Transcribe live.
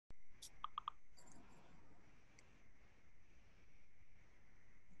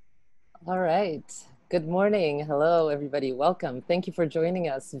All right. Good morning. Hello, everybody. Welcome. Thank you for joining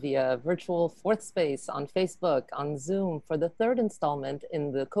us via virtual fourth space on Facebook, on Zoom for the third installment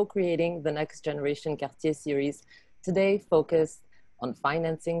in the Co-Creating the Next Generation Quartier series, today focused on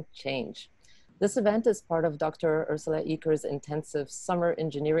financing change. This event is part of Dr. Ursula Eicker's intensive summer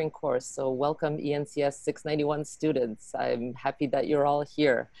engineering course. So welcome ENCS 691 students. I'm happy that you're all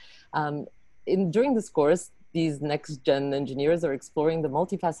here. During this course, these next-gen engineers are exploring the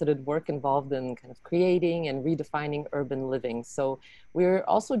multifaceted work involved in kind of creating and redefining urban living. So we're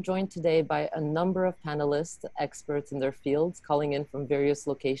also joined today by a number of panelists, experts in their fields, calling in from various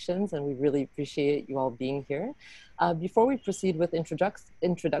locations, and we really appreciate you all being here. Before we proceed with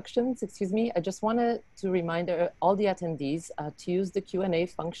introductions, I just wanted to remind all the attendees to use the Q&A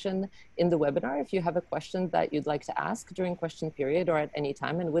function in the webinar if you have a question that you'd like to ask during question period or at any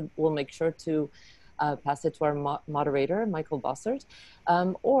time, and we'll make sure to pass it to our moderator, Michael Bossert.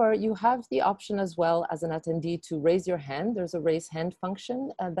 Or you have the option as well as an attendee to raise your hand. There's a raise hand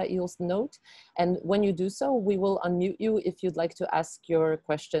function that you'll note. And when you do so, we will unmute you if you'd like to ask your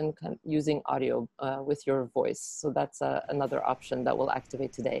question using audio with your voice. So that's another option that we'll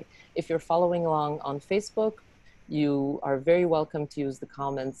activate today. If you're following along on Facebook, you are very welcome to use the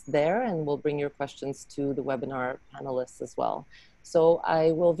comments there, and we'll bring your questions to the webinar panelists as well. So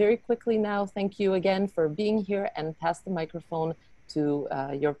I will very quickly now thank you again for being here and pass the microphone to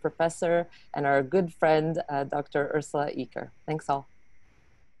your professor and our good friend, Dr. Ursula Eicker. Thanks all.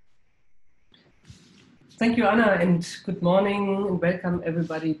 Thank you, Anna, and good morning and welcome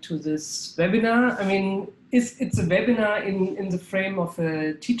everybody to this webinar. I mean, it's a webinar in the frame of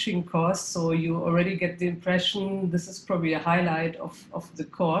a teaching course, so you already get the impression this is probably a highlight of the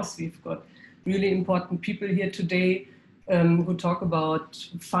course. We've got really important people here today who talk about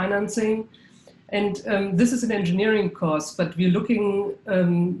financing. And this is an engineering course, but we're looking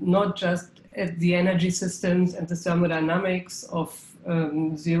not just at the energy systems and the thermodynamics of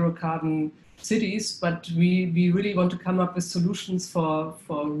zero carbon cities, but we really want to come up with solutions for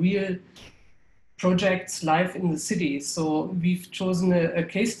real projects live in the city. So we've chosen a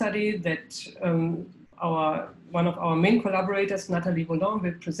case study that one of our main collaborators, Nathalie Roland,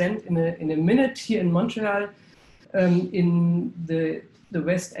 will present in a minute here in Montreal, in the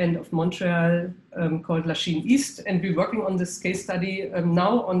west end of Montreal, called Lachine-Est, and we're working on this case study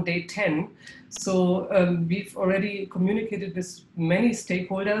now on day 10. So we've already communicated with many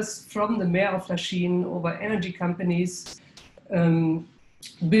stakeholders, from the mayor of Lachine over energy companies,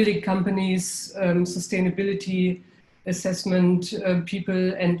 building companies, sustainability assessment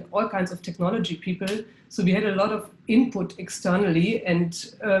people, and all kinds of technology people. So we had a lot of input externally, and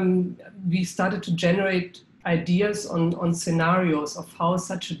we started to generate ideas on scenarios of how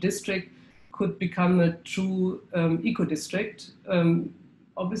such a district could become a true eco-district,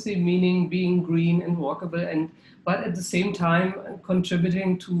 obviously meaning being green and walkable, but at the same time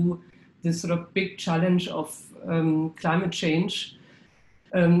contributing to this sort of big challenge of climate change.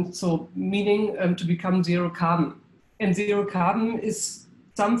 So meaning to become zero carbon. And zero carbon is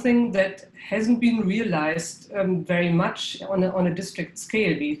something that hasn't been realized very much on a district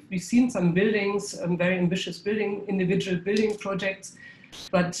scale. We've seen some buildings, very ambitious individual building projects,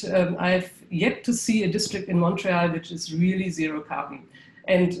 but I've yet to see a district in Montreal which is really zero carbon.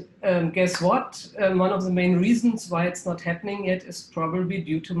 And guess what? One of the main reasons why it's not happening yet is probably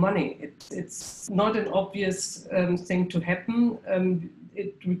due to money. It's not an obvious thing to happen.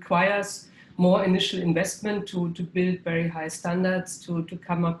 It requires more initial investment to build very high standards, to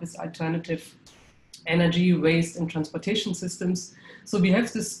come up with alternative energy, waste, and transportation systems. So we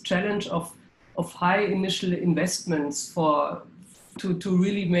have this challenge of high initial investments to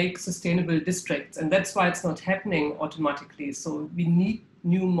really make sustainable districts. And that's why it's not happening automatically. So we need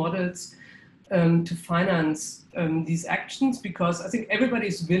new models to finance these actions, because I think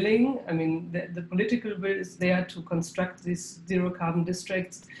everybody's willing. I mean, the political will is there to construct these zero carbon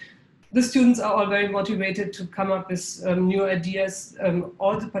districts. The students are all very motivated to come up with new ideas.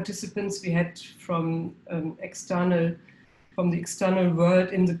 All the participants we had from the external world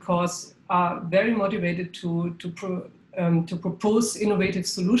in the course are very motivated to propose innovative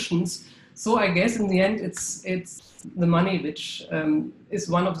solutions. So I guess in the end, it's the money which is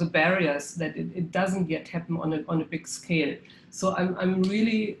one of the barriers that it doesn't yet happen on a big scale. So I'm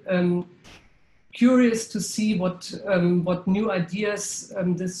really curious to see what new ideas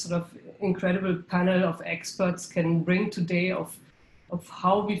this sort of incredible panel of experts can bring today of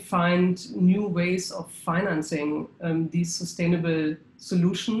how we find new ways of financing these sustainable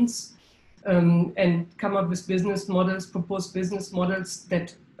solutions, and come up with business models, propose business models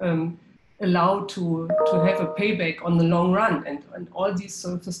that allow to have a payback on the long run, and all these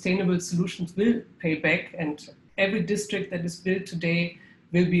sort of sustainable solutions will pay back, and every district that is built today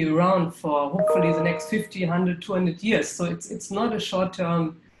will be around for hopefully the next 50, 100, 200 years. So it's not a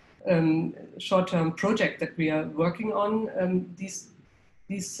short-term project that we are working on. These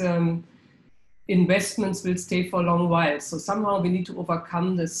investments will stay for a long while. So somehow we need to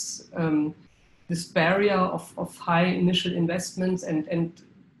overcome this this barrier of high initial investments and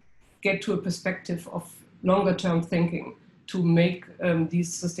get to a perspective of longer term thinking to make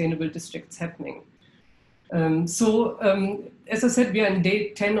these sustainable districts happening. As I said, we are in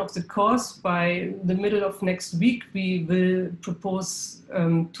day 10 of the course. By the middle of next week, we will propose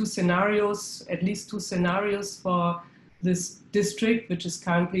at least two scenarios for this district, which is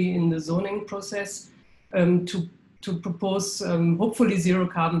currently in the zoning process, to propose hopefully zero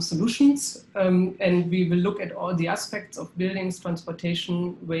carbon solutions. And we will look at all the aspects of buildings,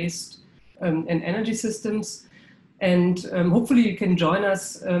 transportation, waste, and energy systems. And hopefully you can join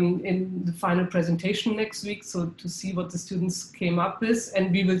us in the final presentation next week, so to see what the students came up with.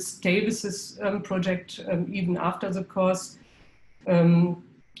 And we will stay with this project even after the course,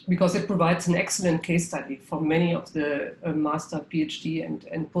 because it provides an excellent case study for many of the master, PhD,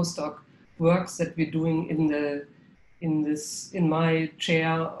 and postdoc works that we're doing in my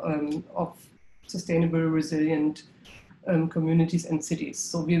chair of sustainable, resilient communities and cities.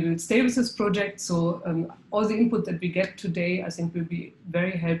 So we will stay with this project. So all the input that we get today, I think, will be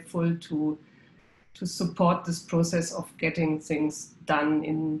very helpful to support this process of getting things done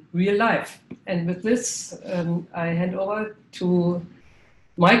in real life. And with this, I hand over to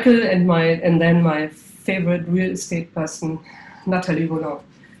Michael and then my favorite real estate person, Nathalie Volant.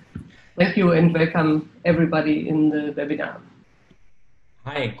 Thank you and welcome everybody in the webinar.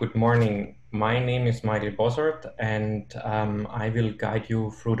 Hi, good morning. My name is Michael Bossert, and I will guide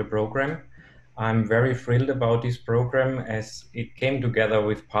you through the program. I'm very thrilled about this program as it came together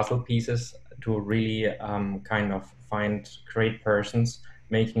with puzzle pieces to really kind of find great persons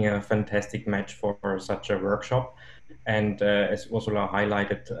making a fantastic match for such a workshop. And as Ursula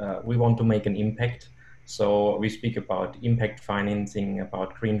highlighted, we want to make an impact. So we speak about impact financing,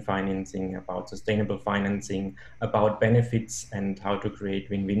 about green financing, about sustainable financing, about benefits and how to create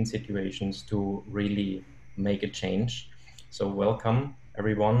win-win situations to really make a change. So welcome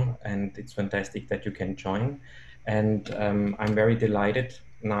everyone, and it's fantastic that you can join. And I'm very delighted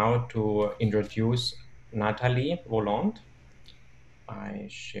now to introduce Nathalie Volant. I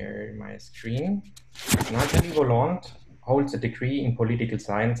share my screen. Nathalie Volant holds a degree in political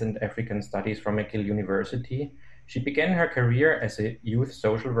science and African studies from McGill University. She began her career as a youth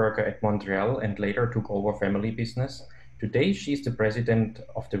social worker at Montreal and later took over family business. Today, she is the president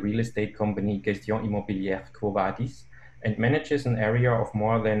of the real estate company Gestion Immobilière Quo Vadis and manages an area of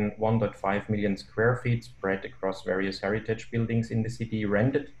more than 1.5 million square feet spread across various heritage buildings in the city,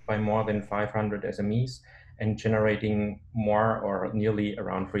 rented by more than 500 SMEs and generating more or nearly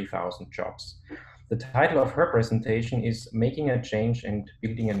around 3,000 jobs. The title of her presentation is Making a Change and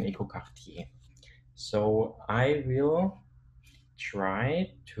Building an Eco-Quartier. So I will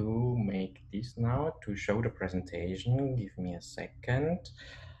try to make this now to show the presentation. Give me a second.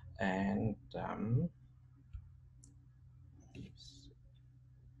 And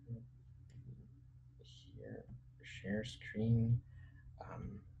here, share screen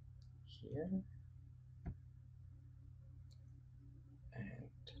here.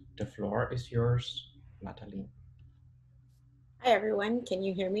 The floor is yours, Nathalie. Hi, everyone. Can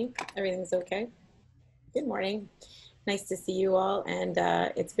you hear me? Everything's okay? Good morning. Nice to see you all. And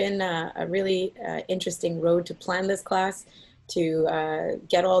it's been a really interesting road to plan this class, to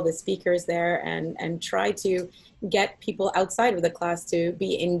get all the speakers there and try to get people outside of the class to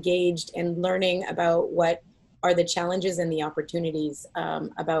be engaged in learning about what are the challenges and the opportunities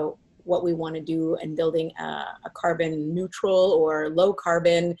about what we want to do in building a carbon neutral or low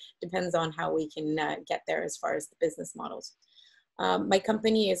carbon, depends on how we can get there as far as the business models. My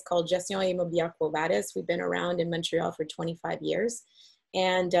company is called Gestion Immobilière Quo Vadis. We've been around in Montreal for 25 years.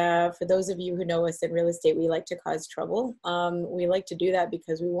 And for those of you who know us in real estate, we like to cause trouble. We like to do that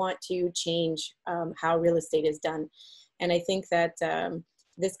because we want to change how real estate is done. And I think that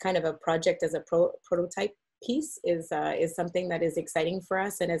this kind of a project as a prototype piece is something that is exciting for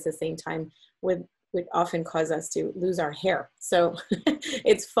us, and at the same time would often cause us to lose our hair. So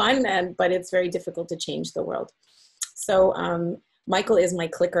it's fun, but it's very difficult to change the world. So Michael is my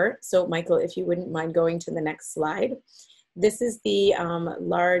clicker. So Michael, if you wouldn't mind going to the next slide. This is the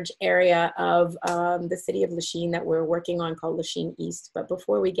large area of the city of Lachine that we're working on called Lachine-Est. But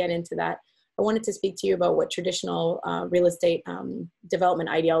before we get into that, I wanted to speak to you about what traditional real estate development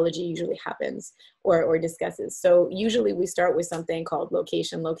ideology usually happens or discusses. So usually we start with something called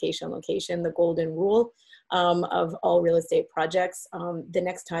location, location, location, the golden rule of all real estate projects. The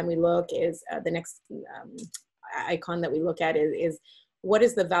next time we look is the next icon that we look at is what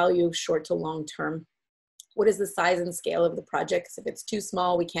is the value of short to long term? What is the size and scale of the project? Because if it's too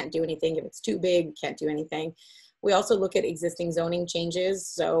small, we can't do anything. If it's too big, we can't do anything. We also look at existing zoning changes.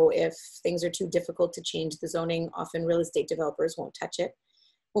 So if things are too difficult to change the zoning, often real estate developers won't touch it.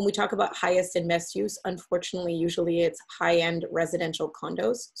 When we talk about highest and best use, unfortunately, usually it's high-end residential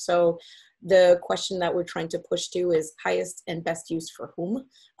condos. So the question that we're trying to push to is highest and best use for whom?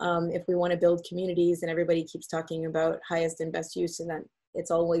 If we want to build communities and everybody keeps talking about highest and best use and then it's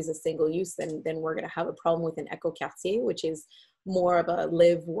always a single use, then we're going to have a problem with an Eco-Quartier, which is more of a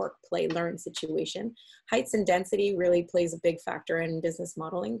live, work, play, learn situation. Heights and density really plays a big factor in business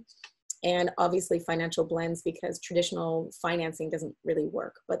modeling. And obviously financial blends, because traditional financing doesn't really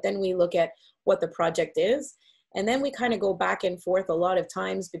work. But then we look at what the project is, and then we kind of go back and forth a lot of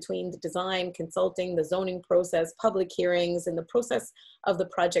times between the design, consulting, the zoning process, public hearings, and the process of the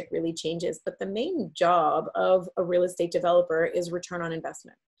project really changes. But the main job of a real estate developer is return on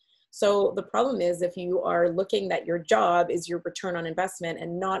investment. So the problem is if you are looking that your job is your return on investment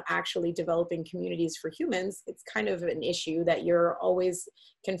and not actually developing communities for humans, it's kind of an issue that you're always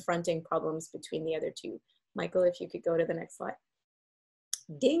confronting problems between the other two. Michael, if you could go to the next slide.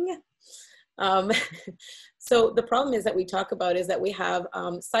 Ding. So the problem is that we talk about is that we have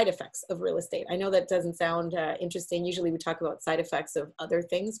side effects of real estate. I know that doesn't sound interesting. Usually we talk about side effects of other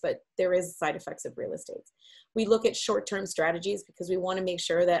things, but there is side effects of real estate. We look at short-term strategies because we want to make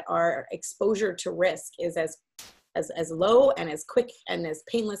sure that our exposure to risk is as low and as quick and as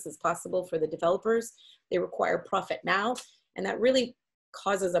painless as possible for the developers. They require profit now, and that really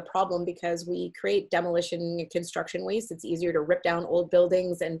causes a problem because we create demolition and construction waste. It's easier to rip down old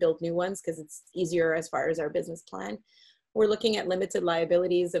buildings and build new ones because it's easier as far as our business plan. We're looking at limited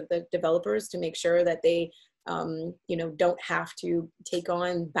liabilities of the developers to make sure that they don't have to take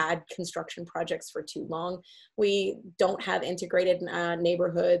on bad construction projects for too long. We don't have integrated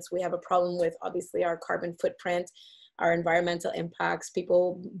neighborhoods. We have a problem with obviously our carbon footprint, our environmental impacts.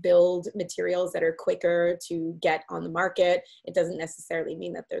 People build materials that are quicker to get on the market. It doesn't necessarily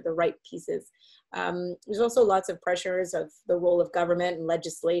mean that they're the right pieces. There's also lots of pressures of the role of government and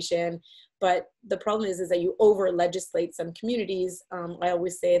legislation, but the problem is that you over-legislate some communities. I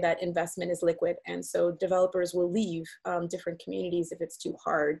always say that investment is liquid, and so developers will leave different communities if it's too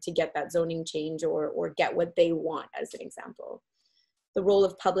hard to get that zoning change or get what they want, as an example. The role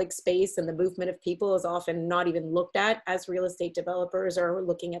of public space and the movement of people is often not even looked at as real estate developers are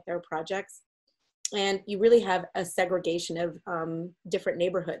looking at their projects. And you really have a segregation of different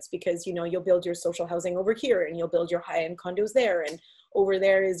neighborhoods because, you'll build your social housing over here and you'll build your high-end condos there. And over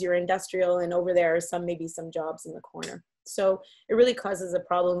there is your industrial and over there are maybe some jobs in the corner. So it really causes a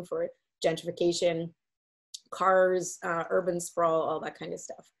problem for gentrification, cars, urban sprawl, all that kind of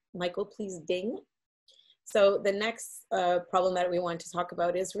stuff. Michael, please ding. So the next problem that we want to talk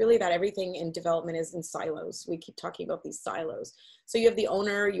about is really that everything in development is in silos. We keep talking about these silos. So you have the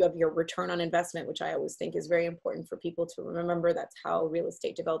owner, you have your return on investment, which I always think is very important for people to remember. That's how real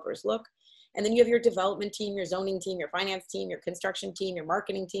estate developers look. And then you have your development team, your zoning team, your finance team, your construction team, your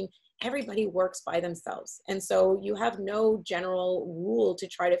marketing team. Everybody works by themselves. And so you have no general rule to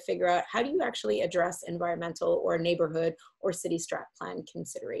try to figure out how do you actually address environmental or neighborhood or city strat plan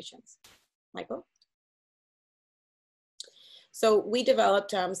considerations. Michael? So we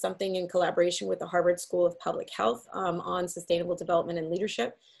developed something in collaboration with the Harvard School of Public Health on sustainable development and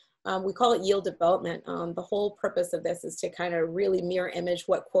leadership. We call it yield development. The whole purpose of this is to kind of really mirror image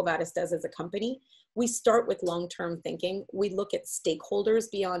what Quo Vadis does as a company. We start with long-term thinking. We look at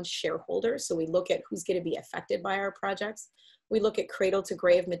stakeholders beyond shareholders. So we look at who's going to be affected by our projects. We look at cradle to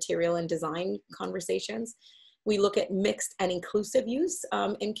grave material and design conversations. We look at mixed and inclusive use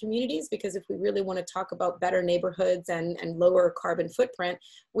in communities, because if we really want to talk about better neighborhoods and lower carbon footprint,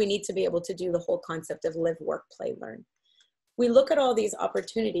 we need to be able to do the whole concept of live, work, play, learn. We look at all these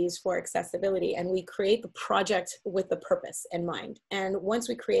opportunities for accessibility and we create the project with the purpose in mind. And once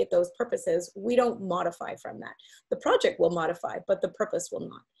we create those purposes, we don't modify from that. The project will modify, but the purpose will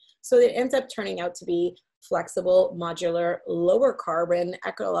not. So it ends up turning out to be flexible, modular, lower carbon,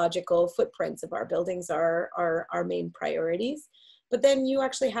 ecological footprints of our buildings are our main priorities. But then you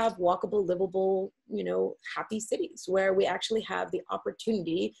actually have walkable, livable, happy cities where we actually have the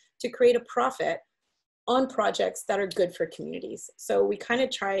opportunity to create a profit on projects that are good for communities. So we kind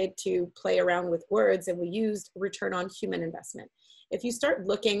of tried to play around with words and we used return on human investment. If you start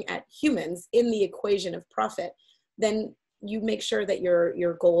looking at humans in the equation of profit, then you make sure that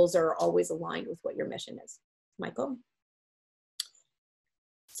your goals are always aligned with what your mission is. Michael?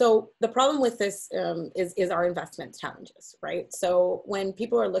 So the problem with this is our investment challenges, right? So when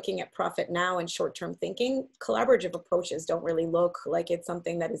people are looking at profit now and short-term thinking, collaborative approaches don't really look like it's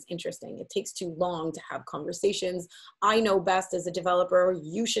something that is interesting. It takes too long to have conversations. I know best as a developer,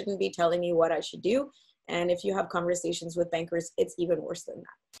 you shouldn't be telling me what I should do. And if you have conversations with bankers, it's even worse than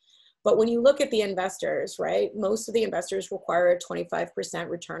that. But when you look at the investors, right, most of the investors require a 25%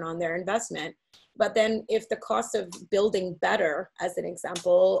 return on their investment. But then if the cost of building better, as an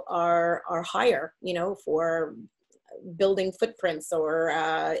example, are higher, you know, for building footprints or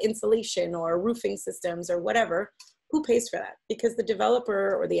insulation or roofing systems or whatever, who pays for that? Because the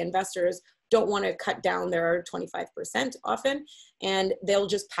developer or the investors don't want to cut down their 25% often, and they'll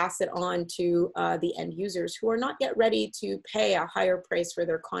just pass it on to the end users who are not yet ready to pay a higher price for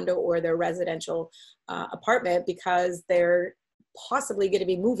their condo or their residential apartment because they're possibly going to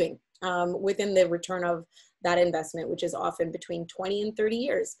be moving within the return of that investment, which is often between 20 and 30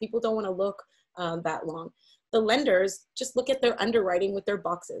 years. People don't want to look that long. The lenders just look at their underwriting with their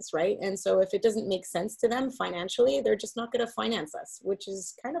boxes, right? And so if it doesn't make sense to them financially, they're just not going to finance us, which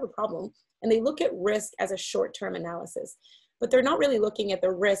is kind of a problem. And they look at risk as a short-term analysis, but they're not really looking at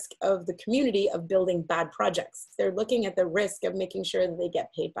the risk of the community of building bad projects. They're looking at the risk of making sure that they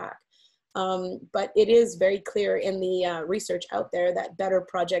get paid back. But it is very clear in the research out there that better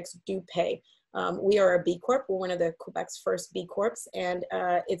projects do pay. We are a B Corp. We're one of the Quebec's first B Corps, and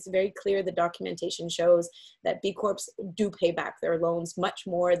it's very clear the documentation shows that B Corps do pay back their loans much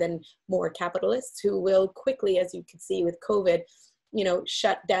more than more capitalists who will quickly, as you can see with COVID, you know,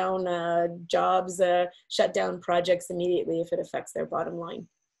 shut down jobs, shut down projects immediately if it affects their bottom line.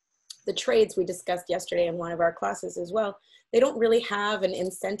 The trades we discussed yesterday in one of our classes as well, they don't really have an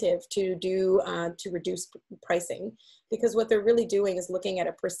incentive to do to reduce pricing, because what they're really doing is looking at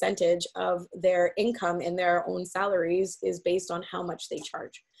a percentage of their income in their own salaries is based on how much they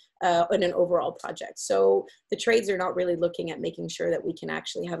charge in an overall project. So the trades are not really looking at making sure that we can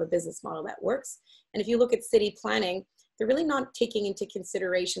actually have a business model that works. And if you look at city planning, they're really not taking into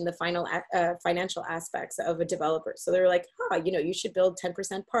consideration the final financial aspects of a developer. So they're like, you know, you should build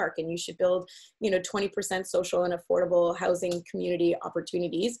 10% park and you should build, you know, 20% social and affordable housing community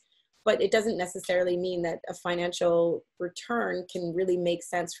opportunities. But it doesn't necessarily mean that a financial return can really make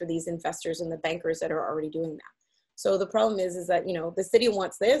sense for these investors and the bankers that are already doing that. So the problem is that, you know, the city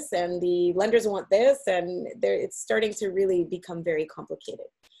wants this and the lenders want this, and it's starting to really become very complicated.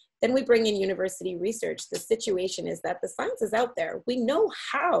 Then we bring in university research. The situation is that the science is out there. We know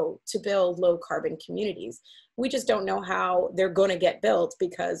how to build low carbon communities. We just don't know how they're going to get built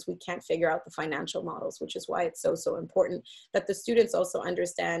because we can't figure out the financial models, which is why it's so important that the students also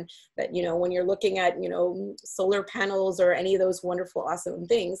understand that, you know, when you're looking at, you know, solar panels or any of those wonderful, awesome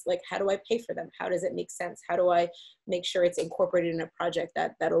things, like, how do I pay for them? How does it make sense? How do I make sure it's incorporated in a project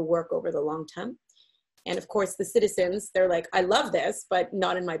that'll work over the long term? And of course, the citizens, they're like, I love this, but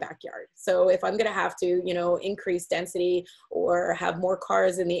not in my backyard. So if I'm going to have to, you know, increase density or have more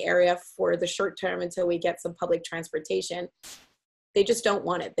cars in the area for the short term until we get some public transportation, they just don't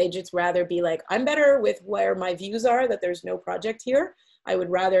want it. They just rather be like, I'm better with where my views are, that there's no project here. I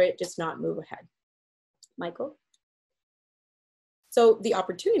would rather it just not move ahead. Michael? So the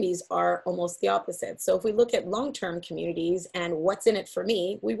opportunities are almost the opposite. So if we look at long-term communities and what's in it for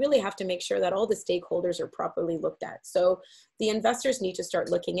me, we really have to make sure that all the stakeholders are properly looked at. So the investors need to start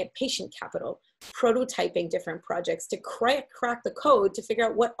looking at patient capital, prototyping different projects to crack the code to figure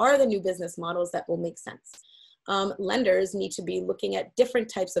out what are the new business models that will make sense. Lenders need to be looking at different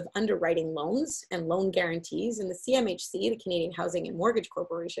types of underwriting loans and loan guarantees. And the CMHC, the Canadian Housing and Mortgage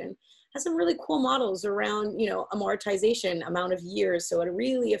Corporation, has some really cool models around, you know, amortization, amount of years. So it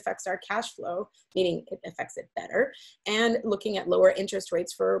really affects our cash flow, meaning it affects it better, and looking at lower interest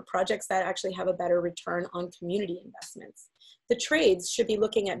rates for projects that actually have a better return on community investments. The trades should be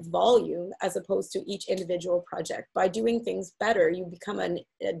looking at volume as opposed to each individual project. By doing things better, you become a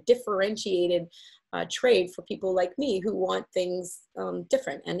differentiated trade for people like me who want things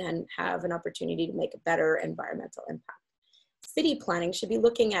different and have an opportunity to make a better environmental impact. City planning should be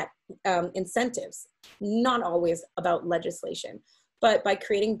looking at incentives, not always about legislation, but by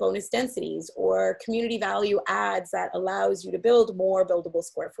creating bonus densities or community value adds that allows you to build more buildable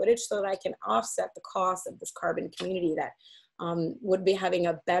square footage so that I can offset the cost of this carbon community that would be having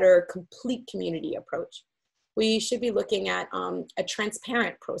a better complete community approach. We should be looking at a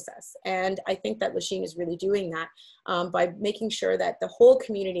transparent process. And I think that Lachine is really doing that by making sure that the whole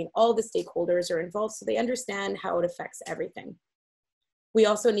community and all the stakeholders are involved so they understand how it affects everything. We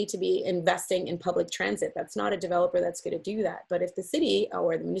also need to be investing in public transit. That's not a developer that's going to do that. But if the city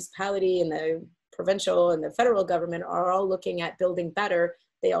or the municipality and the provincial and the federal government are all looking at building better,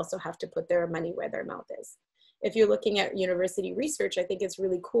 they also have to put their money where their mouth is. If you're looking at university research, I think it's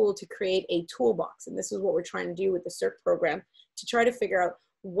really cool to create a toolbox. And this is what we're trying to do with the CERC program, to try to figure out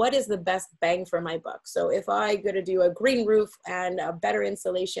what is the best bang for my buck. So if I go to do a green roof and a better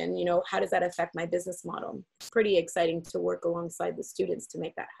insulation, you know, how does that affect my business model? It's pretty exciting to work alongside the students to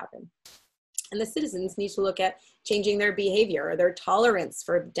make that happen. And the citizens need to look at changing their behavior or their tolerance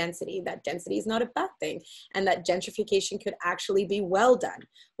for density, that density is not a bad thing, and that gentrification could actually be well done,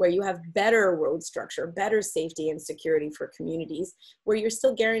 where you have better road structure, better safety and security for communities, where you're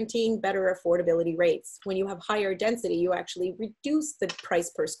still guaranteeing better affordability rates. When you have higher density, you actually reduce the price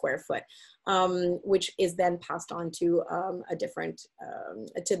per square foot, which is then passed on to a different,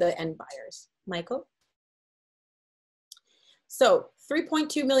 to the end buyers. Michael? So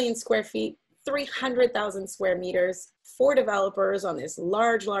 3.2 million square feet, 300,000 square meters, 4 developers on this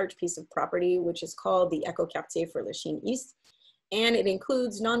large piece of property, which is called the Eco-Quartier for Lachine-Est. And it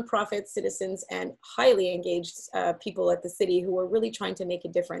includes nonprofit citizens and highly engaged people at the city who are really trying to make a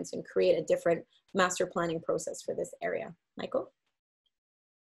difference and create a different master planning process for this area. Michael?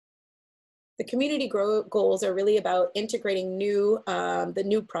 The community goals are really about integrating the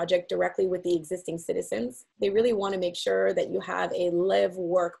new project directly with the existing citizens. They really want to make sure that you have a live,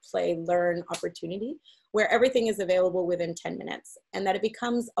 work, play, learn opportunity where everything is available within 10 minutes and that it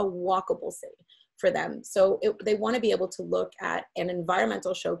becomes a walkable city for them. So they want to be able to look at an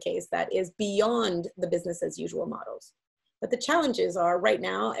environmental showcase that is beyond the business as usual models. But the challenges are right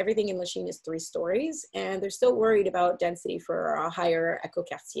now, everything in Lachine is 3 stories and they're still worried about density for a higher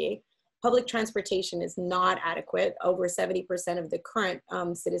Eco-Quartier. Public transportation is not adequate. Over 70% of the current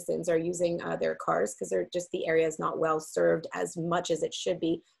citizens are using their cars because the area is not well served as much as it should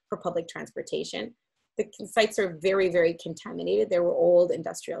be for public transportation. The sites are very, very contaminated. They were old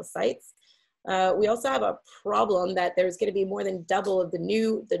industrial sites. We also have a problem that there's going to be more than double of the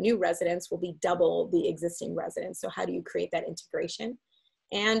new residents will be double the existing residents. So how do you create that integration?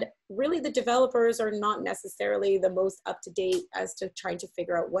 And really the developers are not necessarily the most up-to-date as to trying to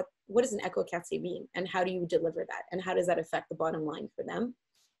figure out what does an Eco-Quartier mean and how do you deliver that and how does that affect the bottom line for them.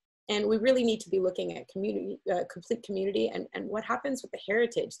 And we really need to be looking at community, complete community and what happens with the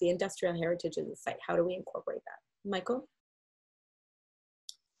heritage, the industrial heritage of the site. How do we incorporate that? Michael?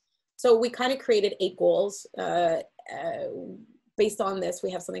 So we kind of created 8 goals. Based on this,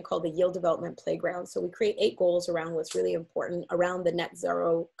 we have something called the Yield Development Playground. So we create 8 goals around what's really important around the net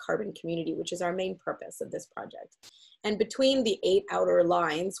zero carbon community, which is our main purpose of this project. And between the 8 outer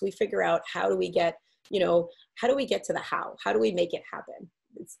lines, we figure out how do we get, how do we get to the how? How do we make it happen?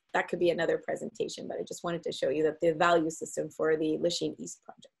 That could be another presentation, but I just wanted to show you that the value system for the Lachine-Est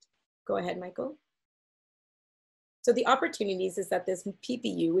project. Go ahead, Michael. So the opportunities is that this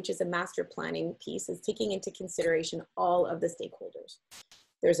PPU, which is a master planning piece, is taking into consideration all of the stakeholders.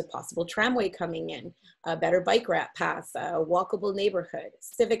 There's a possible tramway coming in, a better bike paths, a walkable neighborhood,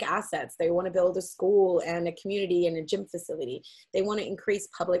 civic assets. They want to build a school and a community and a gym facility. They want to increase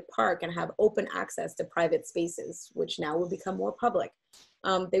public park and have open access to private spaces, which now will become more public.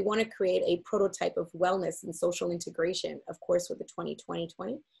 They want to create a prototype of wellness and social integration, of course, with the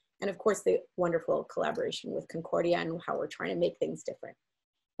 2020. And of course, the wonderful collaboration with Concordia and how we're trying to make things different.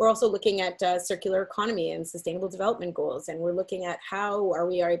 We're also looking at circular economy and sustainable development goals. And we're looking at how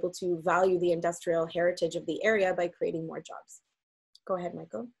we are able to value the industrial heritage of the area by creating more jobs. Go ahead,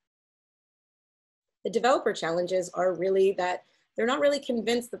 Michael. The developer challenges are really that they're not really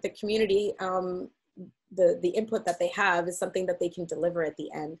convinced that the community, the input that they have is something that they can deliver at the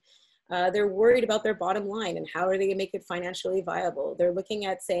end. They're worried about their bottom line and how are they gonna make it financially viable. They're looking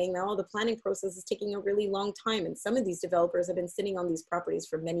at saying, oh, the planning process is taking a really long time. And some of these developers have been sitting on these properties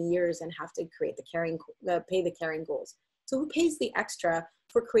for many years and have to create pay the carrying goals. So who pays the extra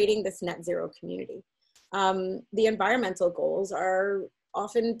for creating this net zero community? The environmental goals are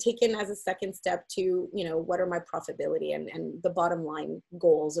often taken as a second step to, what are my profitability and the bottom line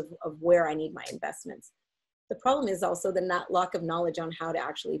goals of where I need my investments. The problem is also the lack of knowledge on how to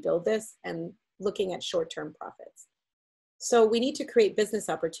actually build this and looking at short-term profits. So we need to create business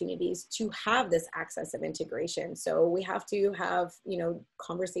opportunities to have this access of integration. So we have to have,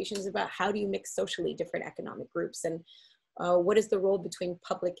 conversations about how do you mix socially different economic groups and what is the role between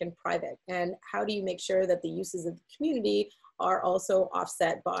public and private, and how do you make sure that the uses of the community are also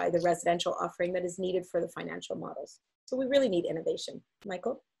offset by the residential offering that is needed for the financial models. So we really need innovation.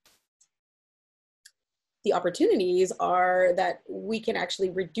 Michael? The opportunities are that we can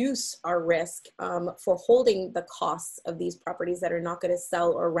actually reduce our risk for holding the costs of these properties that are not going to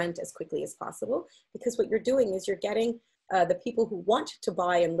sell or rent as quickly as possible, because what you're doing is you're getting the people who want to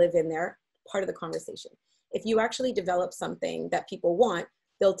buy and live in there part of the conversation. If you actually develop something that people want,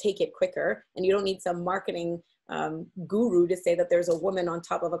 they'll take it quicker, and you don't need some marketing guru to say that there's a woman on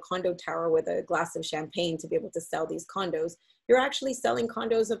top of a condo tower with a glass of champagne to be able to sell these condos. You're actually selling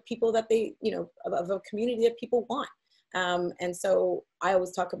condos of people that they, you know, of a community that people want. And so I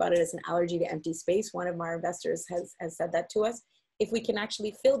always talk about it as an allergy to empty space. One of my investors has said that to us. If we can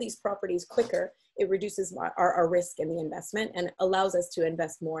actually fill these properties quicker, it reduces our risk in the investment and allows us to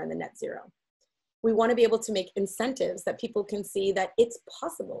invest more in the net zero. We want to be able to make incentives that people can see that it's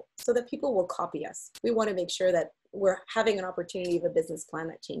possible so that people will copy us. We want to make sure that we're having an opportunity of a business plan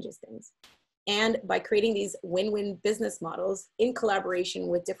that changes things. And by creating these win-win business models in collaboration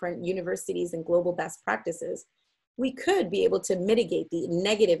with different universities and global best practices, we could be able to mitigate the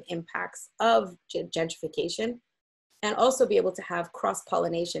negative impacts of gentrification and also be able to have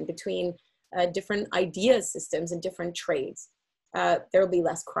cross-pollination between different idea systems and different trades. There will be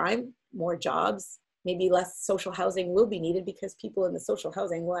less crime, more jobs, maybe less social housing will be needed because people in the social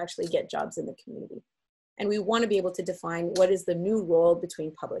housing will actually get jobs in the community. And we want to be able to define what is the new role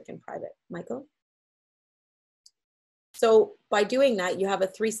between public and private. Michael? So by doing that, you have a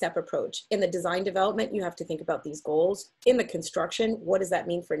three-step approach. In the design development, you have to think about these goals. In the construction, what does that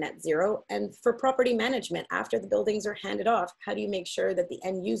mean for net zero? And for property management, after the buildings are handed off, how do you make sure that the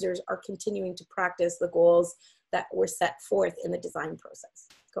end users are continuing to practice the goals that were set forth in the design process?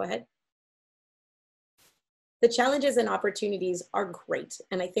 Go ahead. The challenges and opportunities are great.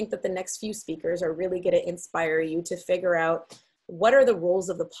 And I think that the next few speakers are really going to inspire you to figure out what are the roles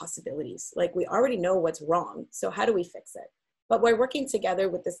of the possibilities. Like, we already know what's wrong, so how do we fix it? But by working together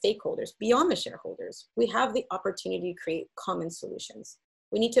with the stakeholders, beyond the shareholders, we have the opportunity to create common solutions.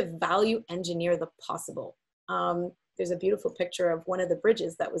 We need to value engineer the possible. There's a beautiful picture of one of the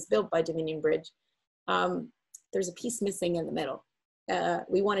bridges that was built by Dominion Bridge. There's a piece missing in the middle.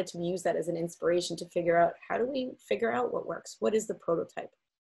 We wanted to use that as an inspiration to figure out, how do we figure out what works? What is the prototype?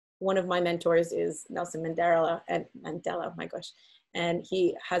 One of my mentors is Nelson Mandela, my gosh. And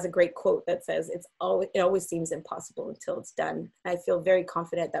he has a great quote that says, it always seems impossible until it's done. I feel very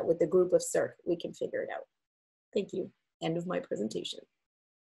confident that with the group of CERC, we can figure it out. Thank you. End of my presentation.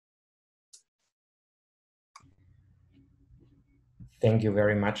 Thank you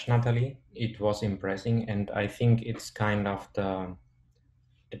very much, Natalie. It was impressive, and I think it's kind of the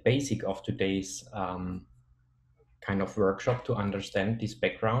basic of today's kind of workshop to understand this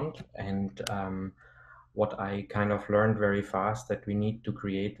background. And what I kind of learned very fast, that we need to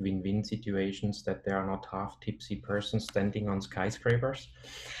create win-win situations, that there are not half tipsy persons standing on skyscrapers.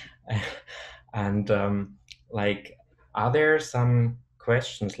 And like, are there some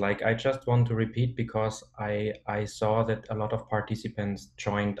questions? Like, I just want to repeat, because I saw that a lot of participants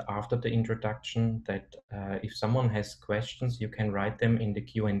joined after the introduction, that if someone has questions, you can write them in the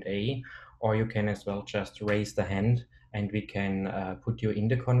Q&A, or you can as well just raise the hand and we can put you in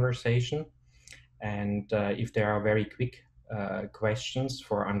the conversation. And if there are very quick questions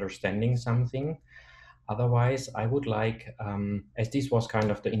for understanding something. Otherwise, I would like, as this was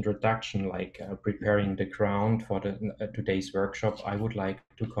kind of the introduction, like preparing the ground for the today's workshop, I would like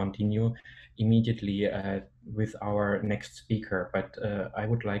to continue immediately with our next speaker. But I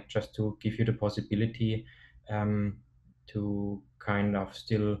would like just to give you the possibility to kind of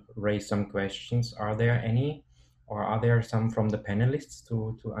still raise some questions. Are there any, or are there some from the panelists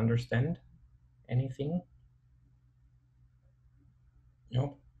to understand anything?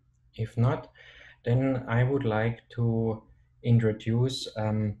 No. If not, then I would like to introduce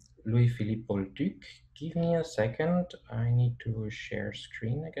Louis-Philippe Bolduc. Give me a second. I need to share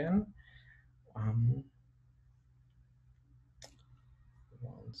screen again. 1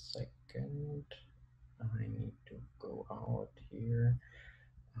 second. I need to go out here.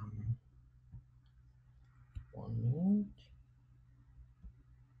 1 minute.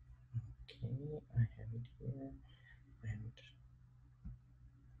 Okay, I have it here. And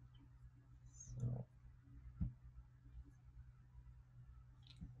so,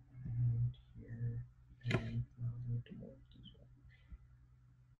 and here, and now I need to move this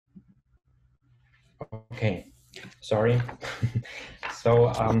one. Okay, sorry. So,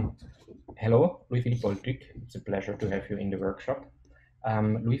 hello, Louis-Philippe Bolduc. It's a pleasure to have you in the workshop.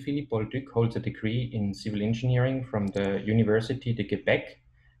 Louis-Philippe Bolduc holds a degree in civil engineering from the Université de Québec,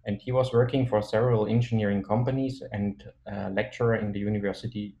 and he was working for several engineering companies and lecturer in the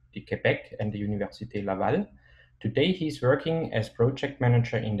Université de Québec and the Université Laval. Today, he's working as project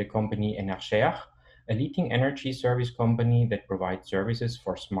manager in the company Energer, a leading energy service company that provides services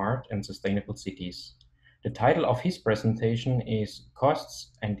for smart and sustainable cities. The title of his presentation is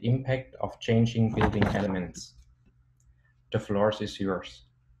Costs and Impact of Changing Building Elements. The floor is yours.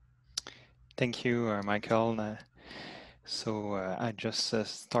 Thank you, Michael. I just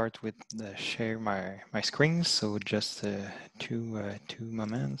start with share my screen. So just two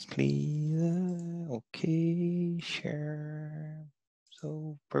moments, please. Okay, share.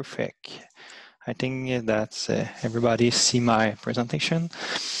 So perfect. I think that's everybody see my presentation.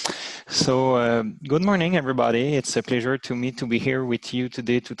 So good morning, everybody. It's a pleasure to me to be here with you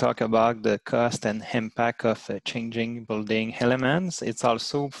today to talk about the cost and impact of changing building elements. It's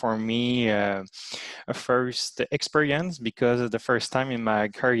also for me a first experience because it's the first time in my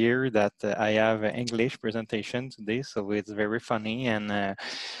career that I have an English presentation today. So it's very funny, and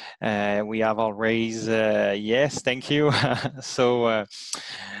we have always yes, thank you.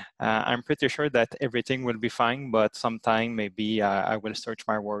 I'm pretty sure that everything will be fine, but sometime maybe I will search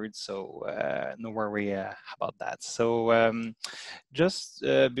my words, so no worry about that. So just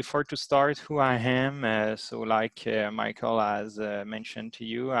before to start, who I am, so like Michael has mentioned to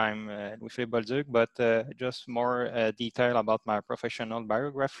you, I'm Louis-Philippe Bolduc, but just more detail about my professional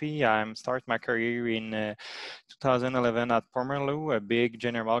biography. I started my career in 2011 at Pomerleau, a big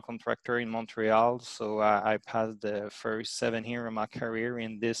general contractor in Montreal. So I passed the first 7 years of my career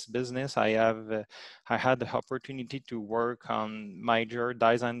in this business. I had the opportunity to work on major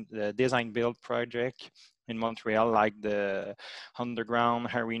design build project in Montreal, like the underground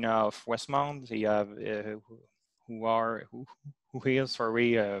arena of Westmount. They have who is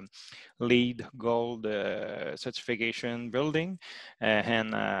LEED Gold certification building,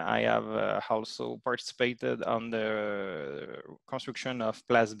 and I have also participated on the construction of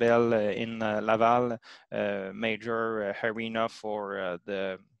Place Belle in Laval, major arena for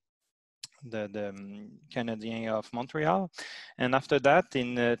the Canadian of Montreal. And after that,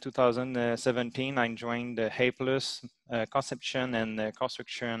 in 2017, I joined the A+ conception and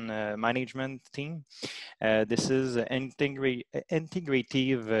construction management team. This is an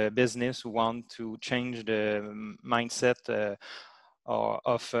integrative business who want to change the mindset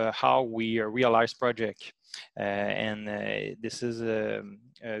of how we realize project. This is a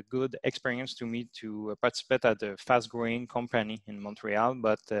good experience to me to participate at a fast-growing company in Montreal.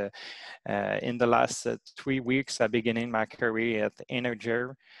 But in the last 3 weeks, I began my career at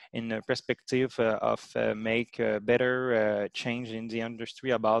Energer in the perspective of make a better change in the industry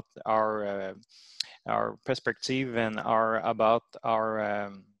about our perspective and about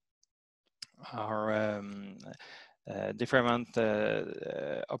our different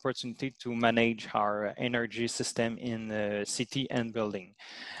opportunity to manage our energy system in the city and building.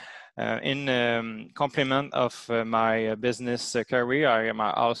 In complement of my business career, I am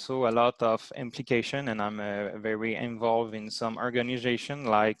also a lot of implication, and I'm very involved in some organization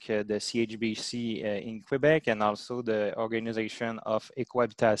like the CHBC in Quebec, and also the organization of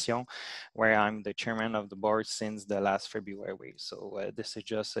Eco-Habitation, where I'm the chairman of the board since the last February. So this is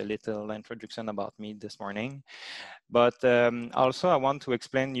just a little introduction about me this morning. But also I want to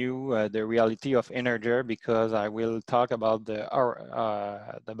explain you the reality of Energer, because I will talk about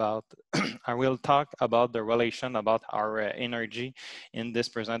I will talk about the relation about our energy in this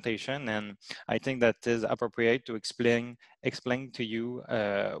presentation, and I think that is appropriate to explain to you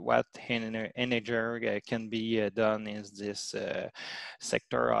what Energer can be done in this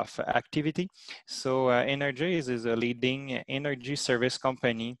sector of activity. So Energer is a leading energy service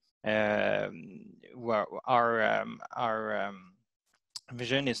company. Our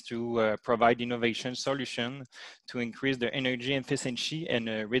vision is to provide innovation solution to increase the energy efficiency and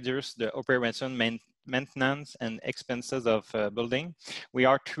reduce the operation maintenance and expenses of building. We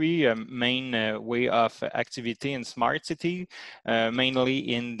are 3 main way of activity in smart city, mainly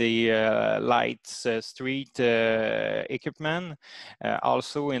in the lights, street equipment,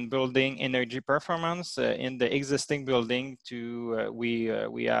 also in building energy performance in the existing building.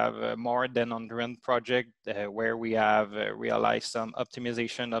 We have more than 100 projects where we have realized some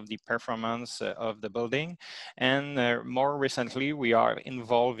optimization of the performance of the building, and more recently we are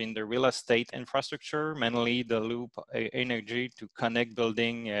involved in the real estate infrastructure, mainly the loop energy to connect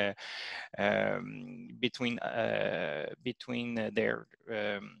building between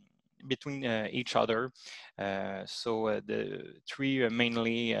each other. So the 3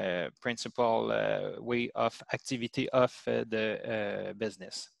 mainly principal way of activity of the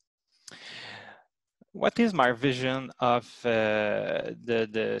business. What is my vision of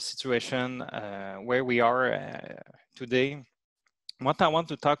the situation where we are today? what I want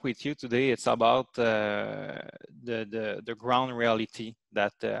to talk with you today, it's about the ground reality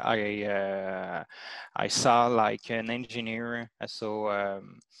that I saw like an engineer. So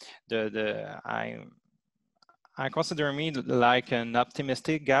I consider me like an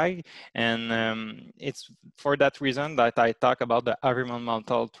optimistic guy, and it's for that reason that I talk about the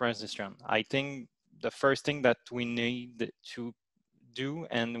environmental transition. I think the first thing that we need to do,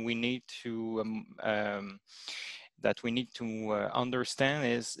 and we need to understand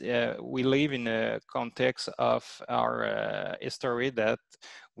is we live in a context of our history that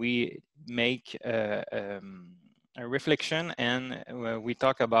we make a reflection, and we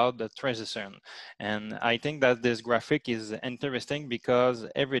talk about the transition. And I think that this graphic is interesting because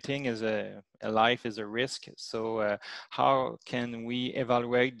everything is a life is a risk. So how can we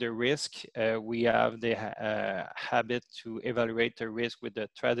evaluate the risk? We have the habit to evaluate the risk with the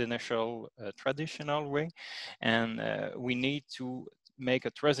traditional way, and we need to make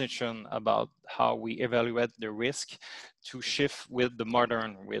a transition about how we evaluate the risk to shift with the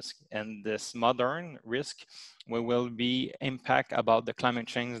modern risk. And this modern risk will be impact about the climate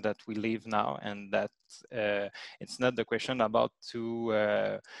change that we live now, and that it's not the question about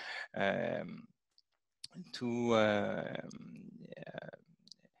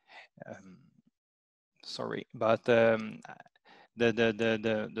sorry, but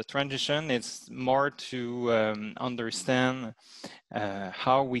the transition is more to understand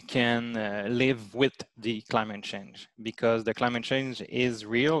how we can live with the climate change, because the climate change is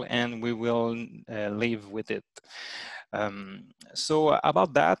real and we will live with it. So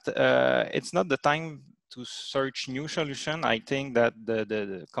about that, it's not the time to search new solution. I think that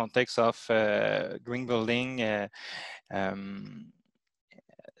the context of green building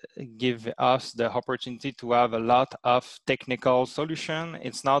give us the opportunity to have a lot of technical solution.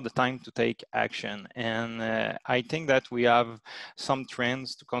 It's now the time to take action. And I think that we have some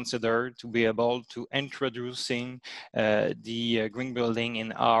trends to consider to be able to introducing the green building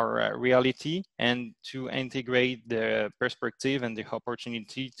in our reality, and to integrate the perspective and the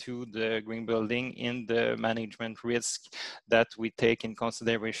opportunity to the green building in the management risk that we take in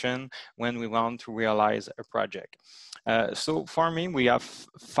consideration when we want to realize a project. So for me, we have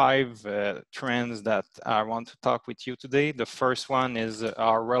 5 trends that I want to talk with you today. The first one is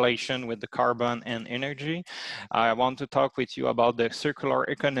our relation with the carbon and energy. I want to talk with you about the circular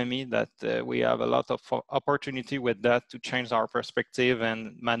economy, that we have a lot of opportunity with that to change our perspective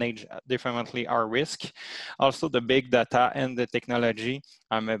and manage differently our risk. Also the big data and the technology.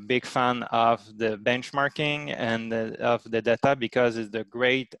 I'm a big fan of the benchmarking and of the data, because it's a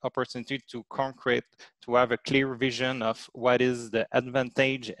great opportunity to have a clear vision of what is the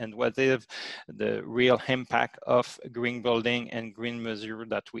advantage and what is the real impact of green building and green measure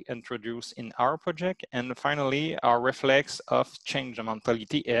that we introduce in our project. And finally, our reflex of change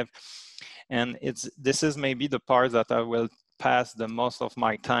mentality. And this is maybe the part that I will pass the most of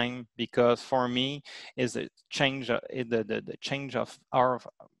my time, because for me is a change, the change of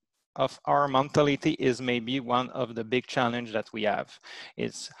our mentality is maybe one of the big challenge that we have.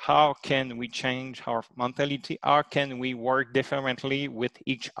 Is how can we change our mentality? How can we work differently with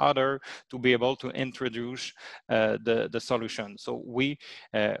each other to be able to introduce the solution?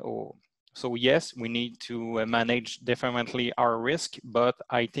 So yes, we need to manage differently our risk, but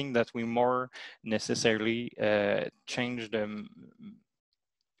I think that we more necessarily change the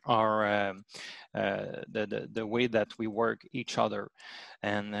way that we work each other.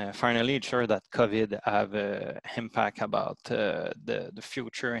 And finally, it's sure that COVID have an impact about the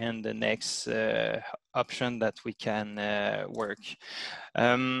future and the next option that we can work.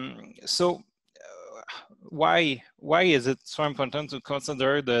 So why is it so important to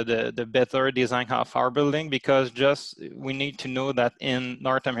consider the better design of our building? Because just we need to know that in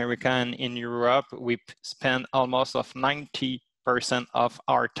North America and in Europe, we spend almost of 90% of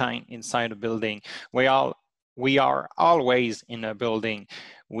our time inside a building. We are always in a building.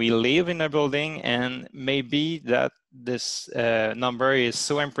 We live in a building, and maybe that this number is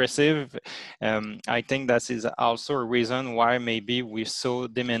so impressive. I think that is also a reason why maybe we so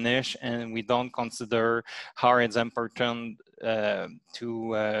diminish and we don't consider how it's important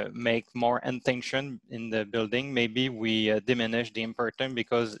to make more intention in the building. Maybe we diminish the importance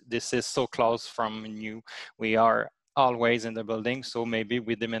because this is so close from you. We are always in the building, so maybe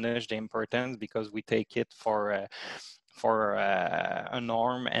we diminish the importance because we take it for a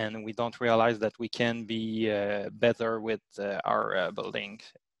norm, and we don't realize that we can be better with our building.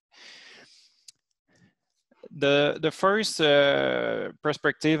 The first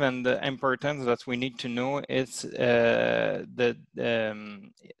perspective and the importance that we need to know is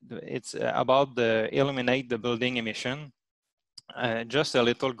it's about the eliminate the building emission. just a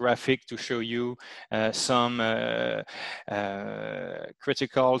little graphic to show you some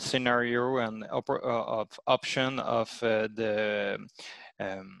critical scenario and of option of the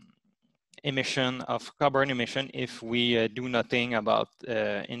emission of carbon emission if we do nothing about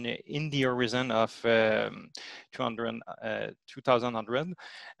in the horizon of 2100.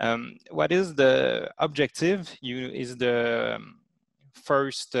 What is the objective? Is the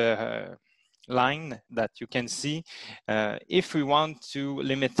first line that you can see. If we want to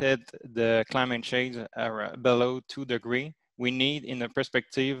limit the climate change below 2 degrees, we need, in the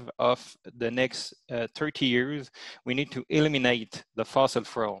perspective of the next 30 years, we need to eliminate the fossil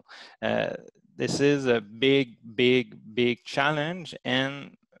fuel. This is a big challenge,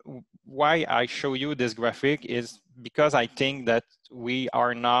 and why I show you this graphic is because I think that we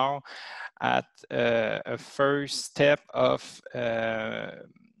are now at a first step of a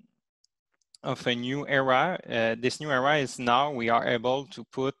new era. This new era is now we are able to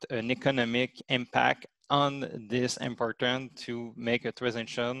put an economic impact on this important to make a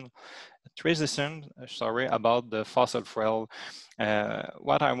transition about the fossil fuel.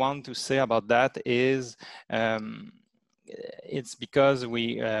 What I want to say about that is it's because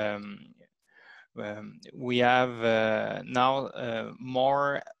we have now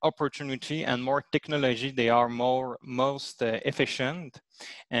more opportunity and more technology. They are most efficient,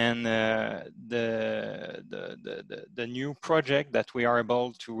 and the new project that we are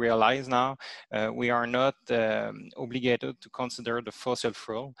able to realize now, we are not obligated to consider the fossil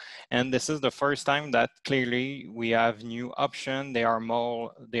fuel, and this is the first time that clearly we have new options. They are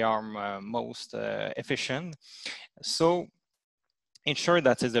most efficient. So in short,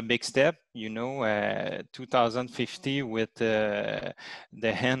 that is a big step. 2050 with the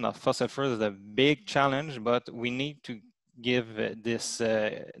end of fossil fuels is a big challenge, but we need to give this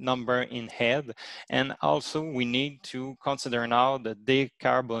number in head. And also we need to consider now the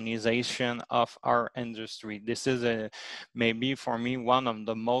decarbonization of our industry. This is maybe for me one of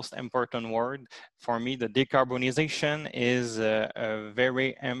the most important words. For me, the decarbonization is a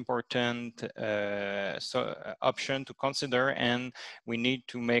very important option to consider, and we need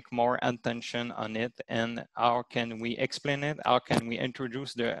to make more attention on it. And how can we explain it? How can we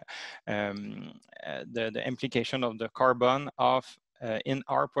introduce the implication of the carbon in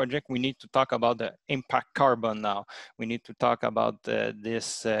our project? We need to talk about the impact carbon now. We need to talk about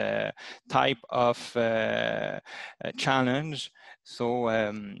this type of challenge. So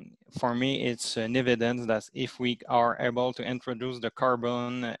for me, it's an evidence that if we are able to introduce the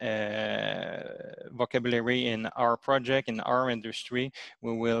carbon vocabulary in our project, in our industry,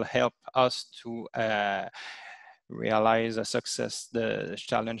 we will help us to realize a success, the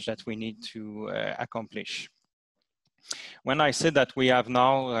challenge that we need to accomplish. When I said that we have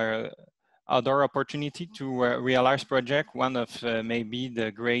now other opportunity to realize project, one of maybe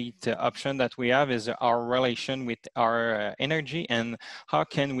the great option that we have is our relation with our energy, and how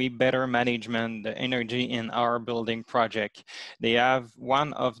can we better management the energy in our building project. They have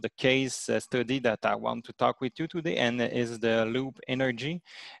one of the case study that I want to talk with you today, and is the loop energy.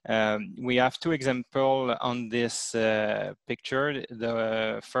 We have two examples on this picture.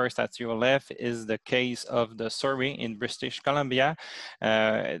 The first at your left is the case of the Surrey in British Columbia,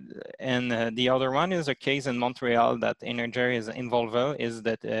 and the other one is a case in Montreal that Energy is involved in, is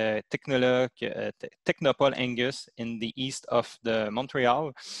that Technopole Angus in the east of the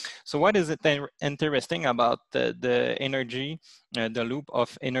Montreal. So what is it interesting about the energy, the loop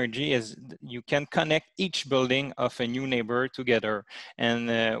of energy, is you can connect each building of a new neighbor together. And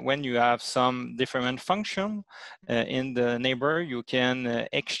when you have some different function in the neighbor, you can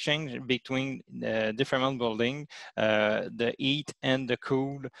exchange between different buildings, the heat and the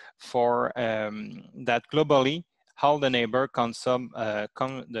cool, for that globally how the neighbor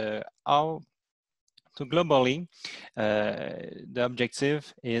globally, the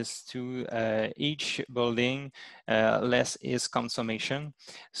objective is to each building less is consumption.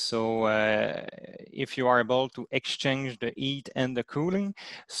 So if you are able to exchange the heat and the cooling,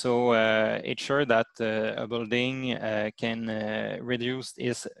 so it's sure that a building can reduce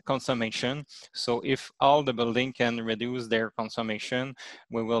its consumption. So if all the building can reduce their consumption,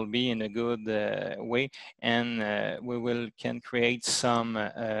 we will be in a good way, and we can create some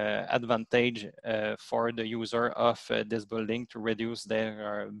advantage for the user of this building to reduce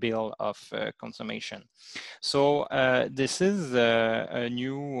their bill of consumption. So this is a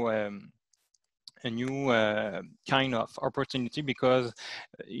new kind of opportunity, because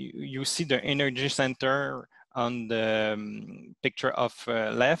you see the energy center on the picture of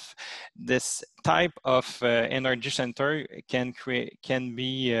left, this type of energy center can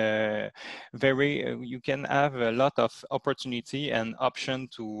be you can have a lot of opportunity and option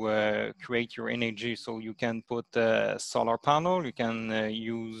to create your energy. So you can put solar panel, you can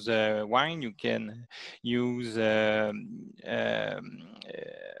use wine, you can use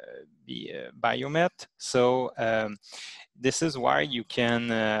biomet. So this is why you can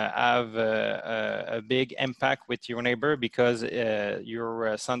have a big impact with your neighbor, because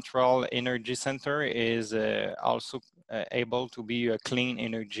your central energy center is also able to be a clean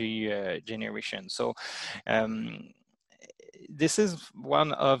energy generation. So this is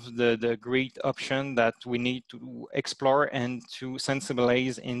one of the great options that we need to explore and to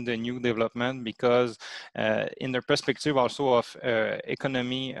sensibilize in the new development, because in the perspective also of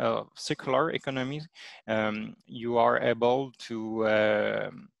economy, circular economy, you are able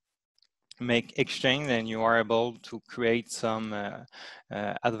to make exchange, and you are able to create some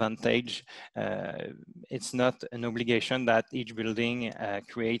advantage. It's not an obligation that each building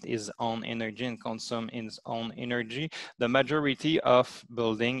create its own energy and consume its own energy. The majority of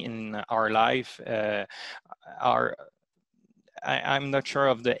building in our life are, I'm not sure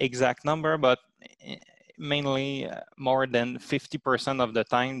of the exact number, but mainly more than 50% of the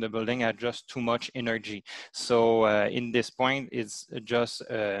time the building has just too much energy. So in this point, it's just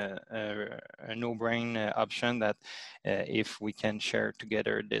a no-brainer option that if we can share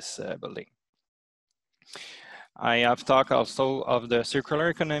together this building. I have talked also of the circular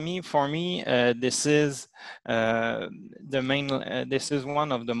economy. For me, this is this is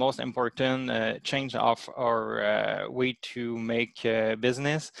one of the most important change of our way to make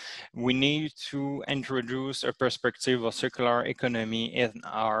business. We need to introduce a perspective of circular economy in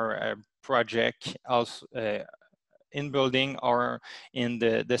our project, also in building or in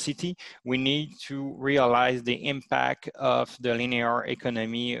the city. We need to realize the impact of the linear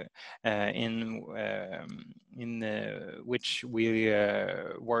economy in which we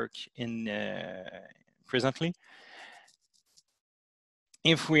work in presently.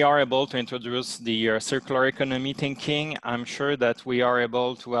 If we are able to introduce the circular economy thinking, I'm sure that we are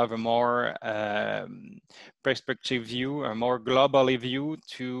able to have a more perspective view, a more global view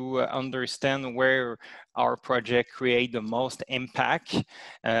to understand where our project create the most impact.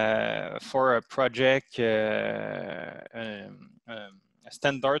 For a project, a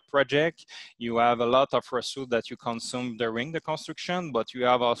standard project, you have a lot of resources that you consume during the construction, but you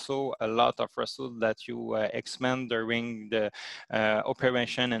have also a lot of resources that you expend during the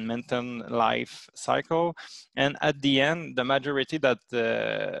operation and maintenance life cycle. And at the end, the majority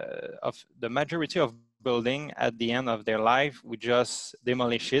of building at the end of their life, we just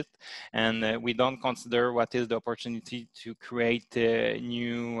demolish it, and we don't consider what is the opportunity to create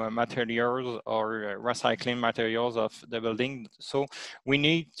new materials or recycling materials of the building. So we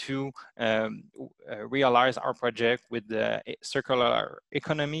need to realize our project with the circular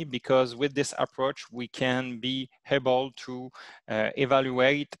economy, because with this approach, we can be able to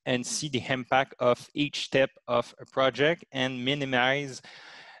evaluate and see the impact of each step of a project and minimize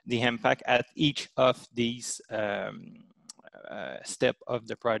the impact at each of these step of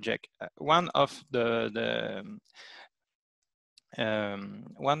the project. One of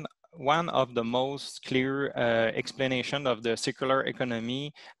the most clear explanation of the circular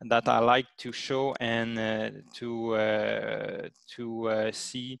economy that I like to show and to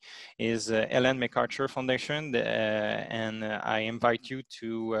see is Ellen MacArthur Foundation, and I invite you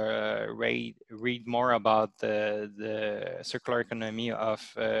to read more about the circular economy of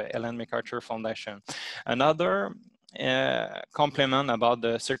Ellen MacArthur Foundation. Another complement about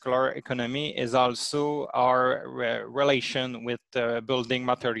the circular economy is also our relation with building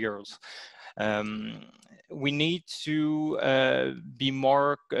materials. We need to be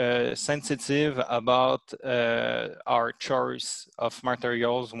more sensitive about our choice of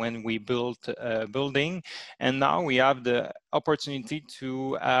materials when we build a building. And now we have the opportunity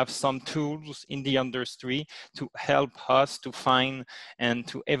to have some tools in the industry to help us to find and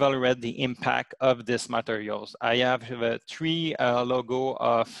to evaluate the impact of these materials. I have three logo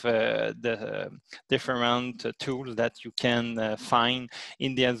of the different tools that you can find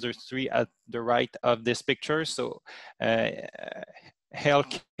in the industry at the right of this picture. So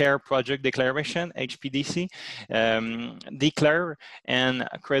Healthcare Project Declaration, HPDC, Declare, and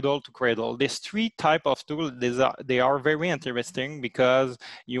Cradle to Cradle. These three type of tools, they are very interesting because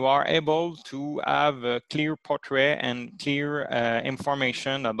you are able to have a clear portrait and clear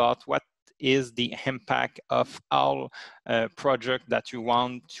information about what is the impact of all project that you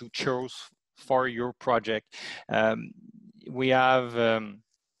want to choose for your project. We have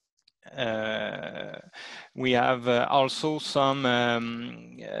we have also some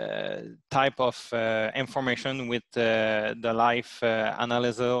type of information with the life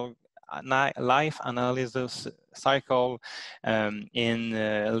analysis cycle in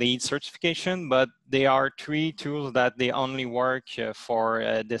LEED certification, but they are 3 tools that they only work for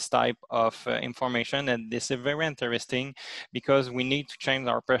this type of information, and this is very interesting because we need to change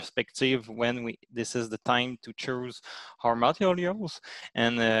our perspective when this is the time to choose our materials,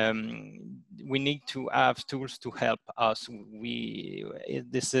 and we need to have tools to help us.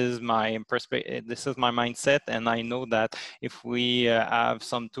 This is my perspective, this is my mindset, and I know that if we have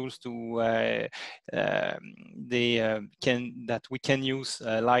some tools to that we can use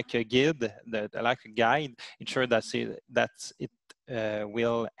like a guide, like a guide, ensure that it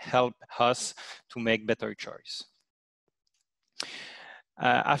will help us to make better choice.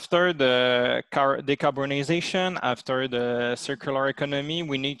 After the decarbonization, after the circular economy,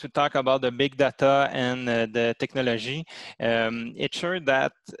 we need to talk about the big data and the technology. It's sure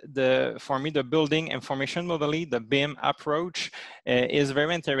that for me, the building information modeling, the BIM approach is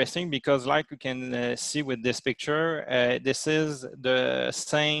very interesting because like you can see with this picture, this is the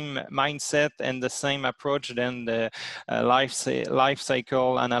same mindset and the same approach than the life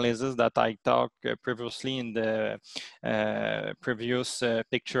cycle analysis that I talked previously in the previous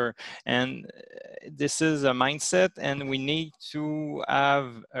picture. And this is a mindset, and we need to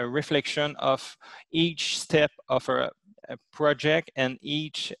have a reflection of each step of a project and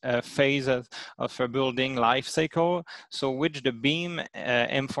each phase of a building life cycle. So with the BIM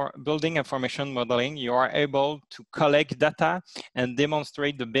building information modeling, you are able to collect data and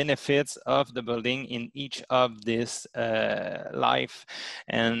demonstrate the benefits of the building in each of this life.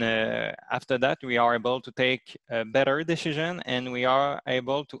 And after that, we are able to take a better decision, and we are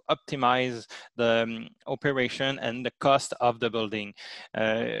able to optimize the operation and the cost of the building.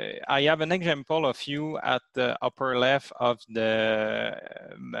 I have an example of you at the upper left of the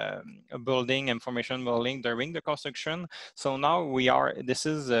building information modeling during the construction. So now this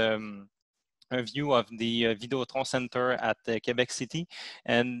is a view of the Vidéotron Center at Quebec City.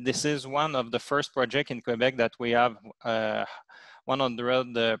 And this is one of the first projects in Quebec that we have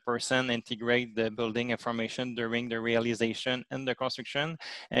 100% integrate the building information during the realization and the construction.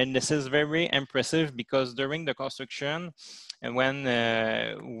 And this is very impressive because during the construction, and when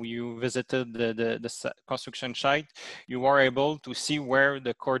you visited the construction site, you are able to see where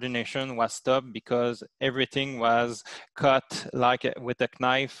the coordination was stopped because everything was cut like with a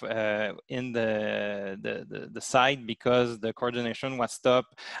knife in the side because the coordination was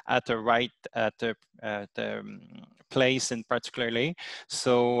stopped at the place in particularly.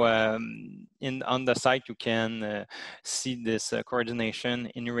 So on the site, you can see this coordination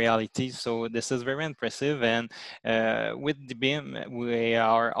in reality. So this is very impressive. And with the BIM, we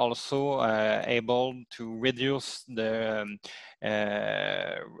are also able to reduce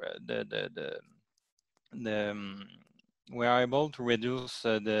we are able to reduce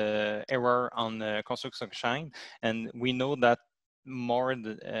the error on the construction site, and we know that more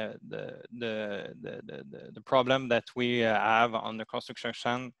the problem that we have on the construction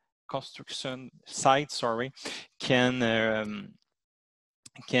site,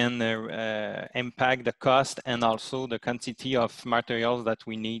 can impact the cost and also the quantity of materials that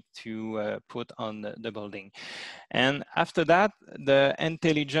we need to put on the building. And after that, the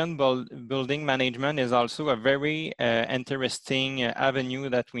intelligent building management is also a very interesting avenue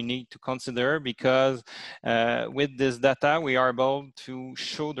that we need to consider because with this data, we are able to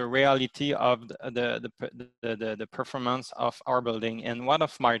show the reality of the performance of our building. And one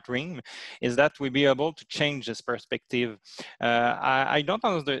of my dreams is that we be able to change this perspective. I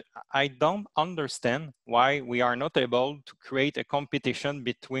don't understand why we are not able to create a competition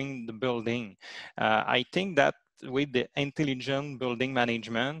between the building. I think that with the intelligent building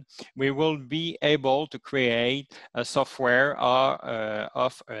management, we will be able to create a software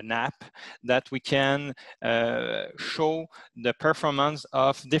of an app that we can show the performance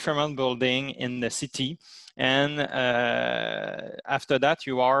of different buildings in the city. And after that,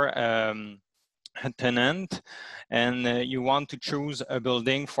 you are a tenant and you want to choose a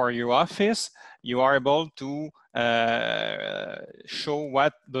building for your office, you are able to show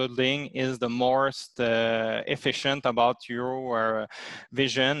what building is the most efficient about your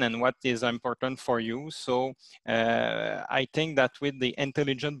vision and what is important for you. So I think that with the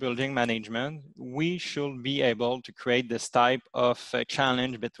intelligent building management, we should be able to create this type of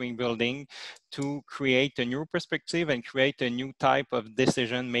challenge between building to create a new perspective and create a new type of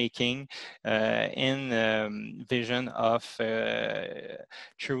decision making in vision of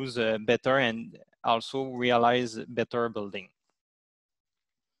choose better and also realize better building.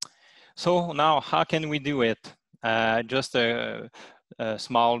 So now, how can we do it? Just a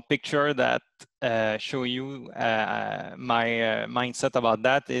small picture that show you my mindset about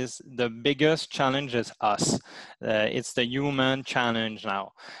that is the biggest challenge is us. It's the human challenge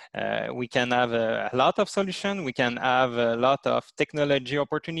now. We can have a lot of solution, we can have a lot of technology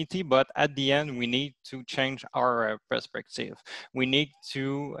opportunity, but at the end we need to change our perspective. We need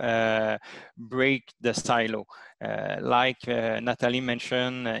to break the silo. Like Nathalie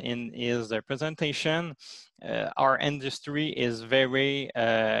mentioned in his presentation, our industry is very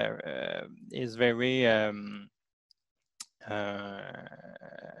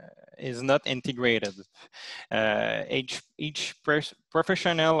is not integrated. Each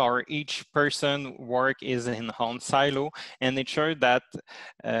professional or each person work is in own silo, and it's sure that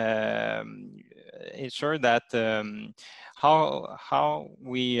how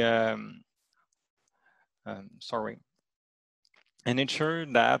we sorry. And ensure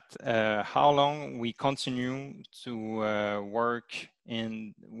that how long we continue to work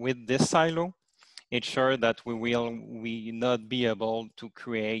with this silo, ensure that we not be able to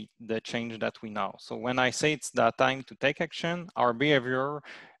create the change that we know. So when I say it's that time to take action, our behavior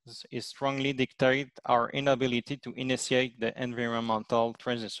is strongly dictate our inability to initiate the environmental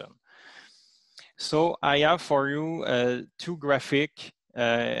transition. So I have for you two graphics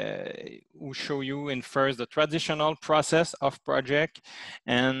who show you in first the traditional process of project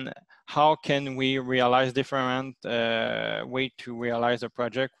and how can we realize different way to realize a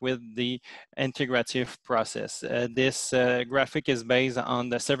project with the integrative process. This graphic is based on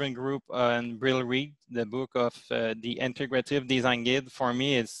the 7 group and Brill Read, the book of the Integrative Design Guide. For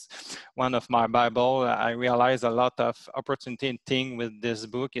me, it's one of my Bible. I realize a lot of opportunity thing with this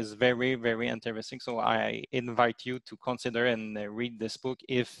book is very, very interesting. So I invite you to consider and read this book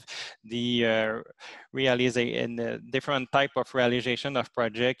if the realization, the different type of realization of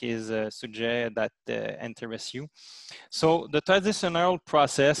project is a subject that interests you. So the traditional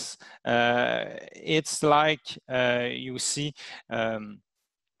process, it's like you see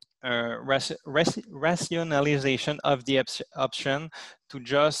rationalization of the option to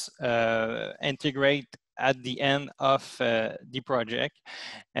just integrate at the end of the project,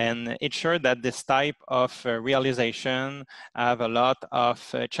 and it's sure that this type of realization have a lot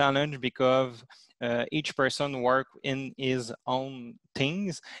of challenge because each person work in his own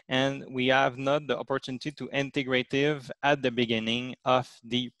things, and we have not the opportunity to integrative at the beginning of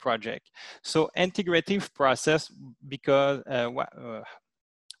the project. So integrative process, because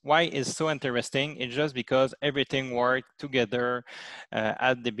why is so interesting? It's just because everything worked together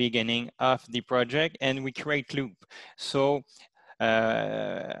at the beginning of the project, and we create loop. So,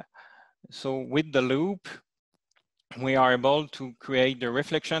 so with the loop, we are able to create the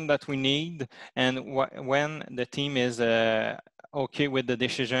reflection that we need, and when the team is okay with the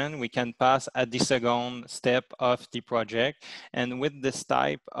decision, we can pass at the second step of the project. And with this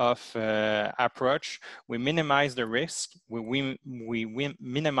type of approach, we minimize the risk, we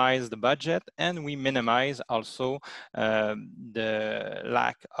minimize the budget, and we minimize also the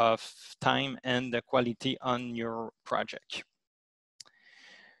lack of time and the quality on your project.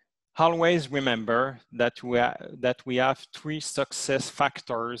 Always remember that we have 3 success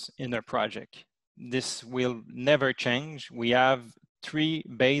factors in a project. This will never change. We have 3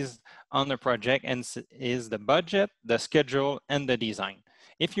 based on the project, and is the budget, the schedule, and the design.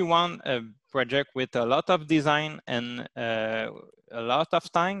 If you want a project with a lot of design and a lot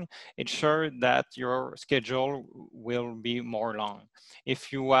of time, it's sure that your schedule will be more long.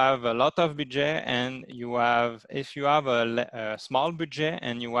 If you have a lot of budget and if you have a small budget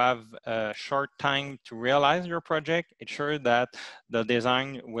and you have a short time to realize your project, it's sure that the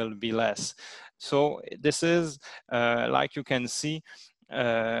design will be less. So this is like you can see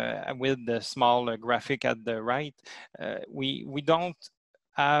with the small graphic at the right, we don't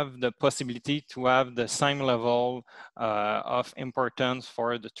have the possibility to have the same level of importance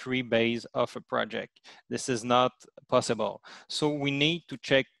for the 3 base of a project. This is not possible. So we need to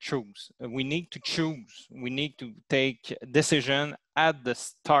choose. We need to choose. We need to take decision at the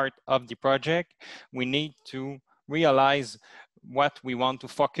start of the project. We need to realize what we want to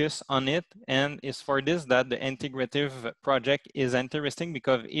focus on it, and it's for this that the integrative project is interesting,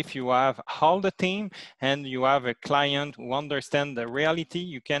 because if you have all the team and you have a client who understands the reality,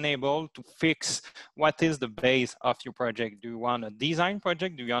 you can able to fix what is the base of your project. Do you want a design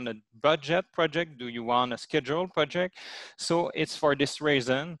project? Do you want a budget project? Do you want a schedule project? So it's for this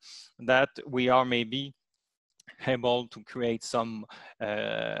reason that we are maybe able to create some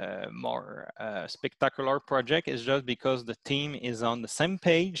more spectacular project is just because the team is on the same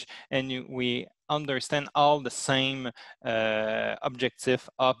page and we understand all the same objective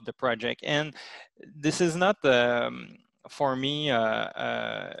of the project. And this is not for me,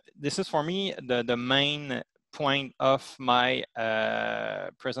 this is for me the main point of my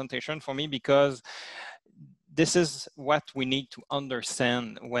presentation for me, because this is what we need to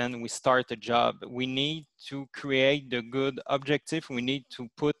understand when we start a job. We need to create the good objective. We need to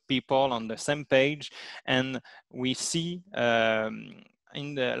put people on the same page. And we see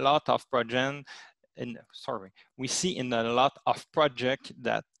in a lot of projects, we see in a lot of projects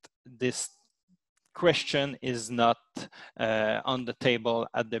that this question is not on the table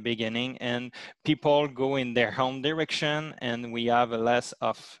at the beginning, and people go in their own direction, and we have a less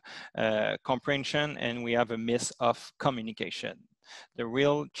of comprehension, and we have a miss of communication. The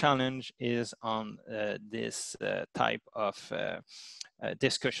real challenge is on this type of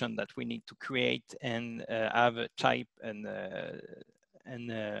discussion that we need to create and have a type and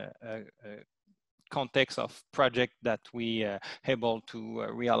context of project that we able to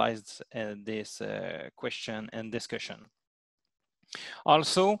realize this question and discussion.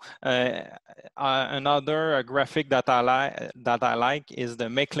 Also, another graphic that I like is the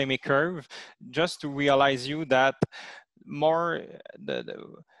McLeamy curve, just to realize you that more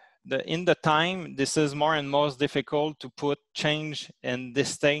in the time, this is more and more difficult to put change, and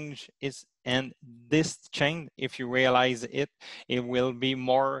this change is, and this change, if you realize it, it will be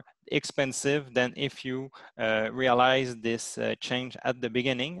more expensive than if you realize this change at the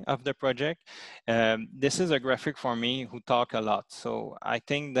beginning of the project. This is a graphic for me who talk a lot. So I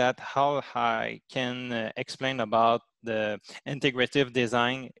think that how I can explain about the integrative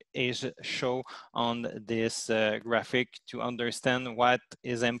design is shown on this graphic to understand what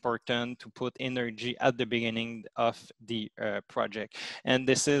is important to put energy at the beginning of the project. And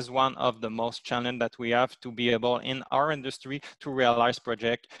this is one of the most challenge that we have to be able in our industry to realize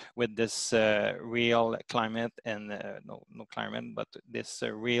project with this real climate and no climate, but this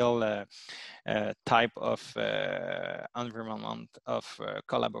real type of environment of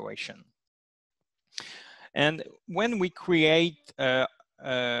collaboration. And when we create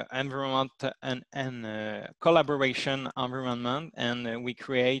environment and collaboration environment, and we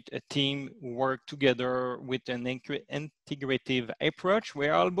create a team work together with an integrative approach, we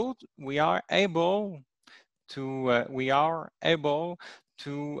are able to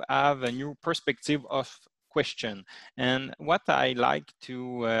have a new perspective of question. And what I like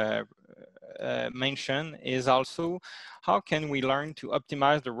to mention is also how can we learn to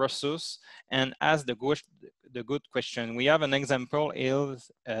optimize the resource and ask the good question. We have an example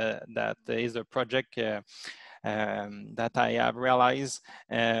is that is a project that I have realized,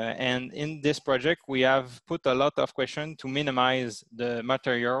 and in this project we have put a lot of questions to minimize the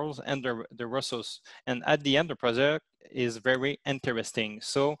materials and the resource, and at the end the project is very interesting.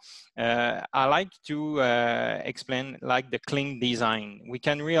 So I like to explain like the clean design. We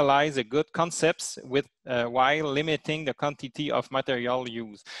can realize a good concepts with while limiting the quantity of material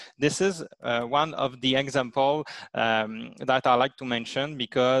used. This is one of the example that I like to mention,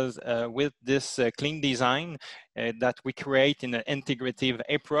 because with this clean design that we create in an integrative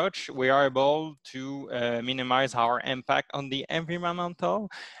approach, we are able to minimize our impact on the environmental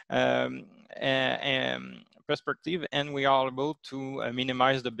perspective, and we are able to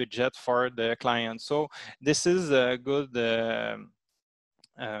minimize the budget for the client. So this is a good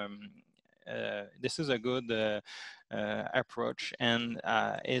approach, and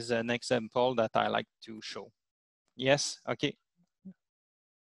is an example that I like to show. Yes, okay.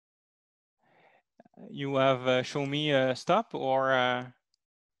 You have shown me stop or?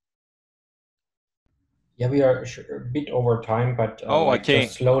 Yeah, we are a bit over time, but like okay.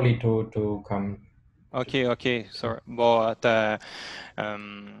 just slowly to come. Okay. Sorry, but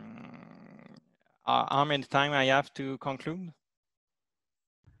how many time I have to conclude?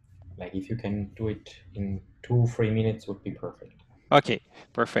 Like if you can do it in 2-3 minutes would be perfect. Okay,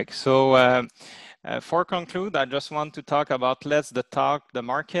 perfect. So for conclude, I just want to talk about the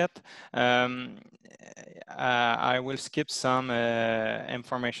market. I will skip some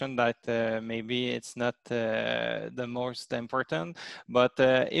information that maybe it's not the most important, but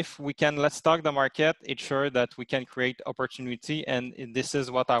if we can, let's talk the market. It's sure that we can create opportunity, and this is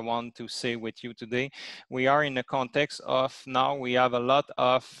what I want to say with you today. We are in a context of now we have a lot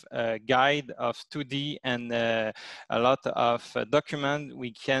of guide of 2D and a lot of document.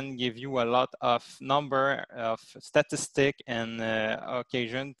 We can give you a lot of number of statistic and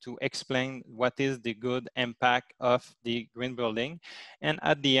occasion to explain what is the good impact impact of the green building. And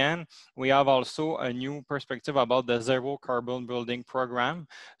at the end, we have also a new perspective about the zero carbon building program.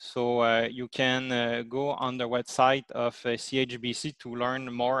 So you can go on the website of CHBC to learn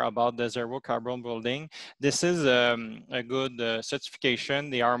more about the zero carbon building. This is a good certification.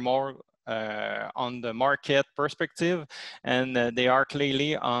 They are more on the market perspective, and they are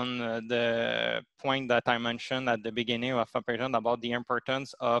clearly on the point that I mentioned at the beginning of a presentation about the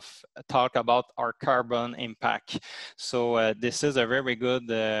importance of talk about our carbon impact. So this is a very good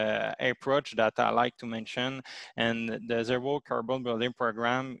approach that I like to mention, and the zero carbon building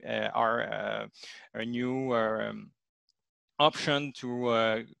program are a new option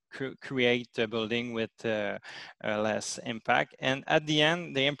to create a building with less impact. And at the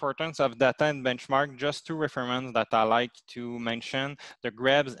end, the importance of data and benchmark, just two references that I like to mention, the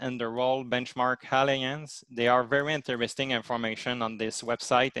GREBS and the Roll Benchmark Alliance. They are very interesting information on this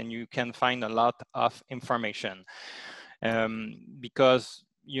website, and you can find a lot of information. Because,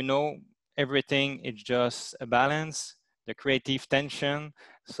 you know, everything is just a balance, the creative tension.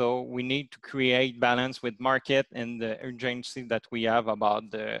 So we need to create balance with market and the urgency that we have about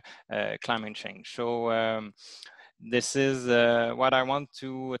the climate change. So this is what I want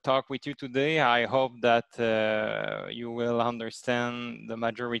to talk with you today. I hope that you will understand the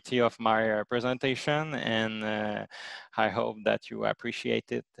majority of my presentation, and I hope that you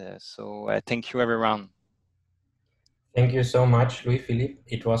appreciate it. So thank you, everyone. Thank you so much, Louis-Philippe.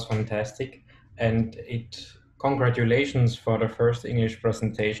 It was fantastic. And congratulations for the first English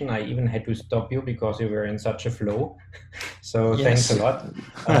presentation. I even had to stop you because you were in such a flow. So yes. Thanks a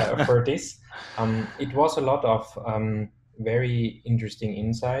lot for this. It was a lot of very interesting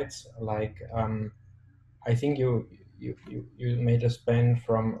insights. Like I think you made a span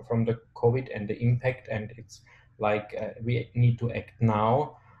from the COVID and the impact, and it's like we need to act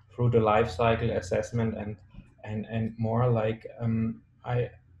now through the life cycle assessment and more like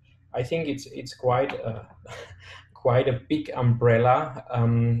I think it's quite quite a big umbrella,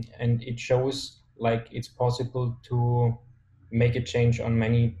 and it shows like it's possible to make a change on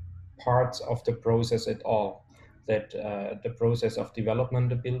many parts of the process at all. That the process of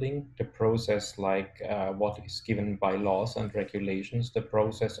development of the building, the process like what is given by laws and regulations, the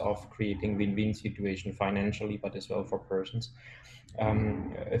process of creating win-win situation financially, but as well for persons.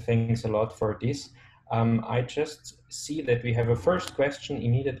 Thanks a lot for this. I just see that we have a first question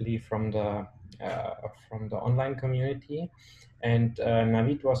immediately from the online community, and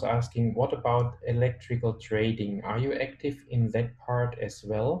Navid was asking, what about electrical trading? Are you active in that part as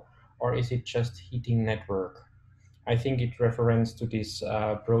well, or is it just heating network? I think it reference to this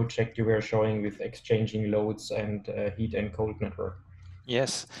project you were showing with exchanging loads and heat and cold network.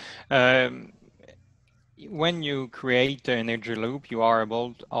 Yes. When you create an energy loop, you are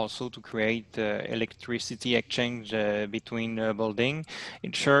able also to create electricity exchange between buildings.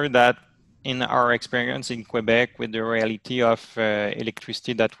 Ensure that in our experience in Quebec, with the reality of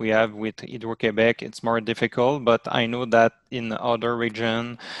electricity that we have with Hydro-Québec, it's more difficult, but I know that in other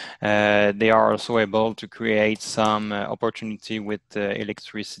regions, they are also able to create some opportunity with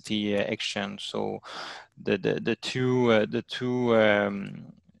electricity exchange. So the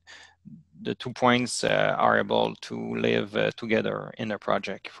two points are able to live together in a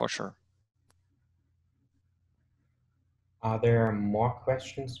project for sure. Are there more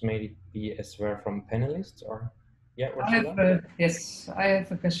questions? May it be as well from panelists, or yeah, Ursula? Yes, I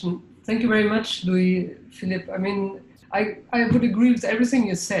have a question. Thank you very much, Louis-Philippe. I mean, I would agree with everything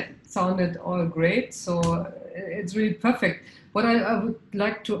you said. It sounded all great, so it's really perfect. What I would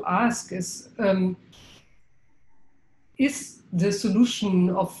like to ask is the solution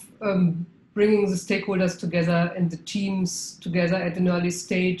of bringing the stakeholders together and the teams together at an early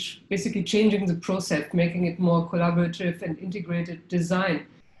stage, basically changing the process, making it more collaborative and integrated design.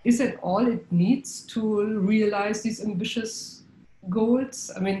 Is that all it needs to realize these ambitious goals?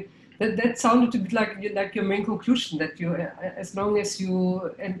 I mean, that sounded a bit like your main conclusion, that you, as long as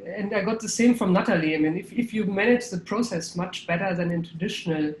you, and I got the same from Natalie. I mean, if you manage the process much better than in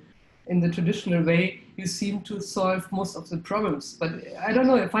the traditional way, you seem to solve most of the problems. But I don't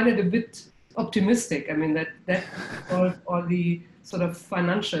know, I find it a bit optimistic. I mean, that solve all the sort of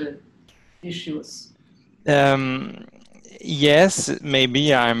financial issues. Yes,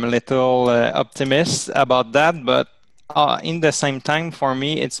 maybe I'm a little optimist about that, but in the same time, for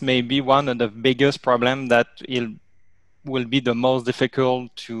me, it's maybe one of the biggest problems that will be the most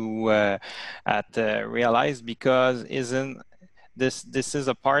difficult to realize, because this is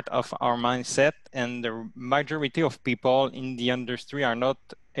a part of our mindset, and the majority of people in the industry are not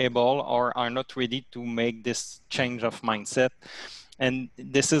able or are not ready to make this change of mindset. And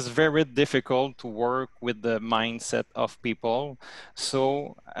this is very difficult to work with the mindset of people.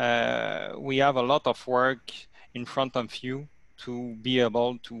 So we have a lot of work in front of you to be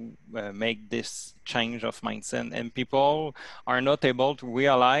able to make this change of mindset, and people are not able to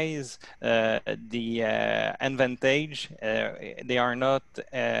realize the advantage. They are not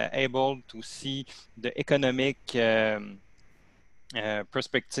able to see the economic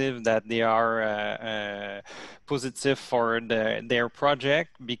perspective that they are positive for their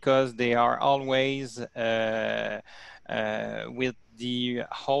project, because they are always with the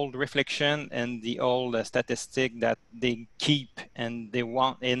whole reflection and the old statistic that they keep, and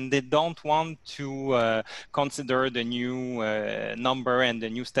they don't want to consider the new number and the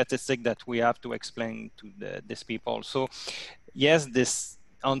new statistic that we have to explain to these people. So yes, this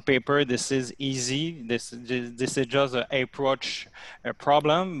on paper, this is easy. This is just an approach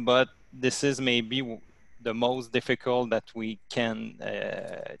problem, but this is maybe the most difficult that we can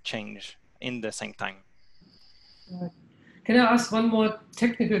change in the same time. Can I ask one more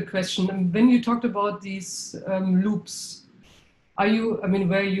technical question? When you talked about these loops, are you, I mean,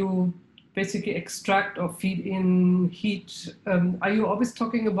 where you basically extract or feed in heat, are you always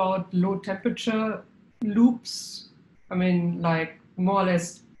talking about low temperature loops? I mean, like more or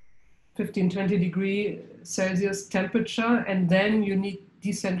less 15-20 degree Celsius temperature, and then you need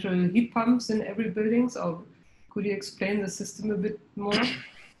decentral heat pumps in every building? So could you explain the system a bit more?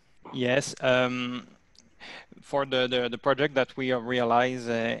 Yes. For the project that we realize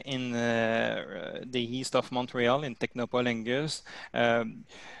in the east of Montreal, in Technopole Angus,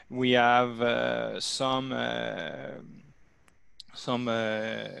 we have some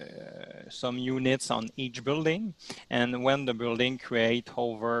units on each building, and when the building create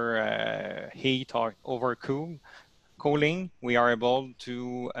over heat or over cooling, we are able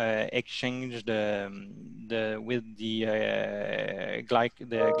to exchange with the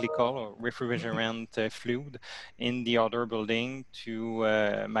glycol or refrigerant fluid in the other building to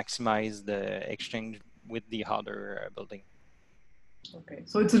maximize the exchange with the other building. Okay,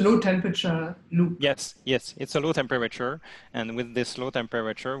 so it's a low temperature loop. Yes, it's a low temperature, and with this low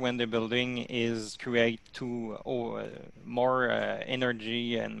temperature, when the building is create more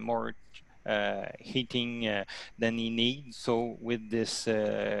energy and more heating than he needs. So with this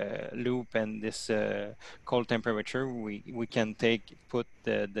loop and this cold temperature, we can put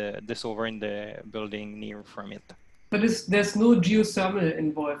this over in the building near from it. But there's no geothermal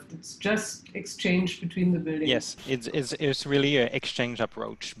involved. It's just exchange between the buildings. Yes, it's really an exchange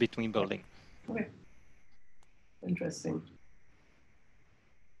approach between buildings. Okay, interesting.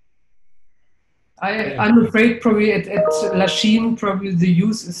 I'm afraid probably at Lachine, probably the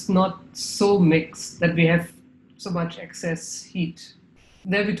use is not so mixed that we have so much excess heat.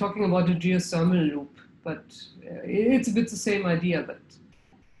 There we're talking about a geothermal loop, but it's a bit the same idea,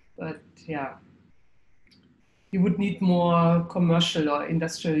 but yeah. You would need more commercial or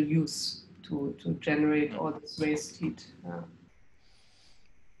industrial use to generate all this waste heat.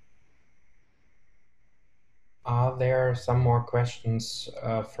 Are there some more questions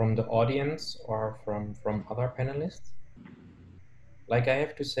from the audience or from other panelists? Like I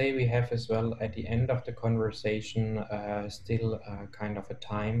have to say, we have as well at the end of the conversation still kind of a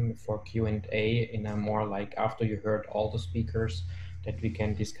time for Q&A in a more like after you heard all the speakers, that we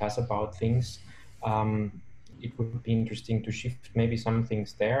can discuss about things. It would be interesting to shift maybe some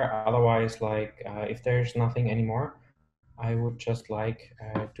things there. Otherwise, like if there's nothing anymore, I would just like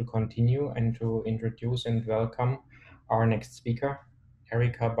to continue and to introduce and welcome our next speaker,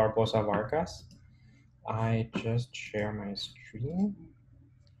 Erika Barbosa Vargas. I just share my screen.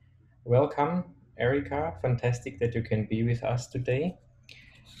 Welcome, Erika. Fantastic that you can be with us today.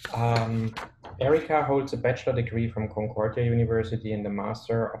 Erika holds a bachelor degree from Concordia University and a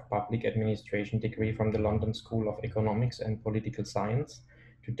Master of Public Administration degree from the London School of Economics and Political Science.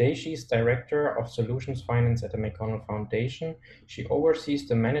 Today, she is Director of Solutions Finance at the McConnell Foundation. She oversees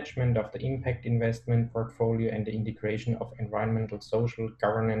the management of the impact investment portfolio and the integration of environmental social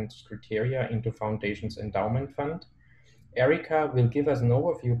governance criteria into Foundation's endowment fund. Erika will give us an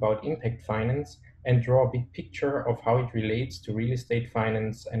overview about impact finance and draw a big picture of how it relates to real estate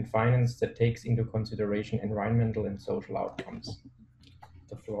finance and finance that takes into consideration environmental and social outcomes.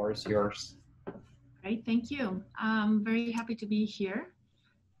 The floor is yours. Great, thank you. I'm very happy to be here.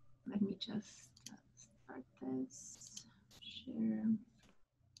 Let me just start this, share.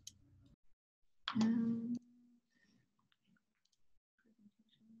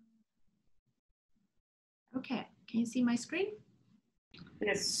 Okay, can you see my screen?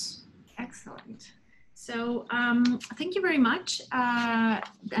 Yes. Excellent. So thank you very much.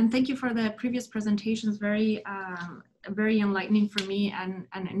 And thank you for the previous presentations, very very enlightening for me and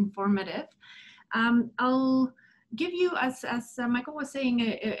informative. I'll give you, as Michael was saying,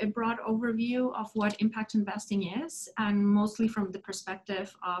 a broad overview of what impact investing is, and mostly from the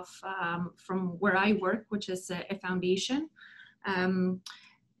perspective of from where I work, which is a foundation.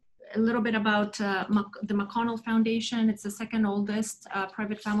 A little bit about the McConnell Foundation. It's the second oldest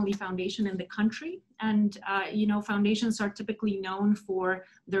private family foundation in the country. And, you know, foundations are typically known for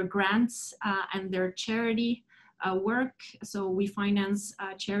their grants and their charity work. So we finance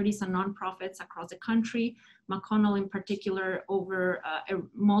charities and nonprofits across the country. McConnell in particular over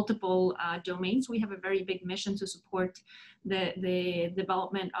multiple domains. We have a very big mission to support the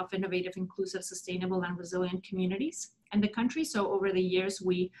development of innovative, inclusive, sustainable, and resilient communities in the country. So over the years,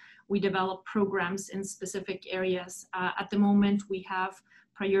 we develop programs in specific areas. At the moment, we have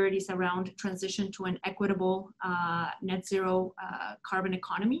priorities around transition to an equitable net zero carbon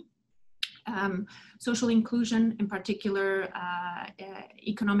economy. Social inclusion, in particular,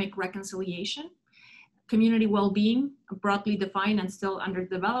 economic reconciliation, community well-being, broadly defined and still under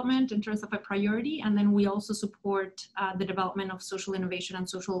development in terms of a priority. And then we also support the development of social innovation and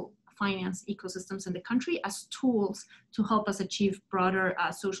social finance ecosystems in the country as tools to help us achieve broader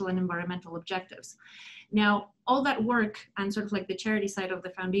social and environmental objectives. Now, all that work and sort of like the charity side of the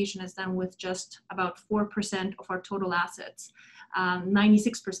foundation is done with just about 4% of our total assets.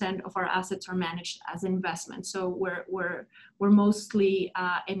 96% of our assets are managed as investments. So we're mostly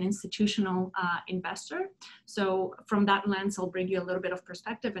an institutional investor. So from that lens, I'll bring you a little bit of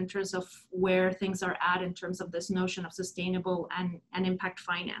perspective in terms of where things are at in terms of this notion of sustainable and impact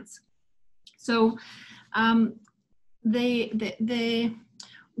finance. So the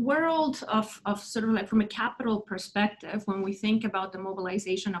world of sort of like from a capital perspective, when we think about the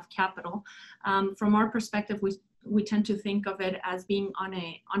mobilization of capital, from our perspective, we tend to think of it as being on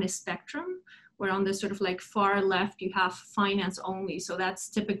a spectrum, where on the sort of like far left, you have finance only. So that's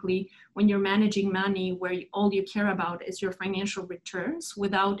typically when you're managing money where all you care about is your financial returns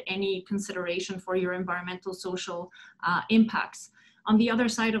without any consideration for your environmental, social impacts. On the other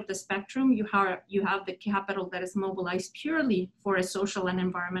side of the spectrum, you have the capital that is mobilized purely for a social and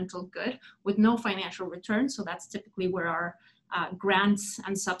environmental good with no financial return. So that's typically where our grants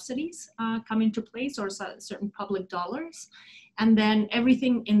and subsidies come into place, or certain public dollars. And then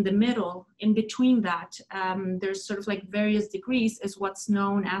everything in the middle, in between that, there's sort of like various degrees, is what's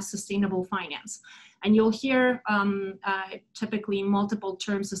known as sustainable finance. And you'll hear typically multiple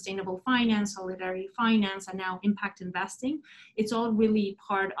terms: sustainable finance, solidarity finance, and now impact investing. It's all really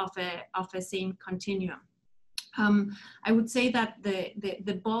part of a same continuum. I would say that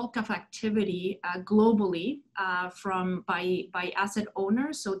the bulk of activity globally by asset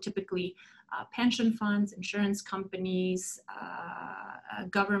owners, so typically pension funds, insurance companies,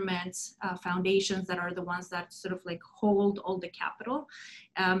 governments, foundations that are the ones that sort of like hold all the capital,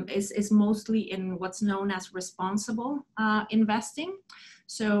 is mostly in what's known as responsible investing.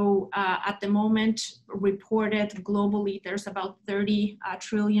 So at the moment, reported globally, there's about $30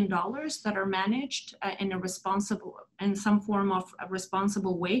 trillion that are managed in some form of a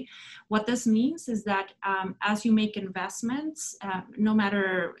responsible way. What this means is that as you make investments, no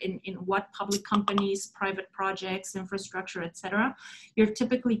matter in what public companies, private projects, infrastructure, etc., you're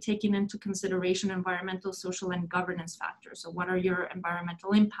typically taking into consideration environmental, social, and governance factors. So what are your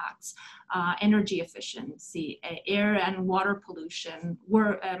environmental impacts? Energy efficiency, air and water pollution,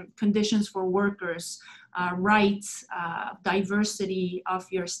 conditions for workers, rights, diversity of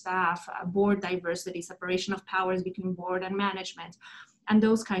your staff, board diversity, separation of powers between board and management, and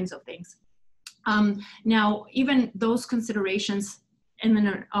those kinds of things. Now, even those considerations in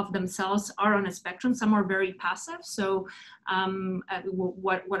and of themselves are on a spectrum. Some are very passive, so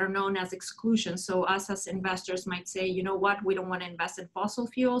what are known as exclusions. So us as investors might say, you know what, we don't want to invest in fossil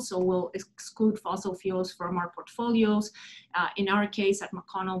fuels, so we'll exclude fossil fuels from our portfolios. In our case at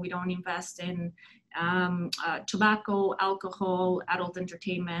McConnell, we don't invest in tobacco, alcohol, adult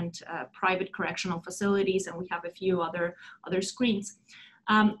entertainment, private correctional facilities, and we have a few other screens.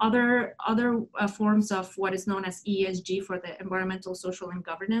 Other forms of what is known as ESG for the environmental, social, and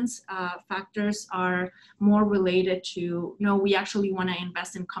governance factors are more related to, no, we actually want to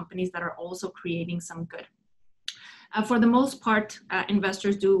invest in companies that are also creating some good. For the most part,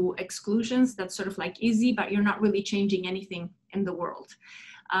 investors do exclusions. That's sort of like easy, but you're not really changing anything in the world.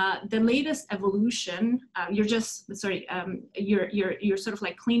 The latest evolution, you're sort of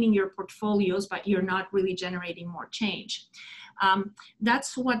like cleaning your portfolios, but you're not really generating more change.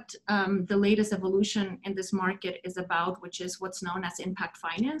 That's what the latest evolution in this market is about, which is what's known as impact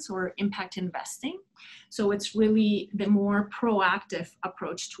finance or impact investing. So it's really the more proactive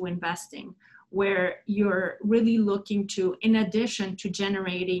approach to investing, where you're really looking to, in addition to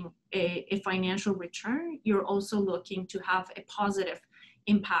generating a financial return, you're also looking to have a positive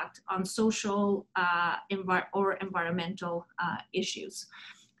impact on social or environmental issues.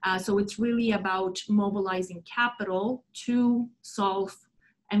 So it's really about mobilizing capital to solve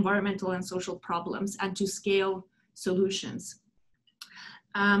environmental and social problems and to scale solutions.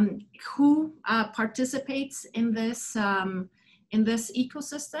 Who participates in this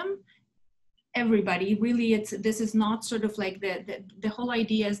ecosystem? Everybody. Really, this is not sort of like the whole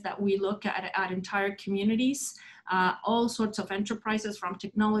idea is that we look at entire communities, all sorts of enterprises, from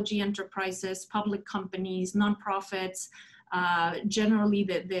technology enterprises, public companies, nonprofits. Generally,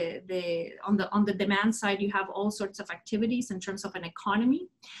 on the demand side, you have all sorts of activities in terms of an economy.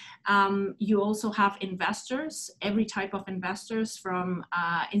 You also have investors, every type of investors, from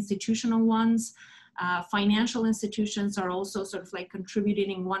institutional ones. Financial institutions are also sort of like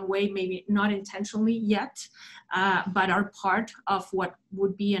contributing in one way, maybe not intentionally yet, but are part of what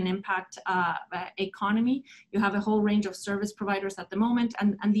would be an impact economy. You have a whole range of service providers at the moment,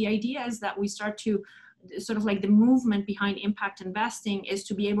 and the idea is that we start to sort of like the movement behind impact investing is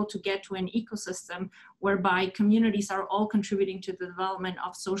to be able to get to an ecosystem whereby communities are all contributing to the development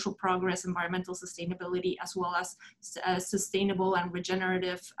of social progress, environmental sustainability, as well as sustainable and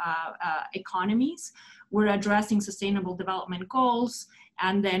regenerative economies. We're addressing sustainable development goals,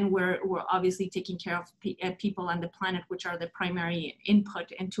 and then we're obviously taking care of people and the planet, which are the primary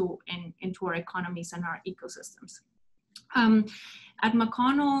input into our economies and our ecosystems. At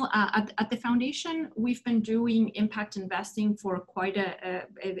McConnell, at the foundation, we've been doing impact investing for quite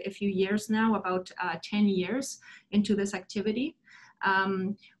a few years now, about 10 years into this activity.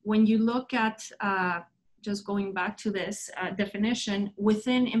 When you look at, just going back to this definition,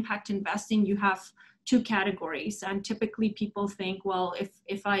 within impact investing, you have two categories. And typically people think, well,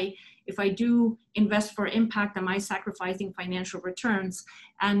 if I do invest for impact, am I sacrificing financial returns?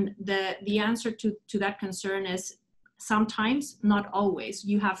 And the answer to that concern is, sometimes, not always.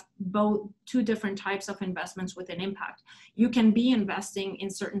 You have two different types of investments within impact. You can be investing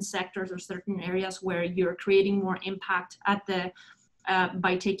in certain sectors or certain areas where you're creating more impact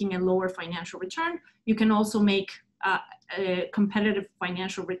by taking a lower financial return. You can also make competitive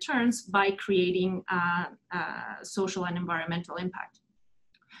financial returns by creating social and environmental impact.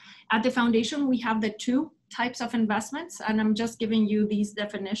 At the foundation, we have the two types of investments, and I'm just giving you these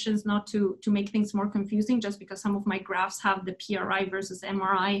definitions not to make things more confusing, just because some of my graphs have the PRI versus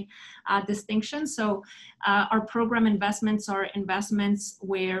MRI distinction. So our program investments are investments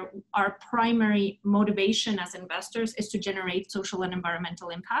where our primary motivation as investors is to generate social and environmental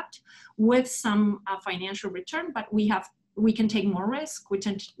impact with some financial return, but we can take more risk,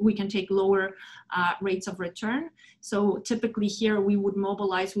 we can take lower rates of return. So typically here we would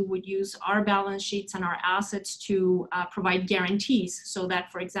use our balance sheets and our assets to provide guarantees, so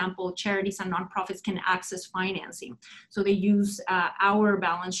that, for example, charities and nonprofits can access financing. So they use our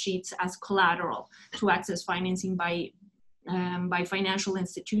balance sheets as collateral to access financing by financial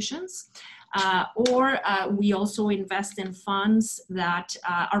institutions. Or we also invest in funds that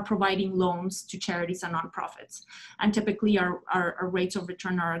are providing loans to charities and nonprofits. And typically our rates of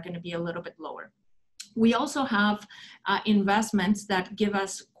return are going to be a little bit lower. We also have investments that give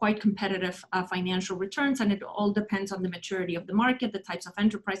us quite competitive financial returns, and it all depends on the maturity of the market, the types of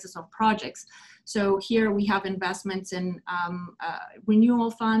enterprises or projects. So here we have investments in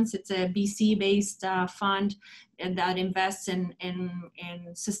renewal funds. It's a BC-based fund that invests in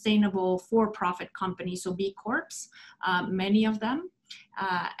sustainable for-profit companies, so B Corps, many of them.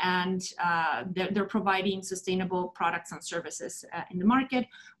 And they're providing sustainable products and services in the market.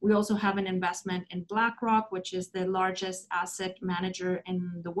 We also have an investment in BlackRock, which is the largest asset manager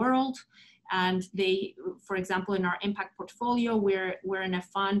in the world. And they, for example, in our impact portfolio, we're in a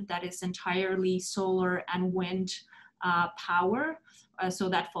fund that is entirely solar and wind power. So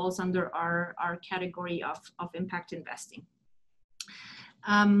that falls under our category of impact investing.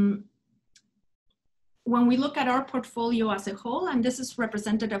 When we look at our portfolio as a whole, and this is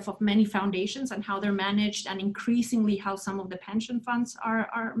representative of many foundations and how they're managed, and increasingly how some of the pension funds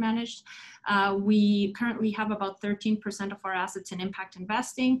are managed, we currently have about 13% of our assets in impact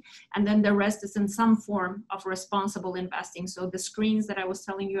investing, and then the rest is in some form of responsible investing. So the screens that I was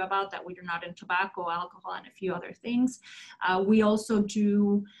telling you about, that we do not in tobacco, alcohol, and a few other things. We also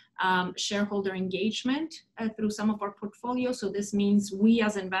do shareholder engagement through some of our portfolio. So this means we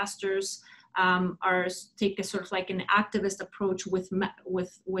as investors take a sort of like an activist approach with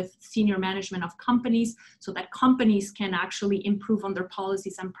senior management of companies, so that companies can actually improve on their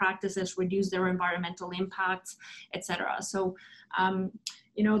policies and practices, reduce their environmental impacts, etc. So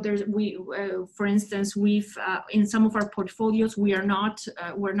you know, for instance, we've in some of our portfolios, we're not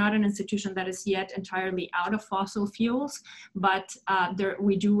an institution that is yet entirely out of fossil fuels, but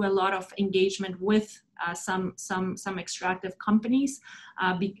we do a lot of engagement with some extractive companies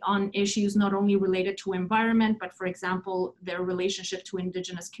on issues not only related to environment, but for example, their relationship to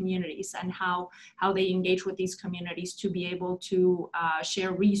indigenous communities and how they engage with these communities to be able to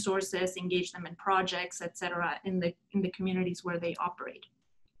share resources, engage them in projects, etc. in the communities where they operate.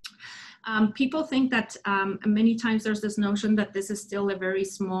 People think that many times there's this notion that this is still a very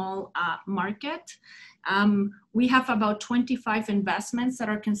small market. We have about 25 investments that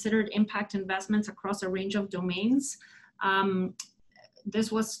are considered impact investments across a range of domains.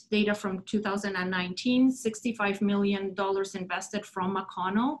 This was data from 2019, $65 million invested from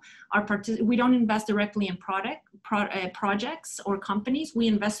McConnell. We don't invest directly in projects or companies. We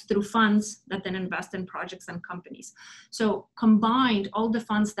invest through funds that then invest in projects and companies. So combined, all the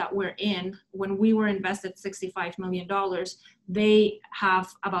funds that we're in, when we were invested $65 million, they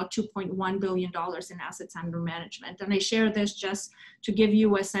have about $2.1 billion in assets under management. And I share this just to give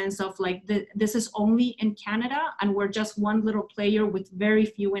you a sense of like, this is only in Canada, and we're just one little player with very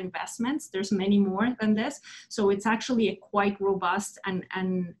few investments. There's many more than this. So it's actually a quite robust and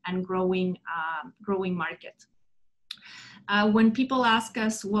growing market. When people ask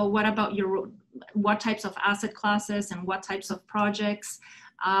us, well, what about what types of asset classes and what types of projects?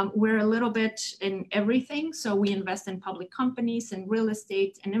 We're a little bit in everything. So we invest in public companies, in real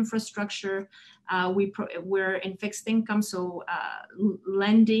estate, in infrastructure. We're in fixed income, so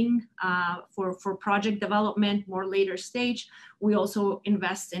lending for project development, more later stage. We also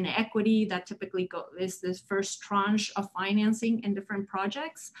invest in equity that typically is this first tranche of financing in different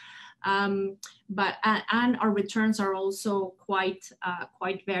projects. And our returns are also quite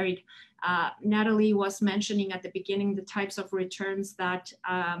varied. Natalie was mentioning at the beginning the types of returns that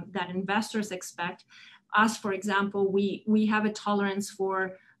investors expect. Us, for example, we have a tolerance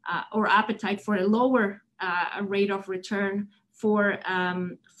for or appetite for a lower rate of return for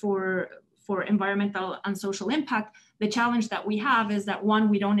environmental and social impact. The challenge that we have is that, one,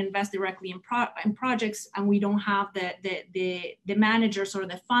 we don't invest directly in projects, and we don't have the managers or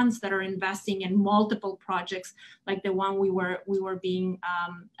the funds that are investing in multiple projects like the one we were being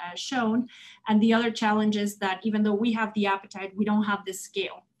shown. And the other challenge is that even though we have the appetite, we don't have the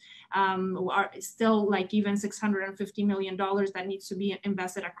scale. Are still like even $650 million that needs to be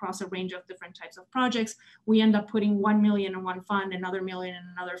invested across a range of different types of projects. We end up putting 1 million in one fund, another million in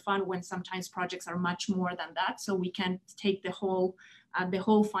another fund, when sometimes projects are much more than that. So we can't take the whole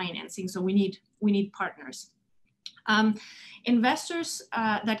financing. So we need partners. Investors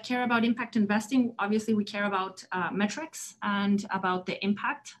that care about impact investing, obviously we care about metrics and about the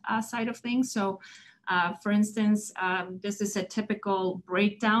impact side of things. So for instance, this is a typical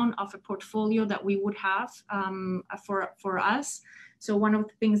breakdown of a portfolio that we would have for us. So one of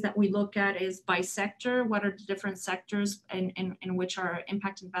the things that we look at is by sector. What are the different sectors in which our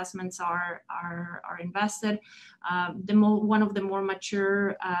impact investments are invested? One of the more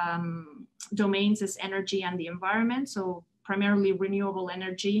mature domains is energy and the environment. So primarily renewable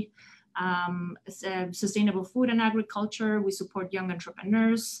energy, sustainable food and agriculture. We support young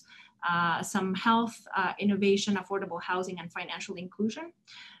entrepreneurs. Some health, innovation, affordable housing, and financial inclusion.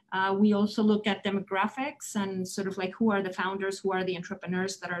 We also look at demographics and sort of like who are the founders, who are the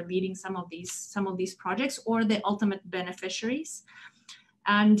entrepreneurs that are leading some of these projects, or the ultimate beneficiaries.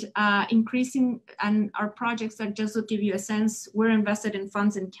 And our projects that, just to give you a sense, we're invested in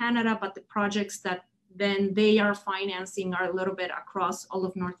funds in Canada, but the projects that then they are financing are a little bit across all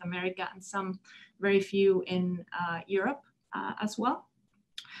of North America, and some very few in Europe as well.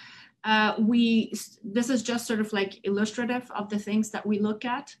 This is just sort of like illustrative of the things that we look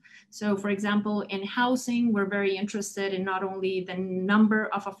at. So for example, in housing, we're very interested in not only the number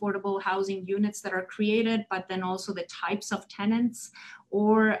of affordable housing units that are created, but then also the types of tenants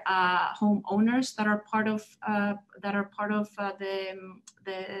or homeowners that are part of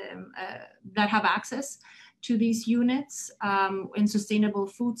that have access to these units. In sustainable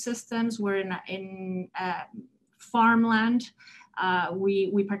food systems, we're in farmland.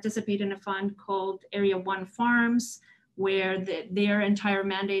 We participate in a fund called Area 1 Farms, where their entire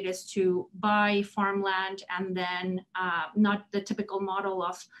mandate is to buy farmland and then not the typical model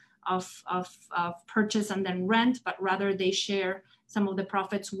of purchase and then rent, but rather they share some of the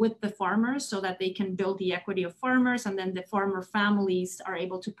profits with the farmers so that they can build the equity of farmers, and then the farmer families are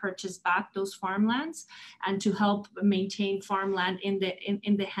able to purchase back those farmlands and to help maintain farmland in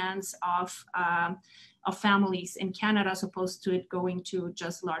the hands of families in Canada, as opposed to it going to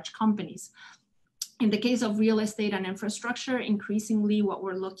just large companies. In the case of real estate and infrastructure, increasingly what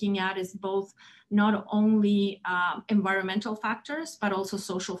we're looking at is both not only environmental factors, but also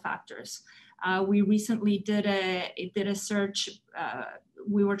social factors. We recently did a search.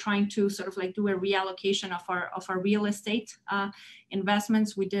 We were trying to sort of like do a reallocation of our real estate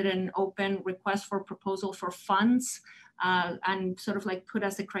investments. We did an open request for proposal for funds and sort of like put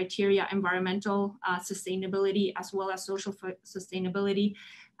as a criteria environmental sustainability as well as social sustainability.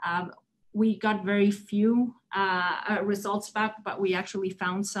 We got very few results back, but we actually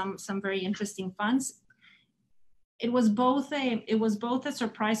found some very interesting funds. It was both a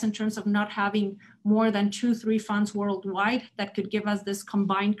surprise in terms of not having more than 2-3 funds worldwide that could give us this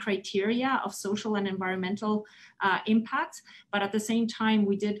combined criteria of social and environmental impacts. But at the same time,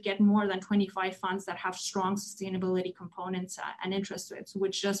 we did get more than 25 funds that have strong sustainability components and interest to it,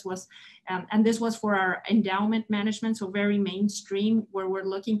 which just was, and this was for our endowment management, so very mainstream, where we're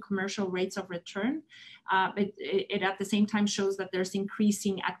looking commercial rates of return. It at the same time shows that there's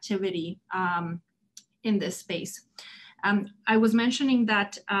increasing activity in this space. I was mentioning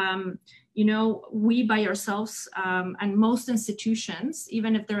that, you know, we by ourselves and most institutions,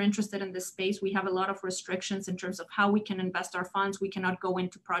 even if they're interested in this space, we have a lot of restrictions in terms of how we can invest our funds. We cannot go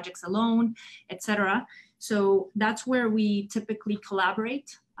into projects alone, etc. So that's where we typically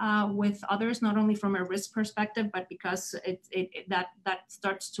collaborate with others, not only from a risk perspective, but because that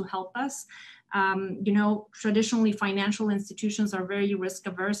starts to help us. You know, traditionally financial institutions are very risk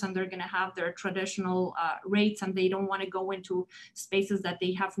averse, and they're going to have their traditional rates, and they don't want to go into spaces that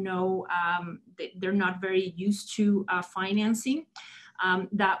they have no, they're not very used to financing.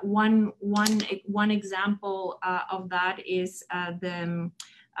 That one example of that is the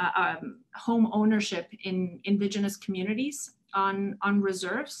home ownership in Indigenous communities on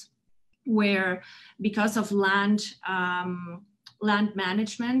reserves, where because of land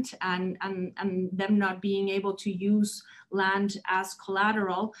management and them not being able to use land as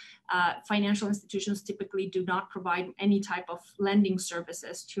collateral, financial institutions typically do not provide any type of lending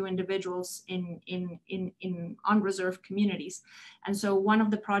services to individuals in unreserved communities. And so one of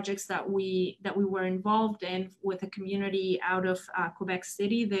the projects that we were involved in with a community out of Quebec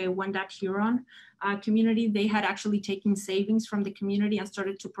City, the Wendat Huron community, they had actually taken savings from the community and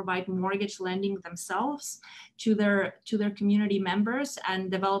started to provide mortgage lending themselves to their community members,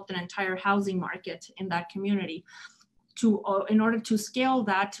 and developed an entire housing market in that community. In order to scale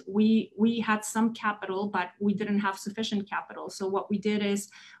that, we had some capital, but we didn't have sufficient capital. So what we did is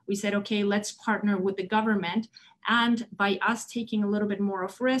we said, okay, let's partner with the government. And by us taking a little bit more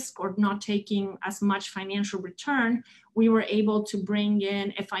of risk or not taking as much financial return, we were able to bring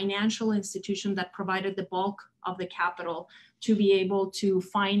in a financial institution that provided the bulk of the capital to be able to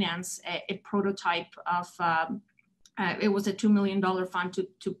finance a prototype of it was a $2 million fund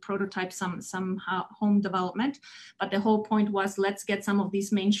to prototype some home development. But the whole point was, let's get some of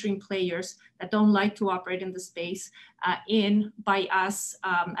these mainstream players that don't like to operate in the space in by us.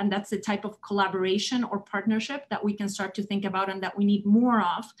 And that's the type of collaboration or partnership that we can start to think about, and that we need more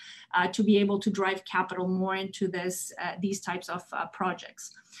of to be able to drive capital more into these types of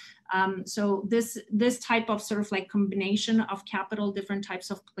projects. So this type of sort of like combination of capital, different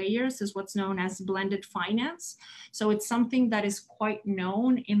types of players, is what's known as blended finance. So it's something that is quite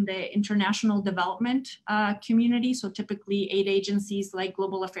known in the international development community. So typically aid agencies like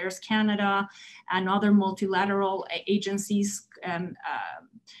Global Affairs Canada and other multilateral agencies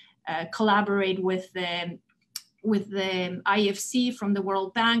collaborate with the IFC from the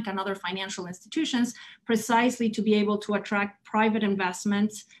World Bank and other financial institutions, precisely to be able to attract private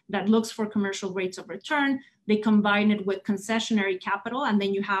investments that looks for commercial rates of return. They combine it with concessionary capital, and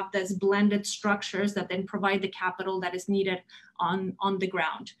then you have these blended structures that then provide the capital that is needed on the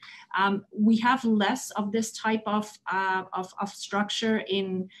ground. We have less of this type of structure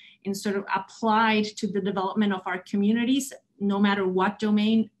in sort of applied to the development of our communities, no matter what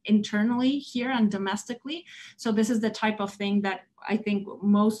domain, internally here and domestically. So this is the type of thing that I think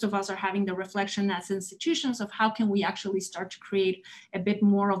most of us are having the reflection as institutions of how can we actually start to create a bit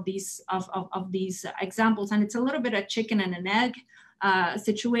more of these examples. And it's a little bit a chicken and an egg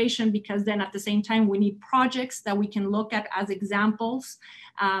situation, because then at the same time we need projects that we can look at as examples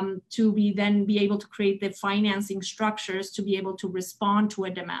to then be able to create the financing structures to be able to respond to a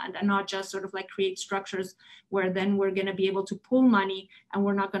demand, and not just sort of like create structures where then we're going to be able to pull money and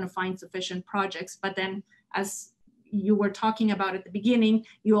we're not going to find sufficient projects. But then, as you were talking about at the beginning,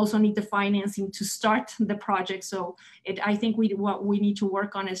 you also need the financing to start the project. So I think what we need to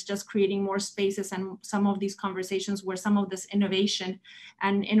work on is just creating more spaces and some of these conversations where some of this innovation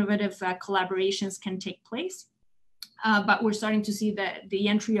and innovative collaborations can take place. But we're starting to see the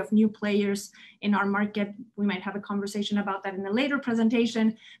entry of new players in our market. We might have a conversation about that in a later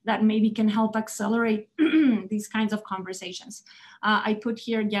presentation that maybe can help accelerate these kinds of conversations. I put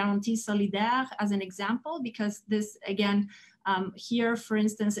here Guarantee Solidaire as an example because this, again, here, for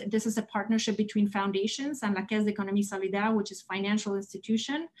instance, this is a partnership between foundations and La Caisse d'Économie Solidaire, which is a financial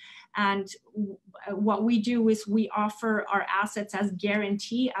institution. And what we do is we offer our assets as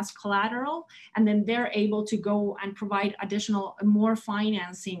guarantee, as collateral, and then they're able to go and provide more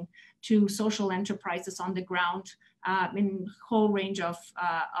financing to social enterprises on the ground in a whole range of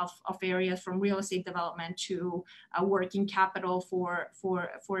areas, from real estate development to working capital for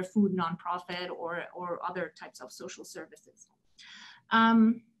a food nonprofit or other types of social services.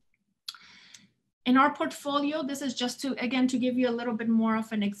 In our portfolio, this is just to give you a little bit more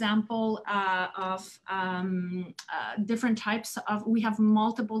of an example of different types of, we have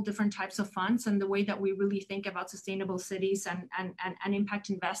multiple different types of funds, and the way that we really think about sustainable cities and impact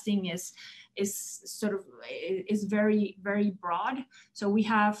investing is very, very broad. So we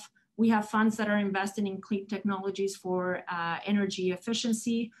have funds that are invested in clean technologies for energy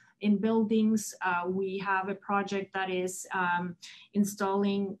efficiency in buildings. We have a project that is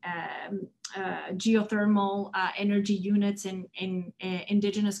installing geothermal energy units in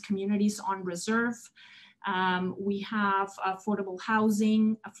indigenous communities on reserve. We have affordable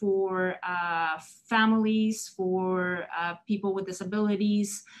housing for families, for people with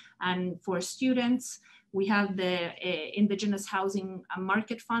disabilities, and for students. We have the Indigenous Housing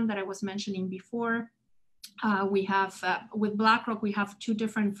Market Fund that I was mentioning before. We have, with BlackRock, we have two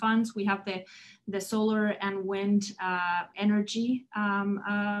different funds. We have the solar and wind energy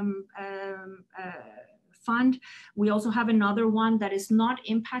fund. We also have another one that is not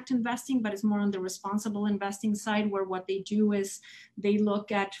impact investing, but is more on the responsible investing side, where what they do is they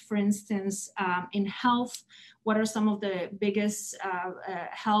look at, for instance, in health, what are some of the biggest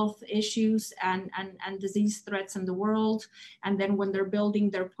health issues and disease threats in the world. And then when they're building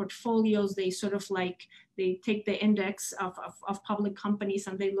their portfolios, they sort of they take the index of public companies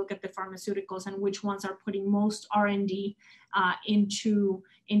and they look at the pharmaceuticals and which ones are putting most R&D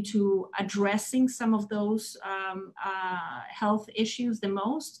into addressing some of those health issues the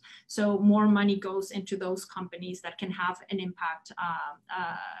most. So more money goes into those companies that can have an impact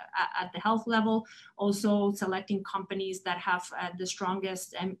at the health level. Also selecting companies that have the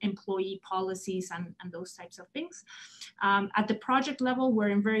strongest employee policies and those types of things. At the project level, we're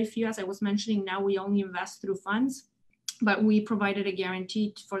in very few, as I was mentioning, now we only invest through funds. But we provided a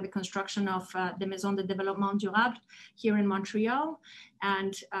guarantee for the construction of the Maison de Développement Durable here in Montreal.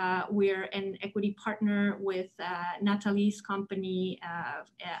 And we're an equity partner with Nathalie's company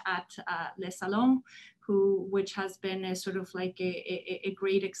at Les Salons, which has been a sort of like a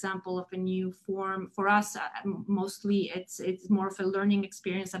great example of a new form for us. Mostly it's more of a learning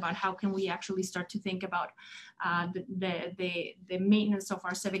experience about how can we actually start to think about the maintenance of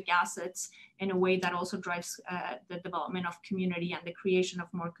our civic assets in a way that also drives the development of community and the creation of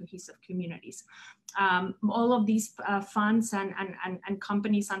more cohesive communities. All of these funds and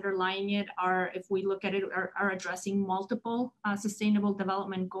companies underlying it are, if we look at it, are addressing multiple sustainable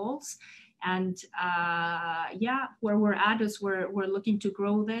development goals. And yeah, where we're at is we're looking to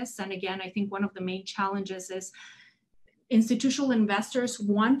grow this. And again, I think one of the main challenges is institutional investors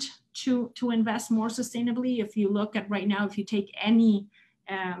want to invest more sustainably. If you look at right now, if you take any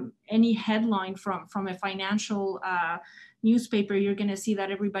headline from a financial newspaper, you're going to see that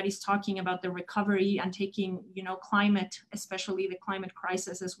everybody's talking about the recovery and taking, climate, especially the climate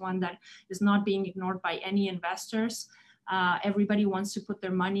crisis, is one that is not being ignored by any investors. Everybody wants to put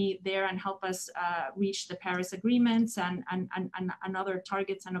their money there and help us reach the Paris agreements and other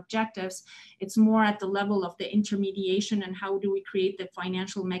targets and objectives. It's more at the level of the intermediation and how do we create the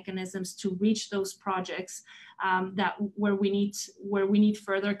financial mechanisms to reach those projects where we need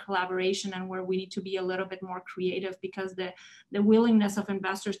further collaboration and where we need to be a little bit more creative, because the willingness of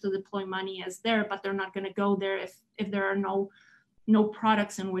investors to deploy money is there, but they're not going to go there if there are no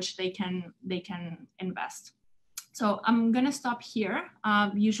products in which they can invest. So I'm going to stop here.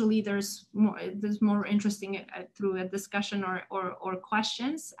 Usually there's more interesting through a discussion or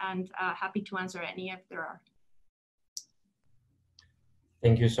questions, and happy to answer any if there are.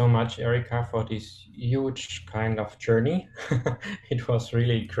 Thank you so much, Erica, for this huge kind of journey. It was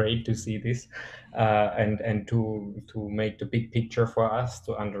really great to see this and to make the big picture for us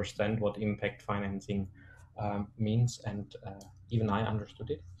to understand what impact financing means, and even I understood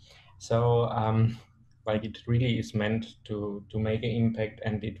it. So like it really is meant to make an impact,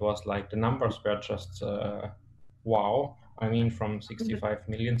 and it was like the numbers were just wow. I mean, from 65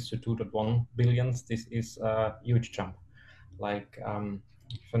 millions to 2.1 billions, this is a huge jump. Like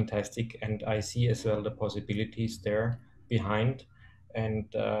fantastic, and I see as well the possibilities there behind, and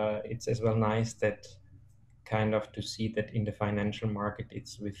it's as well nice that kind of to see that in the financial market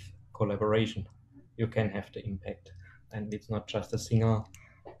it's with collaboration you can have the impact, and it's not just a single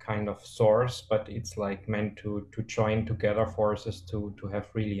kind of source, but it's like meant to join together forces to have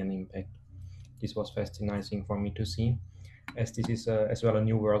really an impact. This was fascinating for me to see, as this is as well a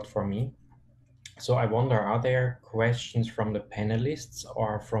new world for me. So I wonder, are there questions from the panelists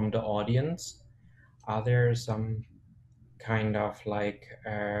or from the audience? Are there some kind of like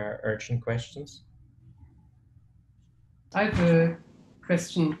urgent questions? I have a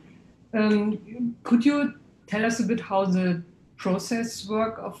question. Could you tell us a bit how the process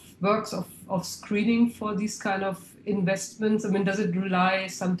works of screening for these kind of investments? I mean, does it rely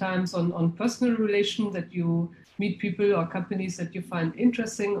sometimes on personal relation, that you meet people or companies that you find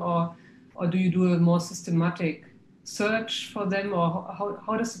interesting, or do you do a more systematic search for them, or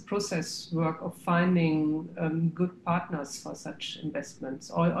how does the process work of finding good partners for such investments?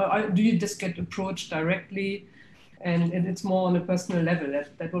 Or do you just get approached directly? And it's more on a personal level.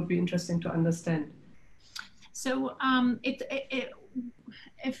 That would be interesting to understand. So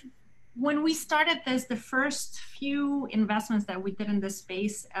when we started this, the first few investments that we did in this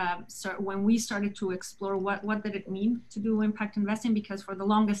space, so when we started to explore what did it mean to do impact investing, because for the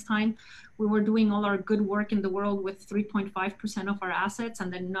longest time we were doing all our good work in the world with 3.5% of our assets,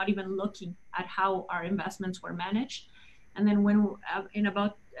 and then not even looking at how our investments were managed. And then when in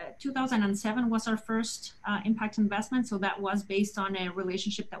about 2007 was our first impact investment. So that was based on a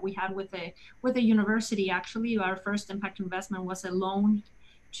relationship that we had with a university. Actually, our first impact investment was a loan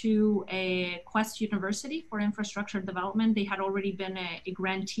to a Quest University for infrastructure development. They had already been a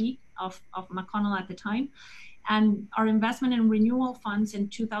grantee of McConnell at the time. And our investment in renewal funds in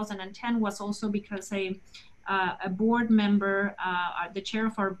 2010 was also because a board member, the chair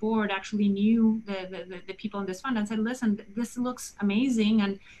of our board, actually knew the people in this fund and said, listen, this looks amazing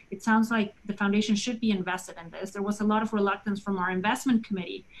and it sounds like the foundation should be invested in this. There was a lot of reluctance from our investment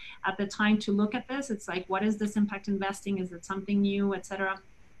committee at the time to look at this. It's like, what is this impact investing? Is it something new, etc.?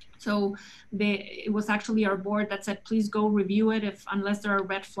 So it was actually our board that said, please go review it. Unless there are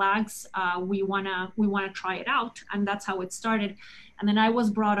red flags, we wanna try it out. And that's how it started. And then I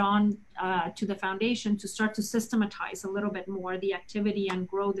was brought on to the foundation to start to systematize a little bit more the activity and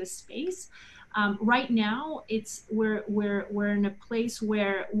grow this space. Right now, we're in a place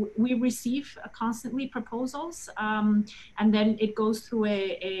where we receive constantly proposals, and then it goes through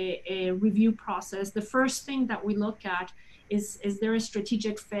a review process. The first thing that we look at is there a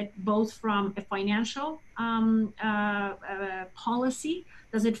strategic fit, both from a financial policy?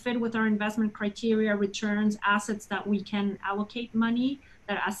 Does it fit with our investment criteria, returns, assets that we can allocate money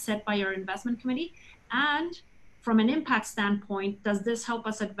that are set by our investment committee? And from an impact standpoint, does this help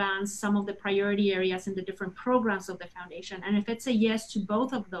us advance some of the priority areas in the different programs of the foundation? And if it's a yes to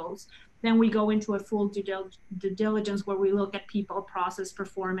both of those, then we go into a full due diligence where we look at people, process,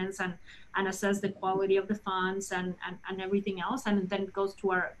 performance, and assess the quality of the funds and everything else. And then it goes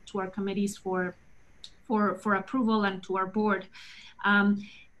to our committees for approval and to our board. I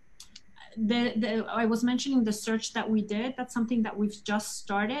was mentioning the search that we did. That's something that we've just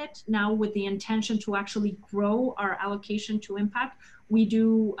started now with the intention to actually grow our allocation to impact. We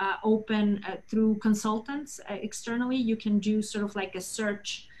do open through consultants externally. You can do sort of like a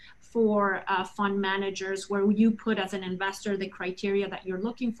search for fund managers where you put as an investor the criteria that you're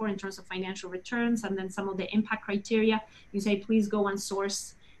looking for in terms of financial returns, and then some of the impact criteria. You say, please go and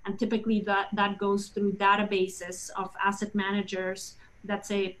source. And typically that goes through databases of asset managers that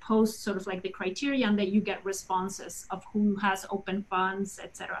say post sort of like the criteria, and that you get responses of who has open funds,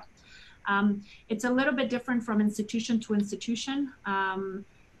 etc. It's a little bit different from institution to institution.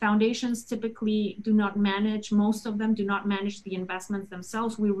 Foundations typically do not manage, most of them do not manage the investments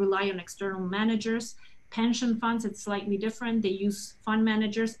themselves. We rely on external managers. Pension funds, it's slightly different. They use fund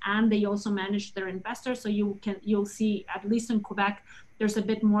managers and they also manage their investors. So you'll see, at least in Quebec, there's a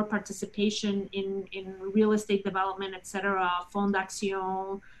bit more participation in real estate development, etc., Fonds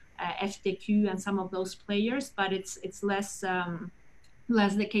d'Action, FTQ, and some of those players, but it's less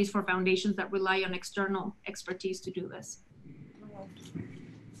the case for foundations that rely on external expertise to do this.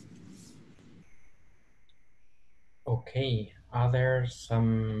 Okay, are there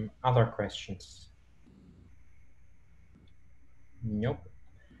some other questions? Nope.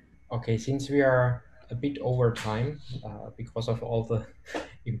 Okay, since we are a bit over time because of all the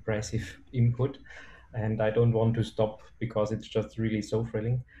impressive input, and I don't want to stop because it's just really so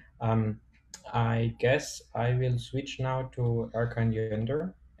thrilling. I guess I will switch now to Erkan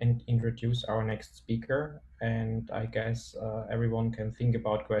Yönder and introduce our next speaker, and I guess everyone can think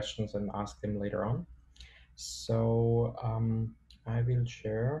about questions and ask them later on. So I will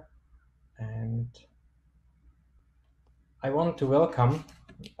share, and I want to welcome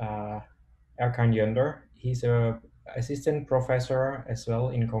Erkan Yönder. He's an assistant professor as well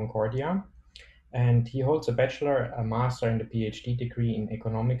in Concordia, and he holds a bachelor, a master, and a PhD degree in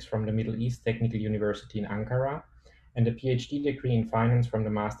economics from the Middle East Technical University in Ankara, and a PhD degree in finance from the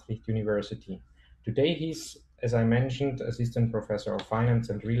Maastricht University. Today he's, as I mentioned, assistant professor of finance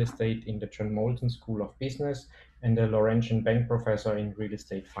and real estate in the John Moulton School of Business and a Laurentian Bank professor in real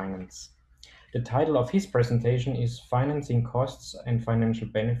estate finance. The title of his presentation is Financing Costs and Financial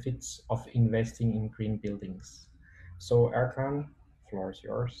Benefits of Investing in Green Buildings. So Erkan, the floor is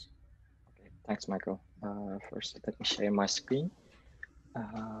yours. Okay, thanks, Michael. First, let me share my screen. So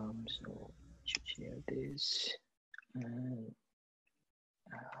I should share this. And,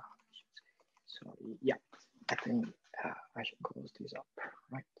 so yeah, I think I should close this up,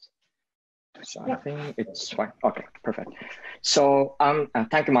 right? So I think it's fine. Okay, perfect. So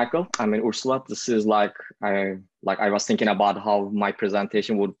thank you, Michael. I mean, Ursula, this is like I was thinking about how my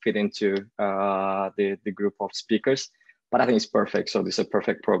presentation would fit into the group of speakers, but I think it's perfect. So this is a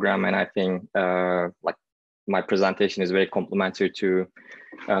perfect program, and I think like my presentation is very complementary to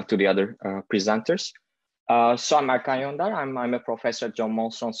the other presenters. So I'm Erkan Yönder. I'm a professor at John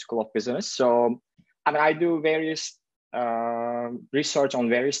Moulton School of Business. So I mean, I do various research on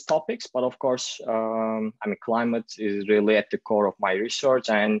various topics, but of course, I mean, climate is really at the core of my research.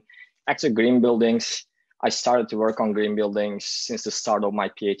 And actually, green buildings, I started to work on green buildings since the start of my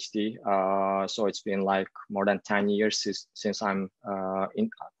PhD. So it's been like more than 10 years since I've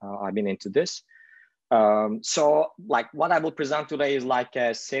been into this. So like what I will present today is like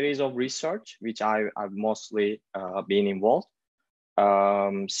a series of research, which I've mostly been involved.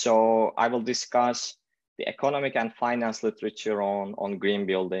 So I will discuss the economic and finance literature on green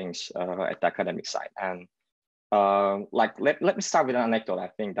buildings at the academic side. And like let me start with an anecdote. I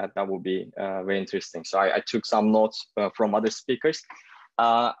think that will be very interesting. So I took some notes from other speakers.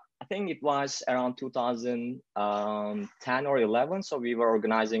 I think it was around 2010 or 11. So we were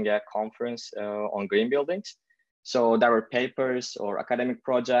organizing a conference on green buildings. So there were papers or academic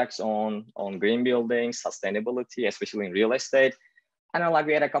projects on green buildings, sustainability, especially in real estate. And then like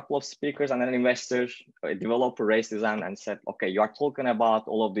we had a couple of speakers and an investor, a developer raised his hand and said, okay, you are talking about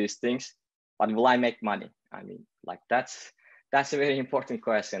all of these things, but will I make money? I mean, like that's a very important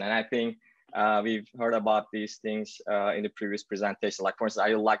question. And I think we've heard about these things in the previous presentation. Like for instance,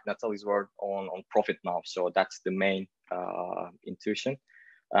 I like Natalie's word on profit now. So that's the main intuition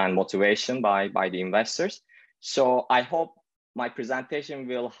and motivation by the investors. So I hope my presentation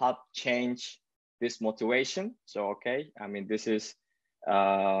will help change this motivation. So, okay, I mean, this is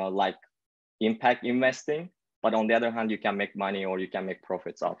like impact investing, but on the other hand, you can make money or you can make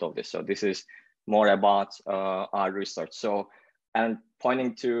profits out of this. So this is more about our research. So, and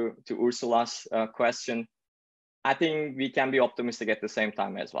pointing to Ursula's question, I think we can be optimistic at the same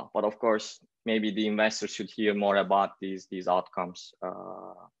time as well. But of course, maybe the investors should hear more about these outcomes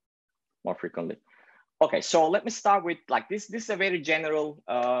more frequently. Okay, so let me start with like this. This is a very general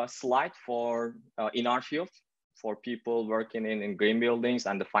slide for in our field for people working in green buildings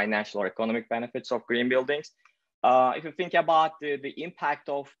and the financial or economic benefits of green buildings. If you think about the impact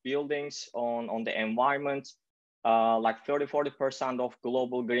of buildings on the environment, like 30–40% of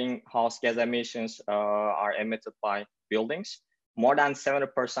global greenhouse gas emissions are emitted by buildings. More than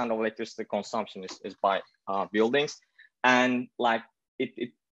 70% of electricity consumption is by buildings. And like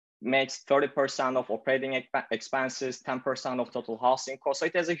it makes 30% of operating expenses, 10% of total housing costs. So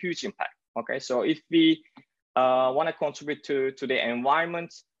it has a huge impact. Okay, so if we want to contribute to the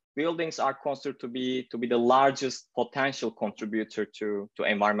environment, buildings are considered to be the largest potential contributor to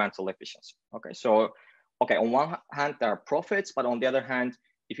environmental efficiency. Okay, so okay, on one hand there are profits, but on the other hand,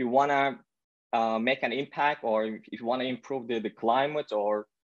 if you want to make an impact or if you want to improve the climate or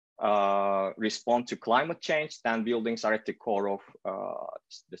respond to climate change, then buildings are at the core of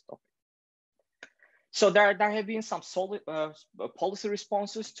this topic. So there have been some solid policy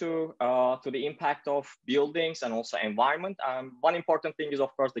responses to the impact of buildings and also environment. One important thing is,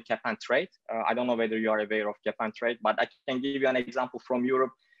 of course, the cap and trade. I don't know whether you are aware of cap and trade, but I can give you an example from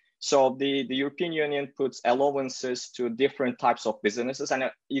Europe. So the European Union puts allowances to different types of businesses,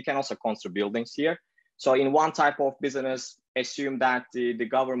 and you can also consider buildings here. So in one type of business, assume that the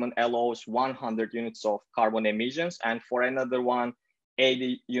government allows 100 units of carbon emissions, and for another one,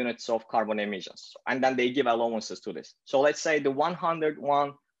 80 units of carbon emissions. And then they give allowances to this. So let's say the 100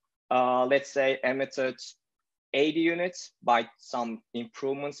 one, let's say emitted 80 units by some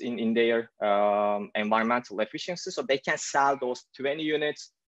improvements in their environmental efficiency. So they can sell those 20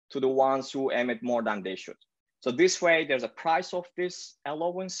 units to the ones who emit more than they should. So this way, there's a price of these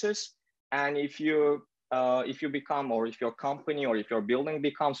allowances. And if you become, or if your company or if your building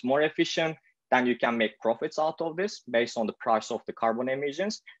becomes more efficient, then you can make profits out of this based on the price of the carbon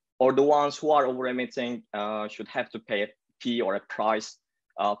emissions. Or the ones who are over emitting should have to pay a fee or a price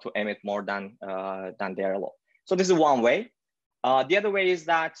to emit more than they're allowed. So this is one way. The other way is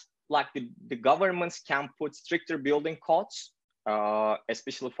that like the governments can put stricter building codes,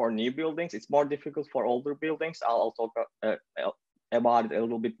 especially for new buildings. It's more difficult for older buildings. I'll talk about it a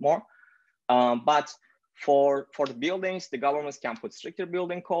little bit more. But for the buildings, the governments can put stricter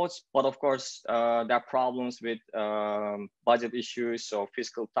building codes, but of course, there are problems with budget issues, so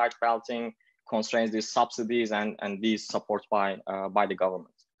fiscal tight belting constrains these subsidies and these supports by the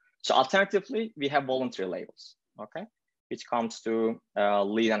government. So alternatively, we have voluntary labels, okay, which comes to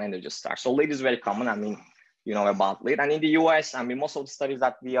LEED and Energy Star. So LEED is very common. I mean, you know about LEED. And in the US, I mean, most of the studies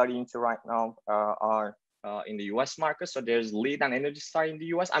that we are into right now are in the US market. So there's LEED and Energy Star in the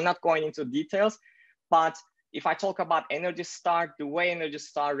US. I'm not going into details, but if I talk about Energy Star, the way Energy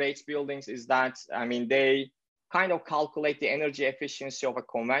Star rates buildings is that, I mean, they kind of calculate the energy efficiency of a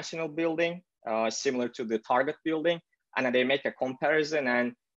conventional building, similar to the target building. And then they make a comparison,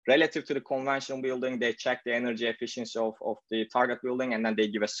 and relative to the conventional building, they check the energy efficiency of the target building, and then they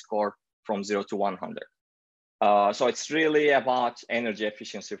give a score from 0 to 100. So it's really about energy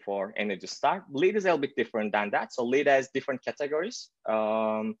efficiency for Energy Star. LEED is a little bit different than that. So LEED has different categories.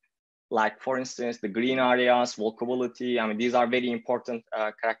 Like for instance, the green areas, walkability. I mean, these are very important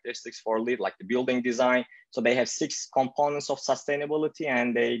characteristics for LEED, like the building design. So they have 6 components of sustainability,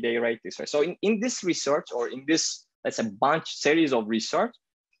 and they rate this way. So in this research, or in this, let's say, series of research,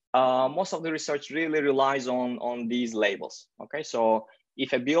 most of the research really relies on these labels. Okay, so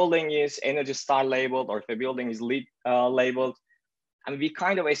if a building is Energy Star labeled, or if a building is LEED labeled, and we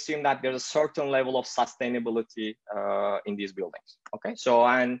kind of assume that there's a certain level of sustainability in these buildings. Okay, so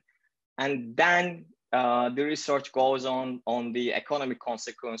and then the research goes on the economic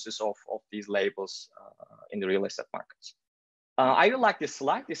consequences of these labels in the real estate markets. I really like this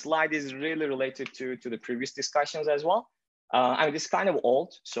slide. This slide is really related to the previous discussions as well. I mean, this is kind of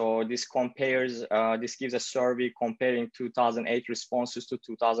old. So this compares, this gives a survey comparing 2008 responses to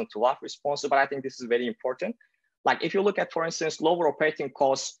 2012 responses, but I think this is very important. Like if you look at, for instance, lower operating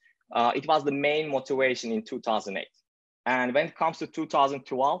costs, it was the main motivation in 2008. And when it comes to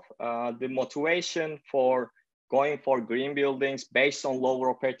 2012, the motivation for going for green buildings based on lower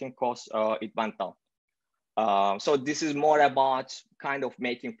operating costs, it went down. So this is more about kind of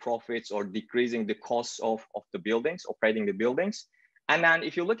making profits or decreasing the costs of the buildings, operating the buildings. And then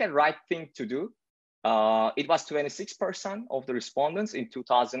if you look at right thing to do, it was 26% of the respondents in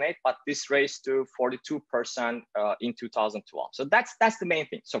 2008, but this raised to 42% in 2012. So that's the main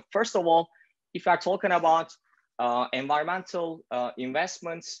thing. So first of all, if you are talking about environmental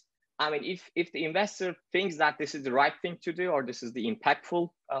investments, I mean, if the investor thinks that this is the right thing to do, or this is the impactful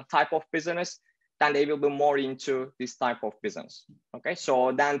type of business, then they will be more into this type of business. Okay,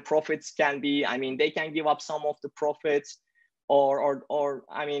 so then profits can be, I mean, they can give up some of the profits, or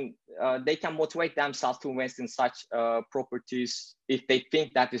I mean, they can motivate themselves to invest in such properties if they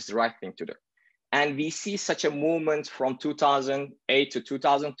think that is the right thing to do. And we see such a movement from 2008 to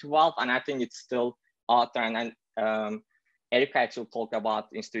 2012, and I think it's still out there. And Erica actually talked about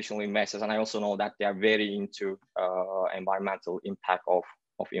institutional investors, and I also know that they are very into environmental impact of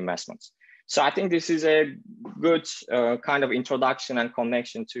investments. So I think this is a good kind of introduction and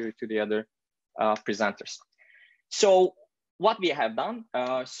connection to the other presenters. So what we have done,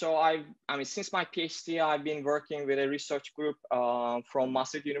 so I mean, since my PhD, I've been working with a research group from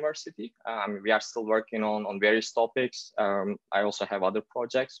Maastricht University. I mean, we are still working on various topics. I also have other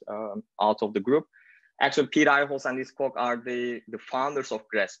projects out of the group. Actually, Pete Eichholz and Liz Koch are the founders of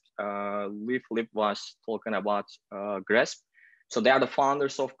GRESP. Lip was talking about GRESP. So they are the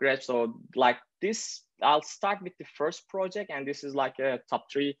founders of GRESP. So like this, I'll start with the first project, and this is like a top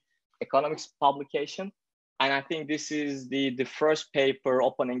 3 economics publication. And I think this is the first paper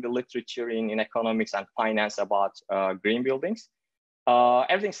opening the literature in economics and finance about green buildings.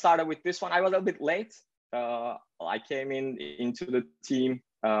 Everything started with this one. I was a bit late. I came into the team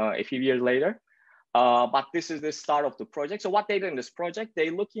a few years later. But this is the start of the project. So what they do in this project, they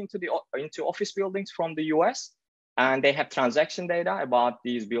look into office buildings from the US. And they have transaction data about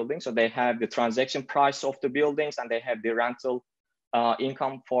these buildings. So they have the transaction price of the buildings, and they have the rental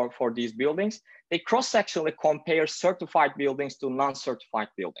income for these buildings. They cross-sectionally compare certified buildings to non-certified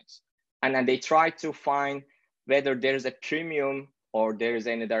buildings. And then they try to find whether there's a premium or there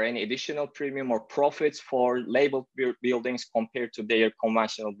are any additional premium or profits for labeled buildings compared to their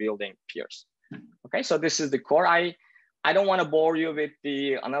conventional building peers. Okay, so this is the core. I don't want to bore you with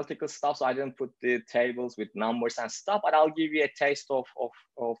the analytical stuff, so I didn't put the tables with numbers and stuff, but I'll give you a taste of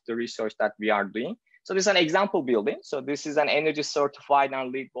the research that we are doing. So this is an example building. So this is an energy certified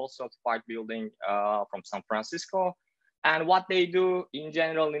and LEED Gold certified building from San Francisco. And what they do in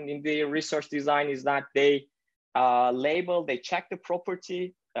general in the research design is that they they check the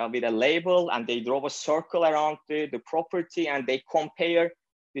property with a label, and they draw a circle around the property, and they compare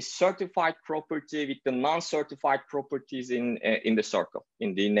the certified property with the non-certified properties in the circle,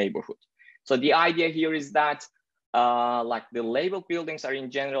 in the neighborhood. So the idea here is that like the labeled buildings are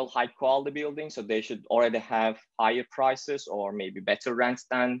in general high quality buildings, so they should already have higher prices or maybe better rents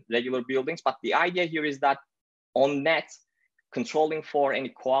than regular buildings. But the idea here is that on net, controlling for any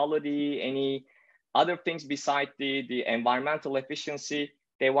quality, any other things beside the environmental efficiency,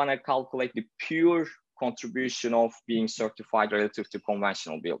 they want to calculate the pure contribution of being certified relative to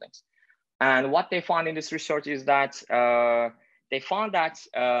conventional buildings. And what they found in this research is that they found that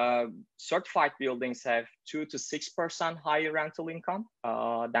certified buildings have 2 to 6% higher rental income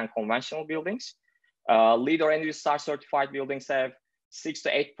than conventional buildings. LEED or Energy Star certified buildings have 6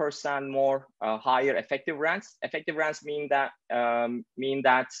 to 8% more higher effective rents. Effective rents mean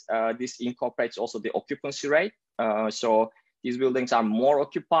that this incorporates also the occupancy rate. So these buildings are more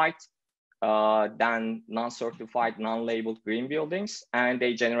occupied than non-certified, non-labeled green buildings, and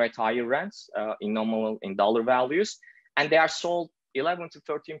they generate higher rents in dollar values, and they are sold 11 to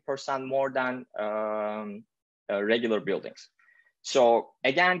 13% more than regular buildings. So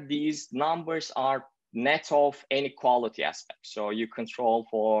again, these numbers are net of any quality aspect. So you control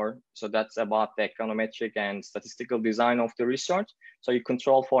for, so that's about the econometric and statistical design of the research. So you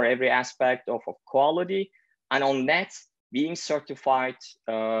control for every aspect of quality, and on net, being certified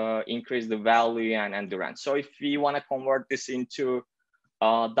increase the value and the rent. So if we want to convert this into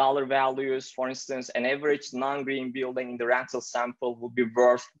dollar values, for instance, an average non-green building in the rental sample would be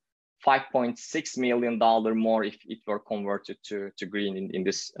worth $5.6 million more if it were converted to green in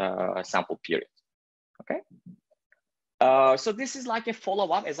this sample period. Okay. So this is like a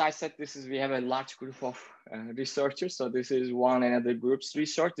follow-up. As I said, we have a large group of researchers. So this is one another group's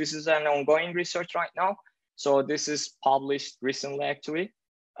research. This is an ongoing research right now. So this is published recently, actually.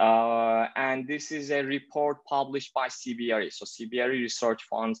 And this is a report published by CBRE. So CBRE Research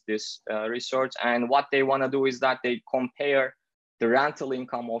funds this research. And what they want to do is that they compare the rental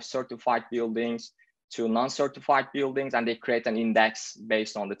income of certified buildings to non-certified buildings, and they create an index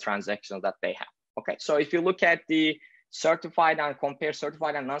based on the transactions that they have. Okay, so if you look at the certified and compare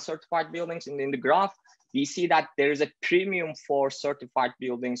certified and non-certified buildings in the graph, we see that there is a premium for certified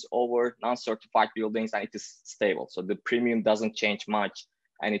buildings over non-certified buildings, and it is stable. So the premium doesn't change much,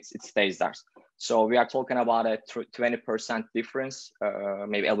 and it stays there. So we are talking about a 20% difference,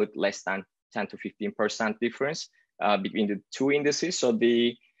 maybe a little less than 10 to 15% difference between the two indices. So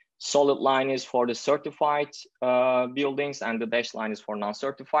the solid line is for the certified buildings, and the dashed line is for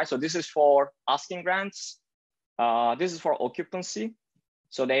non-certified. So this is for asking rents. This is for occupancy.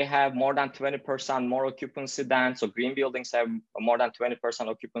 So they have more than 20% more occupancy than, so green buildings have more than 20%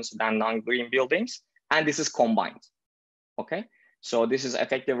 occupancy than non-green buildings. And this is combined, okay? So this is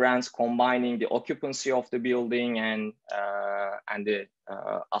effective rents combining the occupancy of the building and the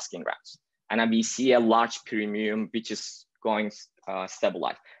asking rents. And then we see a large premium, which is going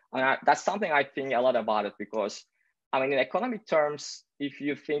stabilized. And that's something I think a lot about it, because I mean, in economic terms, if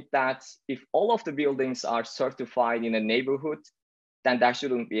you think that if all of the buildings are certified in a neighborhood, then there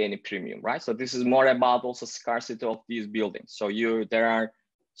shouldn't be any premium, right? So this is more about also scarcity of these buildings. So there are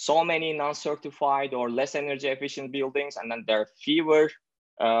so many non-certified or less energy efficient buildings, and then there are fewer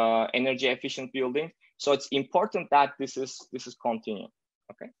energy efficient buildings. So it's important that this is continuing,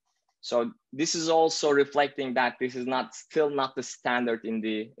 okay? So this is also reflecting that this is still not the standard in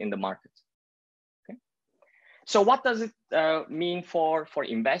the market. Okay. So what does it mean for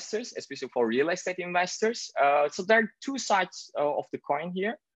investors, especially for real estate investors? So there are two sides of the coin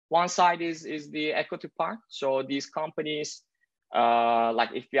here. One side is the equity part. So these companies, like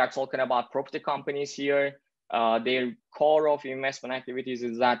if we are talking about property companies here, their core of investment activities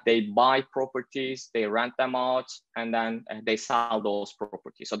is that they buy properties, they rent them out, and then they sell those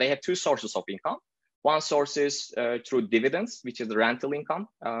properties. So they have two sources of income. One source is through dividends, which is the rental income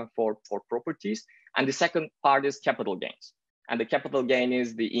for properties. And the second part is capital gains. And the capital gain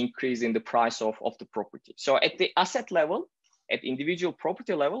is the increase in the price of the property. So at the asset level, at individual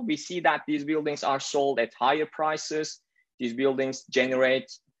property level, we see that these buildings are sold at higher prices. These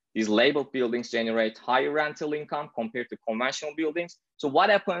labeled buildings generate higher rental income compared to conventional buildings. So what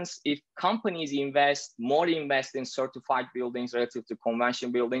happens if companies invest in certified buildings relative to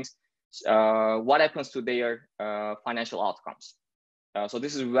conventional buildings? What happens to their financial outcomes? So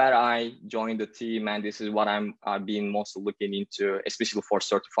this is where I joined the team, and this is what I've been mostly looking into, especially for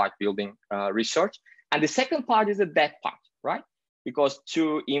certified building research. And the second part is the debt part, right? Because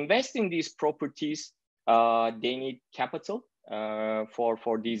to invest in these properties, they need capital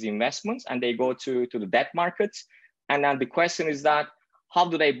for these investments, and they go to the debt markets. And then the question is that, how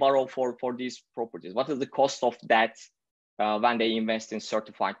do they borrow for these properties? What is the cost of debt when they invest in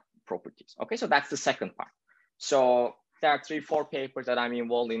certified properties? Okay, so that's the second part. So there are 3-4 papers that I'm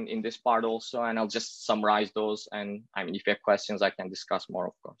involved in this part also, and I'll just summarize those. And I mean, if you have questions, I can discuss more,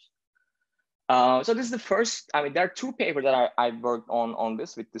 of course. So this is the first, I mean, there are 2 papers that I worked on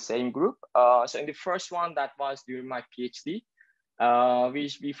this with the same group. So in the first one, that was during my PhD,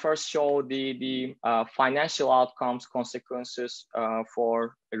 we first showed the financial outcomes, consequences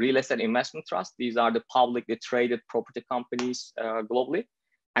for real estate investment trusts. These are the publicly traded property companies globally.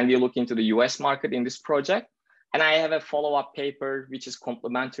 And we look into the US market in this project. And I have a follow-up paper, which is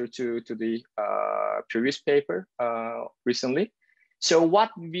complementary to the previous paper recently. So what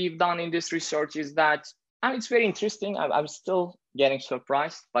we've done in this research is that, and it's very interesting, I'm still getting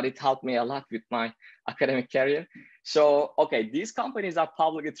surprised, but it helped me a lot with my academic career. So, okay, these companies are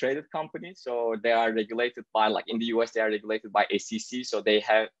publicly traded companies. So they are regulated by, like in the US, they are regulated by SEC. So they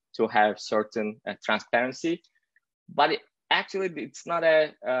have to have certain transparency, but actually, it's not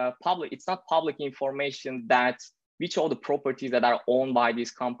public information that which all the properties that are owned by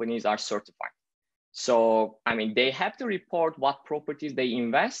these companies are certified. So, I mean, they have to report what properties they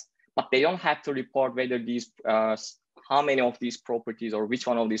invest, but they don't have to report whether these, how many of these properties or which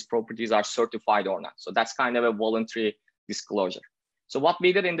one of these properties are certified or not. So that's kind of a voluntary disclosure. So what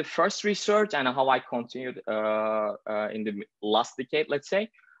we did in the first research and how I continued in the last decade, let's say,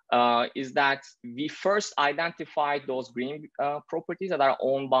 is that we first identified those green properties that are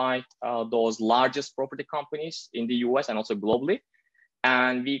owned by those largest property companies in the US and also globally.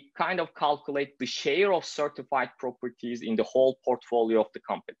 And we kind of calculate the share of certified properties in the whole portfolio of the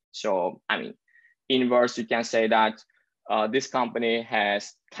company. So, I mean, inverse, you can say that this company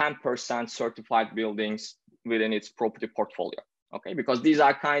has 10% certified buildings within its property portfolio, okay? Because these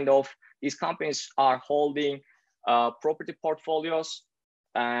companies are holding property portfolios,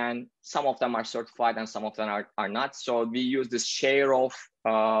 and some of them are certified and some of them are not. So we use this share of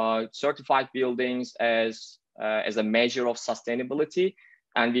certified buildings as a measure of sustainability,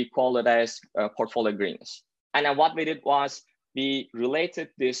 and we call it as portfolio greenness. And then what we did was we related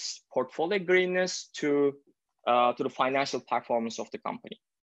this portfolio greenness to the financial performance of the company.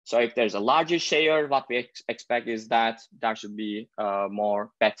 So if there's a larger share, what we expect is that there should be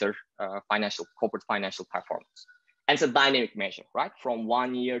better corporate financial performance. And it's a dynamic measure, right? From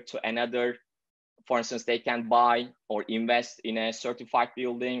one year to another. For instance, they can buy or invest in a certified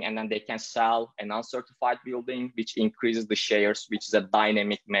building, and then they can sell an uncertified building, which increases the shares, which is a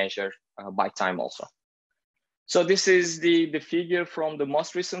dynamic measure by time also. So this is the figure from the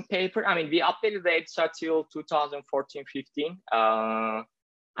most recent paper. I mean, we updated the data till 2014-15.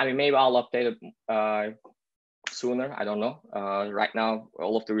 I mean, maybe I'll update it sooner, I don't know. Right now,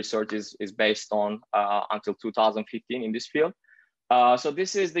 all of the research is based on until 2015 in this field. So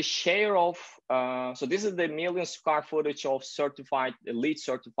this is the share of, so this is the million square footage of LEED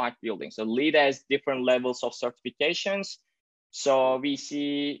certified buildings. So LEED has different levels of certifications. So we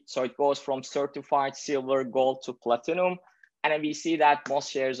see, so it goes from certified silver, gold to platinum. And then we see that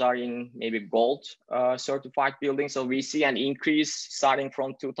most shares are in maybe gold certified buildings. So we see an increase starting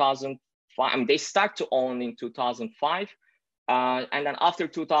from 2005. I mean, they start to own in 2005. And then after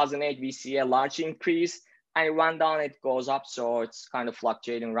 2008, we see a large increase. And it went down, it goes up. So it's kind of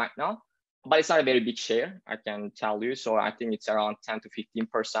fluctuating right now. But it's not a very big share, I can tell you. So I think it's around 10 to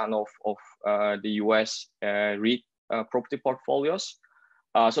 15% of the US REIT property portfolios.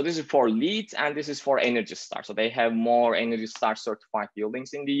 So this is for LEED and this is for Energy Star. So they have more Energy Star certified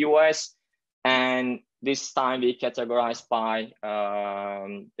buildings in the US. And this time we categorize by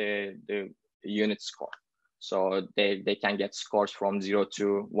the unit score. So they can get scores from 0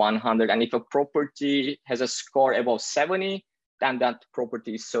 to 100. And if a property has a score above 70, then that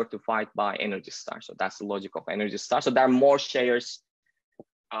property is certified by Energy Star. So that's the logic of Energy Star. So there are more shares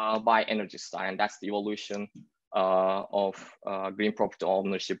by energy style, and that's the evolution of green property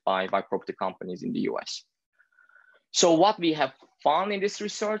ownership by property companies in the US. So what we have found in this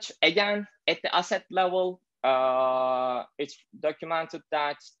research, again, at the asset level, it's documented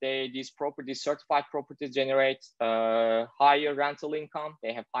that these properties, certified properties, generate higher rental income.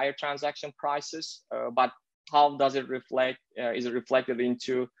 They have higher transaction prices, but how does it reflect? Is it reflected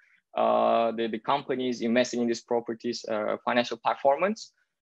into the companies investing in these properties' financial performance?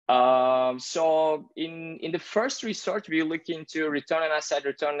 So in the first research, we look into return on asset,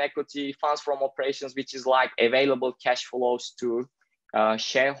 return on equity, funds from operations, which is like available cash flows to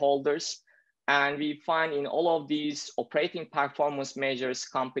shareholders. And we find in all of these operating performance measures,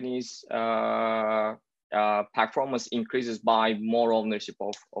 companies' performance increases by more ownership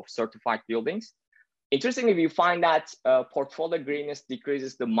of certified buildings. Interestingly, we find that portfolio greenness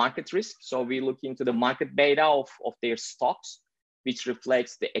decreases the market risk. So we look into the market beta of their stocks, which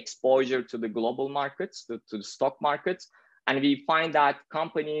reflects the exposure to the global markets, to the stock markets. And we find that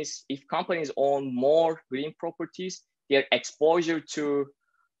if companies own more green properties, their exposure to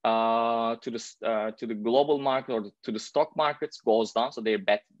the global market or to the stock markets goes down. So their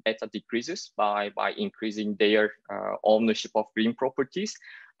beta decreases by increasing their ownership of green properties.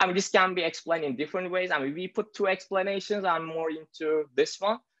 I mean, this can be explained in different ways. I mean, we put two explanations. I'm more into this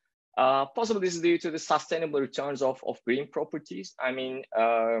one. Possibly this is due to the sustainable returns of green properties. I mean,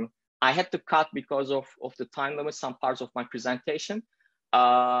 I had to cut because of the time limit some parts of my presentation.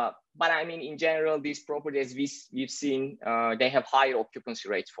 But I mean, in general, these properties we've seen, they have higher occupancy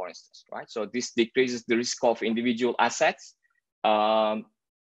rates, for instance, right? So this decreases the risk of individual assets,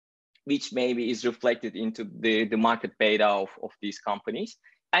 which maybe is reflected into the market beta of these companies.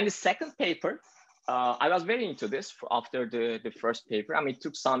 And the second paper, I was very into this after the first paper. I mean, it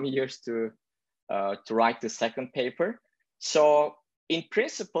took some years to write the second paper. So in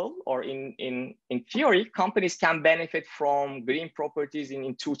principle, or in theory, companies can benefit from green properties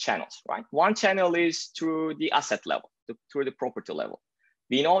in two channels, right? One channel is through the asset level, through the property level.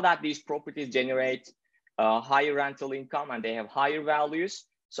 We know that these properties generate higher rental income and they have higher values.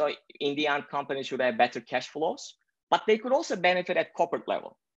 So in the end, companies should have better cash flows, but they could also benefit at corporate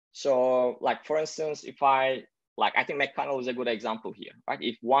level. So like, for instance, I think McConnell is a good example here, right?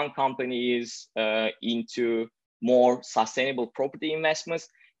 If one company is into more sustainable property investments,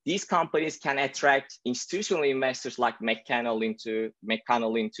 these companies can attract institutional investors like McConnell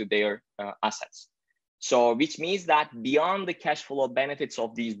into their assets. So which means that beyond the cash flow benefits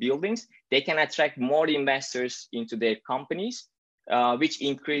of these buildings, they can attract more investors into their companies, which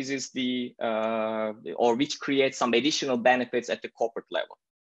increases which creates some additional benefits at the corporate level.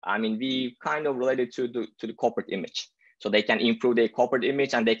 I mean, we kind of related to the corporate image. So they can improve their corporate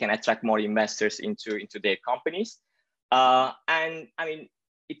image and they can attract more investors into their companies. And I mean,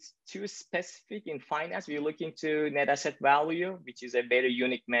 it's too specific in finance. We look into net asset value, which is a very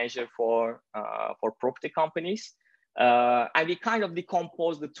unique measure for property companies. And we kind of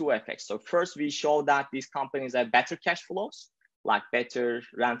decompose the two effects. So first, we show that these companies have better cash flows, like better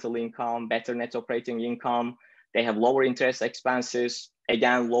rental income, better net operating income. They have lower interest expenses,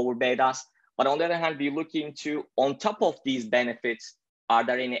 again, lower betas. But on the other hand, we look into, on top of these benefits, are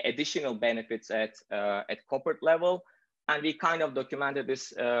there any additional benefits at corporate level? And we kind of documented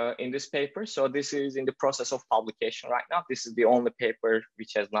this in this paper. So this is in the process of publication right now. This is the only paper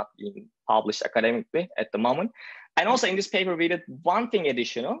which has not been published academically at the moment. And also in this paper, we did one thing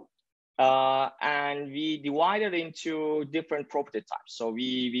additional, and we divided into different property types. So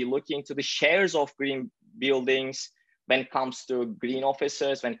we look into the shares of green buildings when it comes to green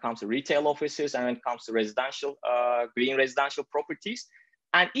offices, when it comes to retail offices, and when it comes to green residential properties.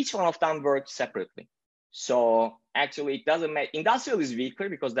 And each one of them works separately. So actually it doesn't matter. Industrial is weaker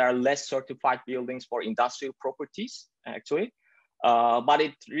because there are less certified buildings for industrial properties, actually. But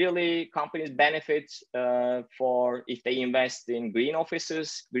it really, companies benefit for if they invest in green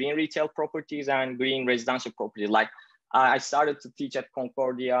offices, green retail properties, and green residential properties. Like I started to teach at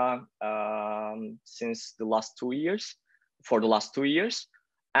Concordia since the last 2 years,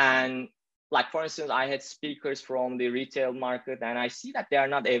 And like, for instance, I had speakers from the retail market, and I see that they are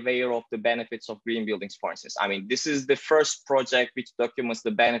not aware of the benefits of green buildings, for instance. I mean, this is the first project which documents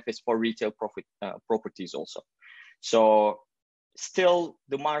the benefits for retail properties also. So still,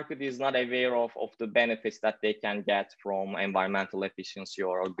 the market is not aware of the benefits that they can get from environmental efficiency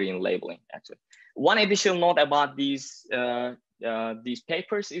or green labeling, actually. One additional note about these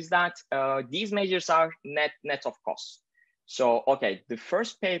papers is that these measures are net of costs. So, okay, the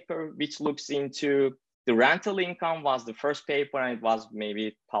first paper which looks into the rental income was the first paper, and it was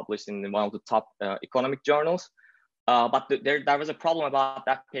maybe published in one of the top economic journals. But there was a problem about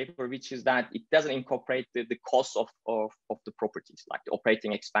that paper, which is that it doesn't incorporate the cost of the properties, like the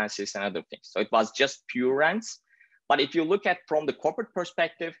operating expenses and other things. So it was just pure rents. But if you look at from the corporate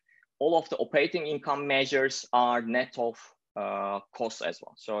perspective, all of the operating income measures are net of costs as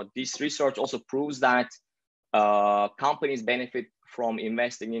well. So this research also proves that companies benefit from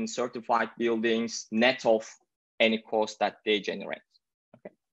investing in certified buildings net of any cost that they generate.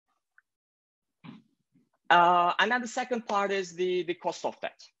 Okay. And then the second part is the cost of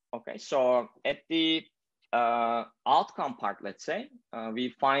debt. Okay, so at the outcome part, let's say, we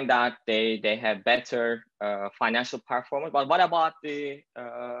find that they have better financial performance. But what about the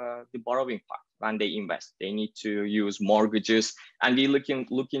borrowing part? When they invest, they need to use mortgages, and we look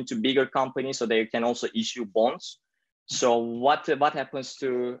into bigger companies, so they can also issue bonds. So what happens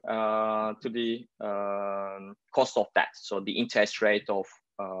to the cost of that? So the interest rate of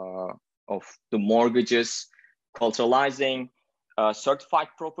the mortgages, collateralizing certified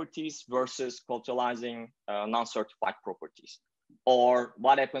properties versus collateralizing non-certified properties, or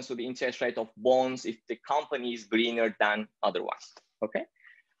what happens to the interest rate of bonds if the company is greener than otherwise? Okay.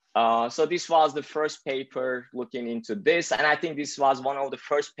 So this was the first paper looking into this, and I think this was one of the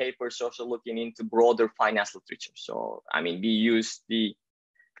first papers also looking into broader finance literature. So I mean, we used the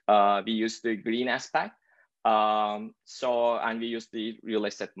green aspect, and we use the real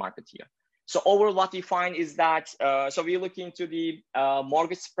estate market here. So overall, what we find is that so we look into the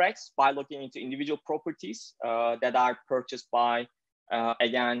mortgage spreads by looking into individual properties that are purchased by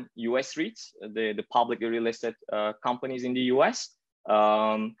again US REITs, the public real estate companies in the US.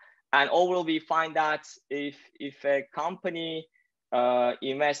 And overall, we find that if a company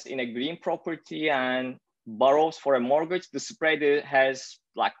invests in a green property and borrows for a mortgage, the spread has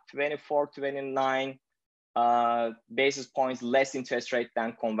like 24, 29 basis points less interest rate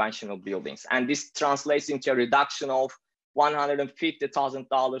than conventional buildings. And this translates into a reduction of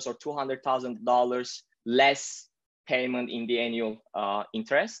 $150,000 or $200,000 less payment in the annual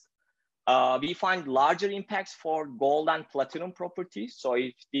interest. We find larger impacts for gold and platinum properties. So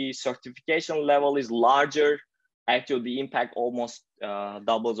if the certification level is larger, actually the impact almost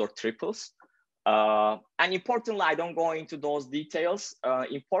doubles or triples. And importantly, I don't go into those details.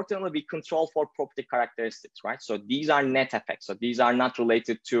 Importantly, we control for property characteristics, right? So these are net effects. So these are not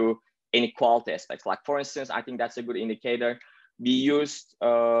related to inequality aspects. Like for instance, I think that's a good indicator. We used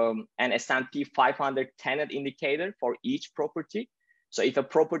an S&P 500 tenant indicator for each property. So if a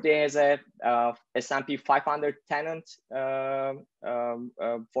property has a S&P 500 tenant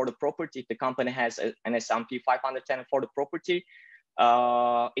for the property, if the company has an S&P 500 tenant for the property,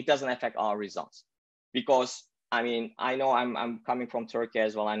 it doesn't affect our results. Because I mean, I know I'm coming from Turkey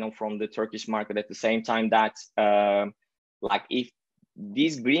as well. I know from the Turkish market at the same time that like if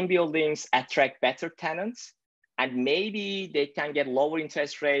these green buildings attract better tenants, and maybe they can get lower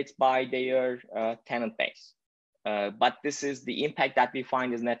interest rates by their tenant base. But this is the impact that we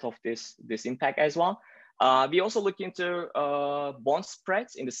find is net of this impact as well. We also look into bond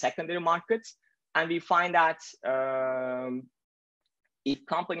spreads in the secondary markets, and we find that if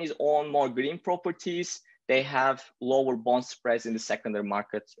companies own more green properties, they have lower bond spreads in the secondary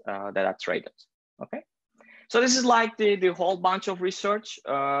market that are traded. Okay, so this is like the whole bunch of research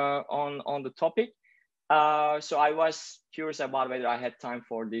on the topic. So I was curious about whether I had time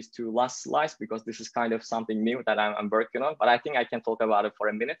for these two last slides, because this is kind of something new that I'm working on, but I think I can talk about it for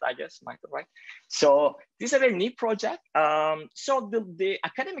a minute, I guess, Michael, right? So this is a very neat project. So the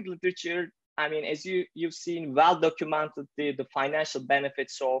academic literature, I mean, as you've seen, well documented the financial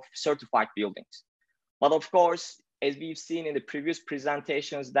benefits of certified buildings. But of course, as we've seen in the previous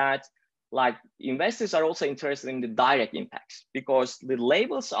presentations, that like investors are also interested in the direct impacts, because the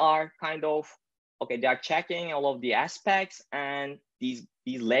labels are kind of, okay, they are checking all of the aspects, and these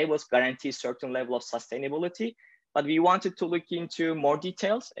labels guarantee certain level of sustainability. But we wanted to look into more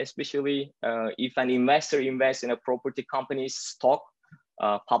details, especially if an investor invests in a property company's stock,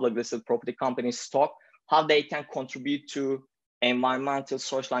 public listed property company's stock, how they can contribute to environmental,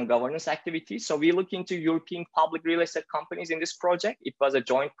 social, and governance activities. So we look into European public real estate companies in this project. It was a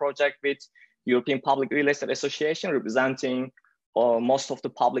joint project with European Public Real Estate Association, representing most of the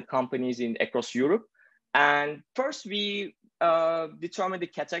public companies across Europe. And first we determined the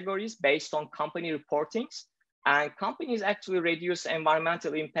categories based on company reportings, and companies actually reduce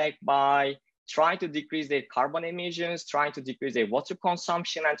environmental impact by trying to decrease their carbon emissions, trying to decrease their water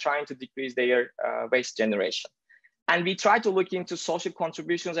consumption, and trying to decrease their waste generation. And we try to look into social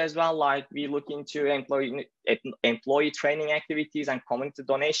contributions as well, like we look into employee training activities and community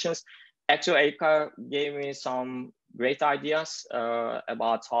donations. Actually, Eicker gave me some great ideas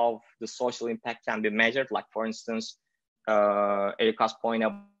about how the social impact can be measured. Like for instance, Erica's point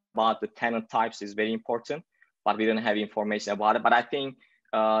about the tenant types is very important, but we don't have information about it. But I think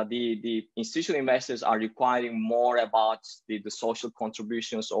the institutional investors are requiring more about the social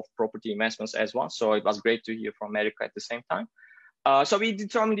contributions of property investments as well. So it was great to hear from Erica at the same time. So we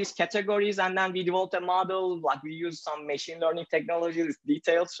determined these categories, and then we developed a model. Like, we use some machine learning technology, it's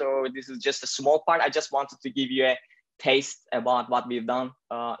detailed. So this is just a small part. I just wanted to give you a taste about what we've done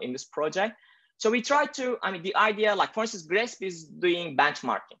in this project. So we try to, I mean, the idea, like, for instance, GRESB is doing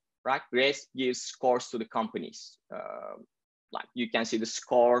benchmarking, right? GRESB gives scores to the companies. Like, you can see the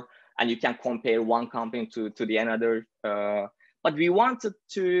score and you can compare one company to the another. But we wanted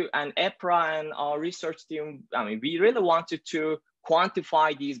to, and EPRA and our research team, I mean, we really wanted to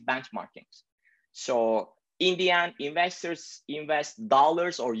quantify these benchmarkings. So in the end, investors invest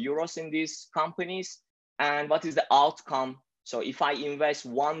dollars or euros in these companies. And what is the outcome? So if I invest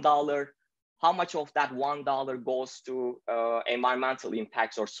 $1, how much of that $1 goes to environmental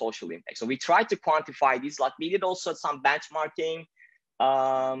impacts or social impacts? So we tried to quantify these. Like, we did also some benchmarking.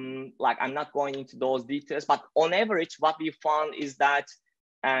 Like, I'm not going into those details, but on average, what we found is that,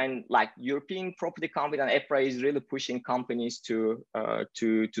 and like, European property company and EPRA is really pushing companies to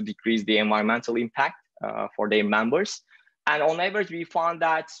decrease the environmental impact for their members. And on average, we found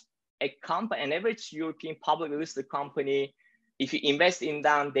that an average European publicly listed company, if you invest in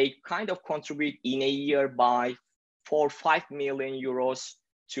them, they kind of contribute in a year by 4 or 5 million euros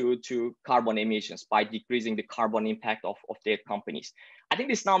to carbon emissions by decreasing the carbon impact of their companies. I think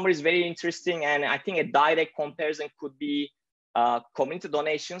this number is very interesting, and I think a direct comparison could be community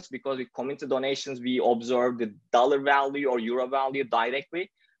donations, because with community donations, we observe the dollar value or euro value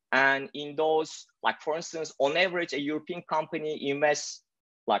directly. And in those, like, for instance, on average, a European company invests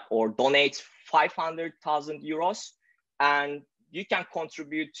or donates 500,000 euros, and you can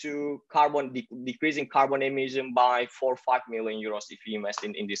contribute to decreasing carbon emission by 4 or 5 million euros if you invest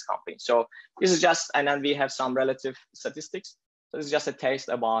in this company. So this is just, and then we have some relative statistics. So this is just a taste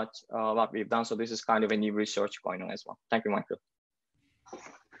about what we've done. So this is kind of a new research going on as well. Thank you, Michael.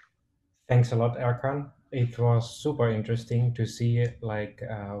 Thanks a lot, Erkan. It was super interesting to see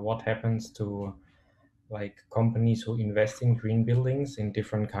what happens to companies who invest in green buildings in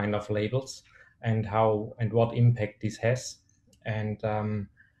different kind of labels, and how and what impact this has. And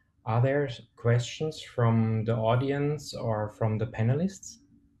are there questions from the audience or from the panelists?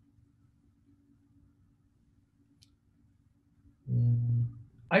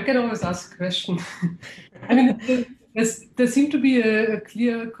 I can always ask a question. I mean, there seemed to be a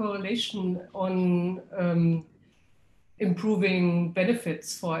clear correlation on improving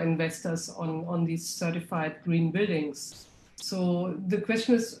benefits for investors on these certified green buildings. So the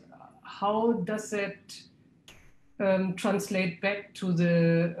question is, how does that translate back to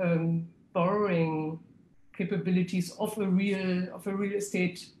the borrowing capabilities of a real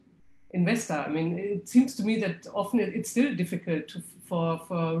estate investor? I mean, it seems to me that often it's still difficult for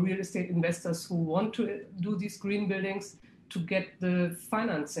real estate investors who want to do these green buildings to get the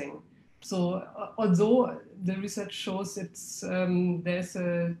financing. So although the research shows there's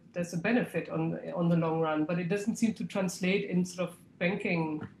a benefit on the long run, but it doesn't seem to translate in sort of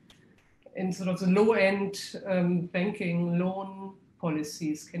banking, in sort of the low end banking loan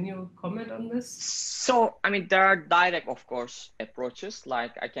policies. Can you comment on this? So, I mean, there are direct, of course, approaches.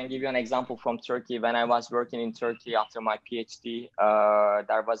 Like, I can give you an example from Turkey. When I was working in Turkey after my PhD,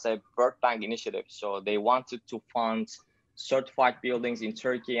 there was a World Bank initiative. So they wanted to fund certified buildings in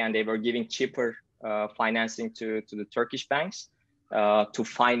Turkey, and they were giving cheaper financing to the Turkish banks to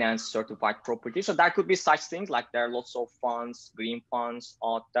finance certified property. So there could be such things, like there are lots of funds, green funds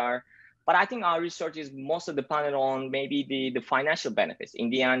out there. But I think our research is mostly dependent on maybe the financial benefits. In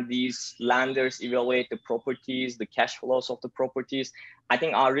the end, these lenders evaluate the properties, the cash flows of the properties. I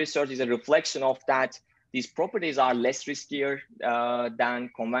think our research is a reflection of that. These properties are less riskier than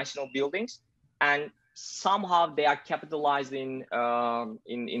conventional buildings, and somehow they are capitalized in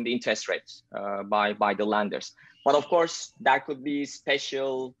the interest rates by the lenders. But of course, there could be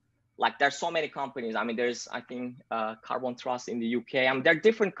special, like there's so many companies. I mean, there's, I think, Carbon Trust in the UK. I mean, there are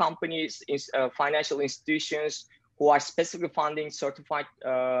different companies, financial institutions who are specifically funding certified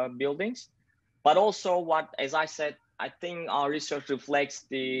buildings. But also as I said, I think our research reflects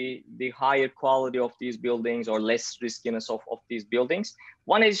the higher quality of these buildings or less riskiness of these buildings.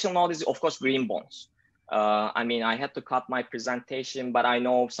 One additional note is, of course, green bonds. I mean, I had to cut my presentation, but I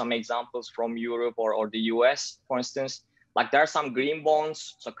know some examples from Europe or the US, for instance. Like there are some green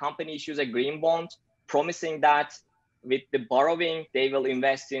bonds. So company issues a green bond promising that with the borrowing, they will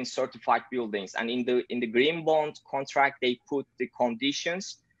invest in certified buildings. And in the green bond contract, they put the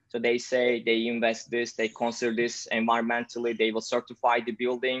conditions. So they say they invest this, they consider this environmentally, they will certify the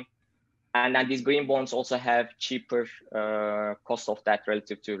building. And then these green bonds also have cheaper cost of that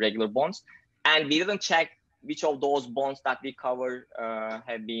relative to regular bonds. And we didn't check which of those bonds that we cover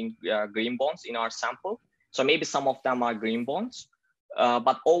have been green bonds in our sample. So maybe some of them are green bonds,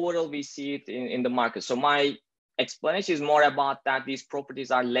 but overall we see it in the market. So my explanation is more about that these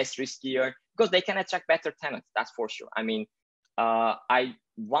properties are less riskier because they can attract better tenants, that's for sure. I mean, I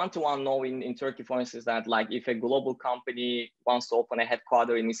one-to-one know in Turkey, for instance, that like if a global company wants to open a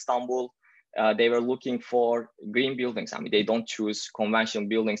headquarters in Istanbul, they were looking for green buildings. I mean, they don't choose conventional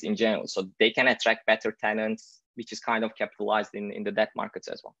buildings in general. So they can attract better tenants, which is kind of capitalized in the debt markets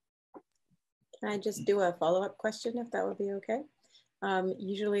as well. Can I just do a follow-up question, if that would be okay?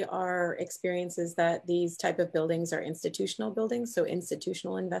 Usually our experience is that these type of buildings are institutional buildings. So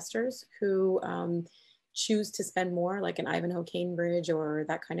institutional investors who choose to spend more, like an Ivanhoe Cambridge or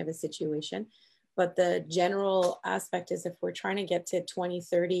that kind of a situation. But the general aspect is if we're trying to get to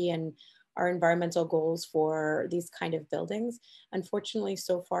 2030 and our environmental goals for these kind of buildings. Unfortunately,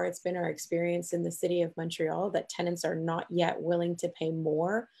 so far it's been our experience in the city of Montreal that tenants are not yet willing to pay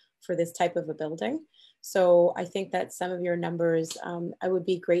more for this type of a building. So I think that some of your numbers, it would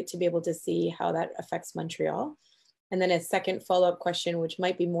be great to be able to see how that affects Montreal. And then a second follow-up question, which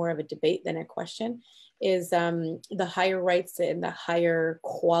might be more of a debate than a question, is the higher rights and the higher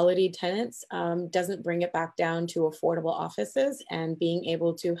quality tenants doesn't bring it back down to affordable offices and being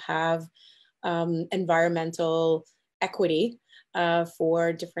able to have environmental equity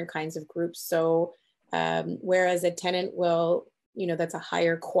for different kinds of groups. So whereas a tenant will, that's a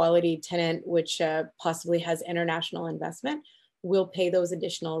higher quality tenant, which possibly has international investment, will pay those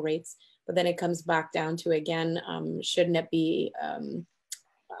additional rates. But then it comes back down to, again, shouldn't it be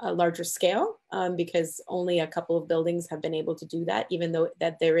a larger scale? Because only a couple of buildings have been able to do that, even though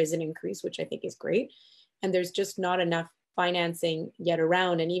that there is an increase, which I think is great. And there's just not enough financing yet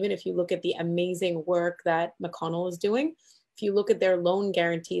around. And even if you look at the amazing work that McConnell is doing, if you look at their loan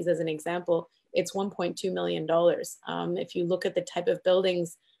guarantees as an example, it's $1.2 million. If you look at the type of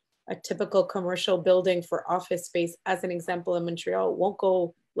buildings, a typical commercial building for office space, as an example in Montreal, won't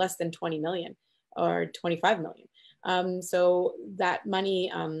go less than 20 million or 25 million. So that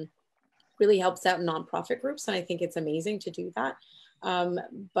money really helps out nonprofit groups. And I think it's amazing to do that.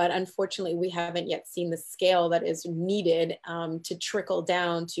 But unfortunately, we haven't yet seen the scale that is needed to trickle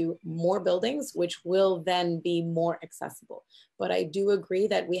down to more buildings, which will then be more accessible. But I do agree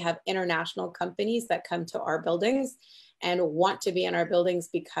that we have international companies that come to our buildings and want to be in our buildings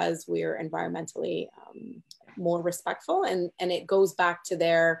because we're environmentally more respectful. And it goes back to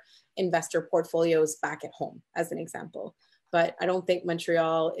their investor portfolios back at home, as an example. But I don't think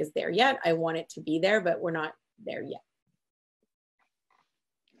Montreal is there yet. I want it to be there, but we're not there yet.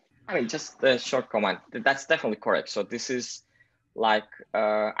 I mean, just a short comment. That's definitely correct. So this is like,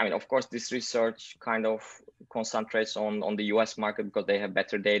 I mean, of course, this research kind of concentrates on the US market because they have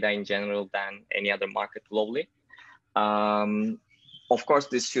better data in general than any other market globally. Of course,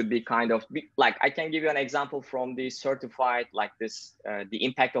 this should be kind of like, I can give you an example from the certified, like this, the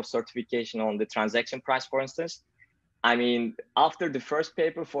impact of certification on the transaction price, for instance. I mean, after the first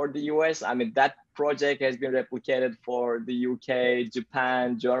paper for the US, I mean, that project has been replicated for the UK,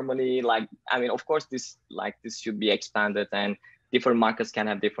 Japan, Germany. Like, I mean, of course, this should be expanded and different markets can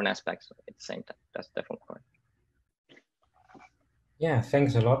have different aspects at the same time. That's definitely correct. Yeah,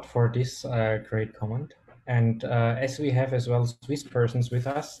 thanks a lot for this great comment. And as we have as well Swiss persons with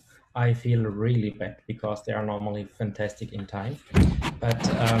us, I feel really bad because they are normally fantastic in time. But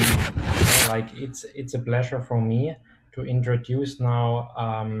like it's a pleasure for me to introduce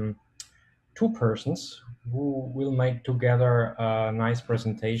now two persons who will make together a nice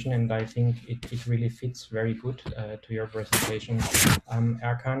presentation, and I think it really fits very good to your presentation,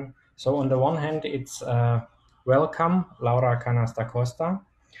 Erkan. So on the one hand, it's welcome Laura Canas da Costa.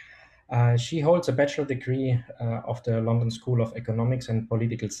 She holds a bachelor degree of the London School of Economics and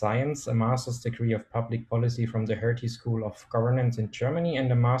Political Science, a master's degree of public policy from the Hertie School of Governance in Germany,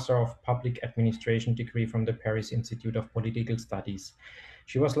 and a master of public administration degree from the Paris Institute of Political Studies.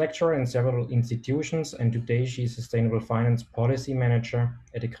 She was lecturer in several institutions, and today she is sustainable finance policy manager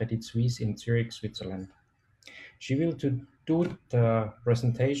at the Credit Suisse in Zurich, Switzerland. She will do the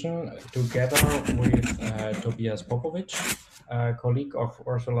presentation together with Tobias Popovic, a colleague of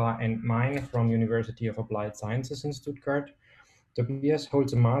Ursula and mine from University of Applied Sciences in Stuttgart. Tobias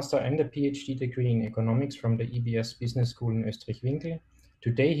holds a master and a PhD degree in economics from the EBS Business School in Österreich-Winkel.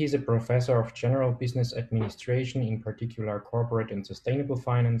 Today, he's a professor of general business administration, in particular corporate and sustainable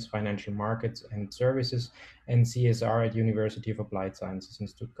finance, financial markets and services, and CSR at University of Applied Sciences in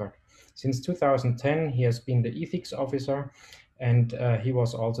Stuttgart. Since 2010, he has been the ethics officer, and he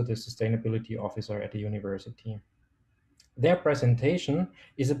was also the sustainability officer at the university. Their presentation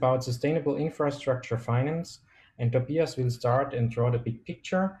is about sustainable infrastructure finance, and Tobias will start and draw the big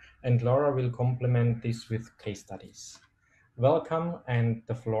picture, and Laura will complement this with case studies. Welcome, and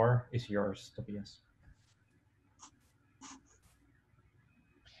the floor is yours, Tobias.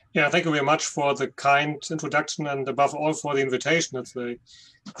 Yeah, thank you very much for the kind introduction and above all for the invitation. It's a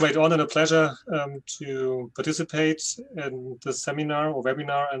great honor and a pleasure to participate in this seminar or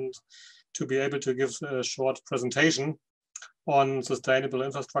webinar and to be able to give a short presentation on sustainable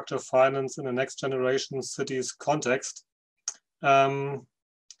infrastructure finance in a next generation cities context. I'm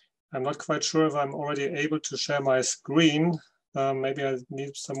not quite sure if I'm already able to share my screen. Maybe I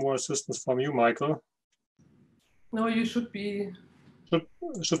need some more assistance from you, Michael. No, you should be.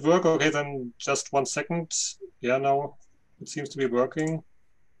 Should work. Okay, then just 1 second. Yeah, now it seems to be working.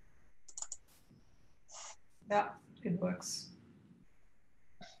 Yeah, it works.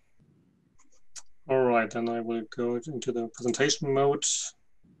 All right, then I will go into the presentation mode.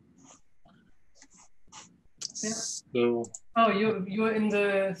 Yeah. So, oh, you're in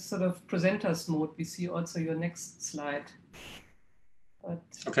the sort of presenters mode. We see also your next slide. But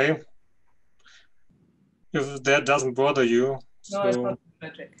okay. If that doesn't bother you. No, it's not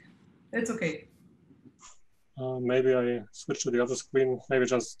tragic. It's okay. Maybe I switch to the other screen. Maybe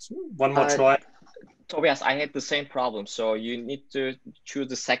just one more try. Tobias, I had the same problem. So you need to choose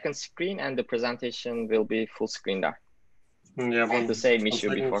the second screen and the presentation will be full screen there. Yeah, I had the same issue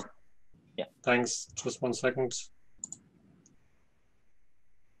second. before. Yeah. Thanks. Just 1 second.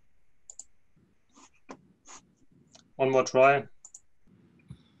 One more try.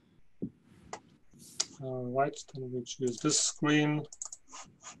 All right, then we choose this screen.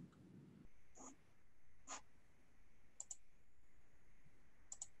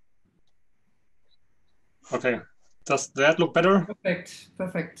 Okay, does that look better? Perfect,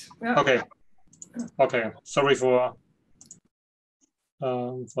 perfect. Yeah. Okay, okay. Sorry for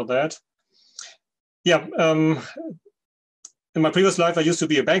that. Yeah. In my previous life, I used to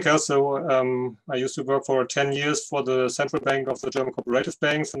be a banker, so I used to work for 10 years for the central bank of the German cooperative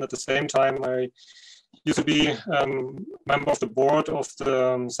banks, and at the same time, I used to be member of the board of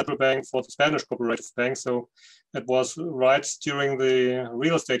the central bank for the Spanish cooperative bank. So it was right during the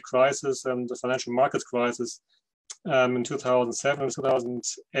real estate crisis and the financial markets crisis in 2007 and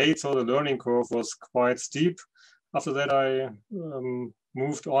 2008. So the learning curve was quite steep. After that, I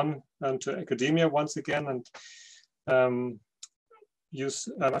moved on to academia once again, and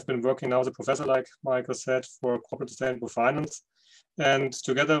I've been working now as a professor, like Michael said, for corporate sustainable finance. And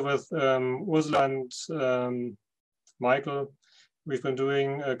together with Ursula and Michael, we've been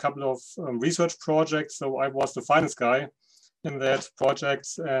doing a couple of research projects. So I was the finance guy in that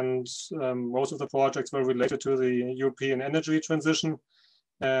projects, and most of the projects were related to the European energy transition.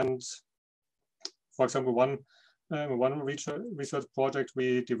 And for example, one research project,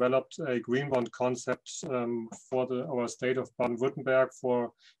 we developed a green bond concept for our state of Baden-Württemberg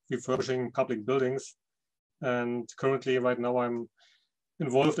for refurbishing public buildings. And currently, right now, I'm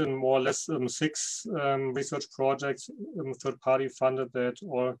involved in more or less 6 research projects, third-party funded, that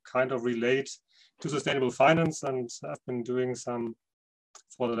all kind of relate to sustainable finance. And I've been doing some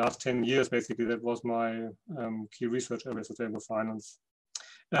for the last 10 years, basically. That was my key research area, sustainable finance.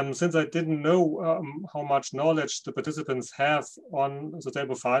 Since I didn't know how much knowledge the participants have on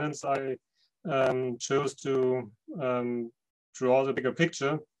sustainable finance, I chose to draw the bigger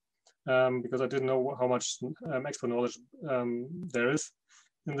picture because I didn't know how much expert knowledge there is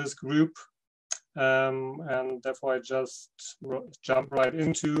in this group. And therefore I just jump right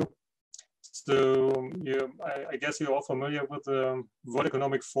into. So I guess you're all familiar with the World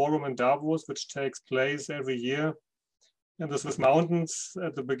Economic Forum in Davos, which takes place every year in the Swiss mountains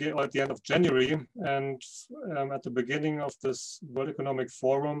at the beginning or at the end of January. And at the beginning of this World Economic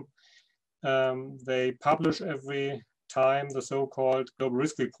Forum, they publish every time the so-called Global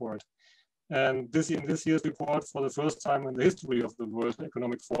Risk Report. And in this year's report, for the first time in the history of the World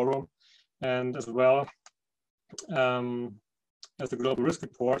Economic Forum, and as well as the Global Risk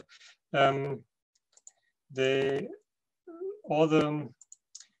Report, all the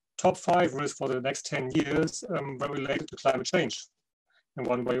top 5 risks for the next 10 years were related to climate change in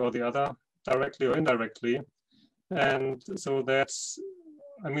one way or the other, directly or indirectly. And so that's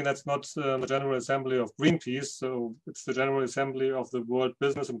not the General Assembly of Greenpeace, so it's the General Assembly of the world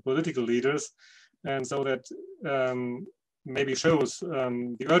business and political leaders. And so that maybe shows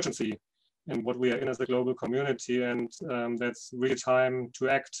the urgency in what we are in as a global community, and that's really time to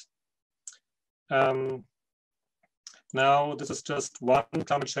act. Now, this is just one,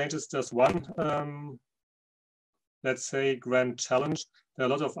 climate change is just one, let's say, grand challenge. There are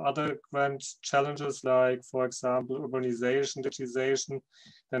a lot of other grand challenges, like, for example, urbanization, digitization.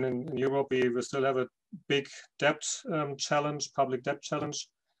 Then in Europe, we still have a big debt challenge, public debt challenge.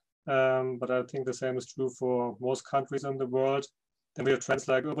 But I think the same is true for most countries in the world. Then we have trends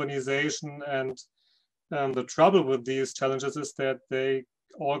like urbanization, and the trouble with these challenges is that they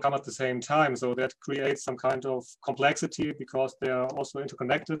all come at the same time. So that creates some kind of complexity because they are also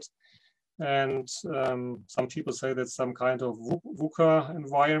interconnected. And some people say that's some kind of VUCA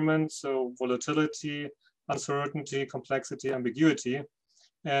environment. So volatility, uncertainty, complexity, ambiguity.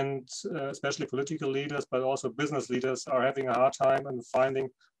 And especially political leaders, but also business leaders are having a hard time in finding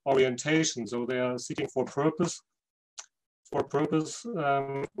orientation. So they are seeking for purpose.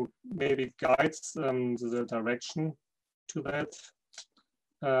 Maybe guides the direction to that,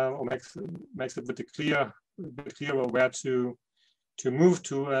 or makes it a bit clearer where to move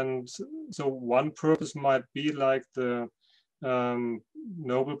to. And so one purpose might be like the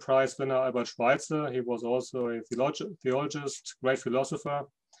Nobel Prize winner Albert Schweitzer. He was also a theologist, great philosopher,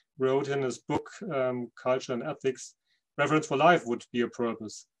 wrote in his book, Culture and Ethics, reverence for life would be a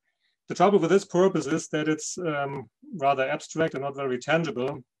purpose. The trouble with this purpose is that it's rather abstract and not very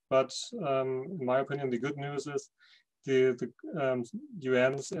tangible. But in my opinion, the good news is the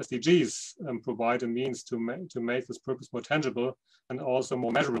UN's SDGs provide a means to make this purpose more tangible and also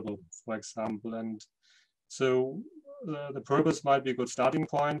more measurable, for example. And so the purpose might be a good starting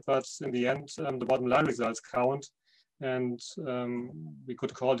point, but in the end, the bottom line results count. And we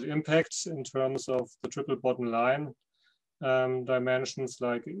could call it impact in terms of the triple bottom line dimensions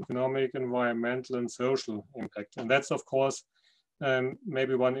like economic, environmental, and social impact. And that's, of course,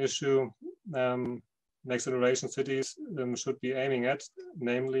 maybe one issue next generation cities should be aiming at,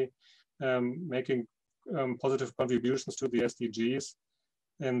 namely making positive contributions to the SDGs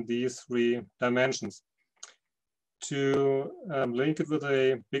in these three dimensions. To link it with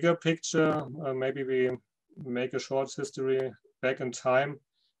a bigger picture, maybe we make a short history back in time,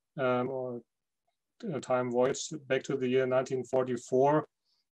 or a time voyage back to the year 1944,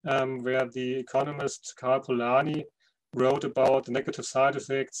 where the economist Karl Polanyi wrote about the negative side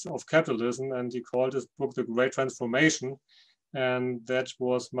effects of capitalism, and he called his book The Great Transformation. And that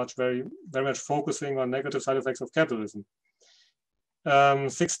was very much focusing on negative side effects of capitalism.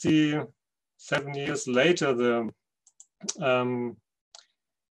 67 years later, the German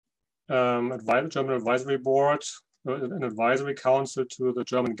Advisory Board, an advisory council to the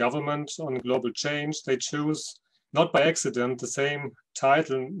German government on global change, they chose, not by accident, the same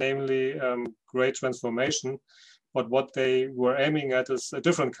title, namely Great Transformation. But what they were aiming at is a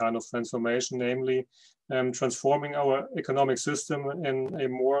different kind of transformation, namely transforming our economic system into a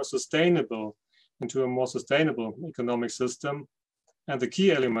more sustainable economic system. And the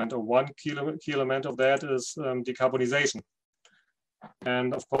key element, or one key element of that, is decarbonization.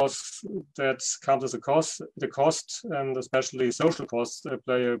 And of course, that comes as a cost. The cost, and especially social costs,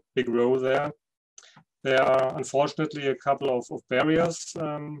 play a big role there. There are unfortunately a couple of barriers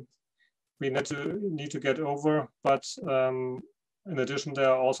we need to get over, but in addition,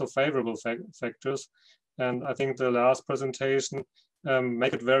 there are also favorable factors. And I think the last presentation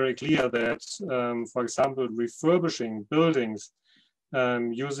make it very clear that, for example, refurbishing buildings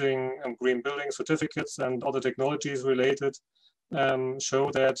using green building certificates and other technologies related show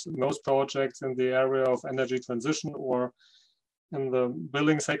that most projects in the area of energy transition or in the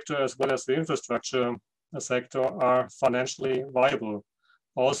building sector as well as the infrastructure sector are financially viable.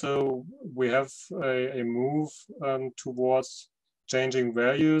 Also, we have a move towards changing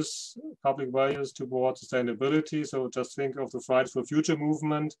values, public values towards sustainability. So just think of the Fridays for Future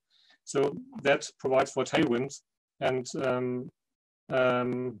movement. So that provides for tailwinds and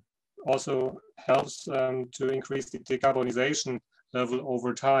also helps to increase the decarbonization level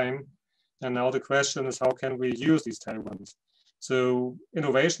over time. And now the question is, how can we use these tailwinds? So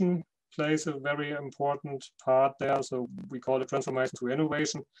innovation plays a very important part there. So we call it transformation through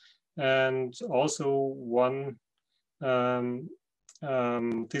innovation. And also one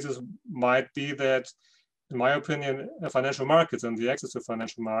thesis might be that, in my opinion, financial markets and the access to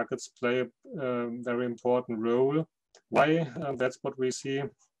financial markets play a very important role. Why? That's what we see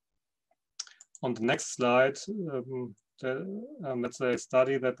on the next slide. Let's say a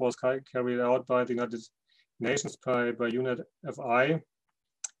study that was carried out by the United Nations by UNEP-FI.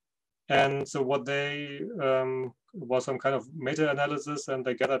 And so what they was some kind of meta-analysis, and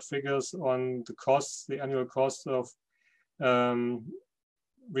they gathered figures on the costs, the annual costs of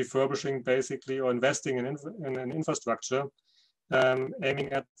refurbishing basically or investing in an infrastructure,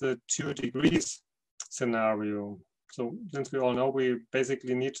 aiming at the 2 degrees scenario. So since we all know we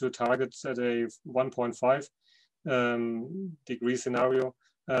basically need to target at a 1.5 degree scenario,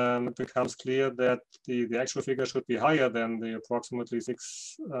 it becomes clear that the actual figure should be higher than the approximately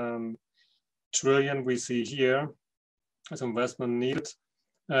 6 trillion we see here as investment needed.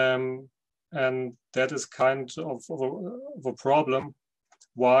 And that is kind of a problem.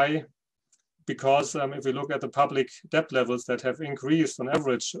 Why? Because if we look at the public debt levels that have increased on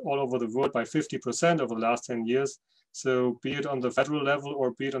average all over the world by 50% over the last 10 years, so be it on the federal level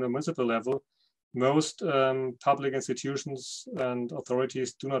or be it on the municipal level, most public institutions and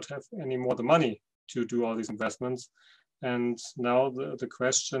authorities do not have any more the money to do all these investments. And now the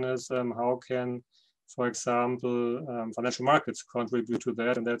question is how can, for example, financial markets contribute to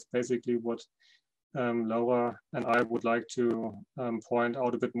that? And that's basically what Laura and I would like to point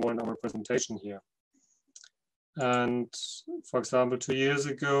out a bit more in our presentation here. And for example, 2 years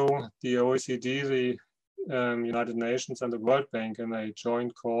ago, the OECD, the United Nations and the World Bank in a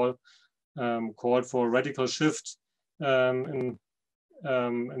joint call called for a radical shift in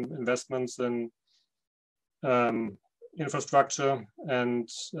investments in infrastructure, and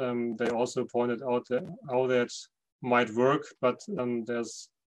they also pointed out that how that might work, but there's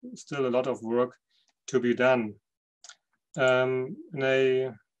still a lot of work to be done. In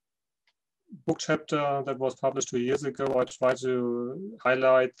a book chapter that was published 2 years ago, I tried to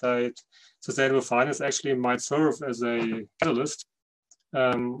highlight that sustainable finance actually might serve as a catalyst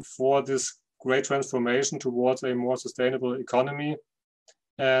for this great transformation towards a more sustainable economy.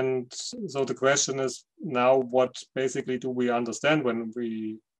 And so the question is now, what basically do we understand when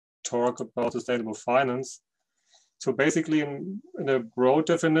we talk about sustainable finance? So basically in a broad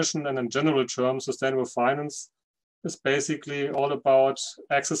definition and in general terms, sustainable finance is basically all about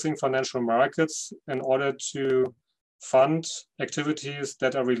accessing financial markets in order to fund activities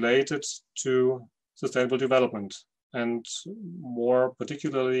that are related to sustainable development, and more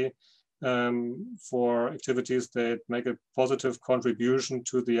particularly for activities that make a positive contribution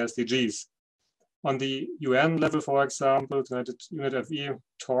to the SDGs. On the UN level, for example, the UNEP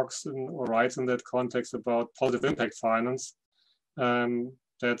talks or writes in that context about positive impact finance.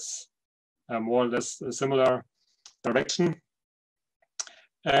 That's more or less a similar direction.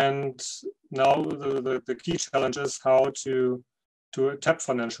 And now the key challenge is how to tap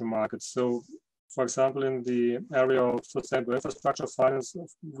financial markets. So, for example, in the area of sustainable infrastructure finance,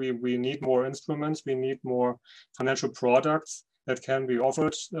 we need more instruments, we need more financial products that can be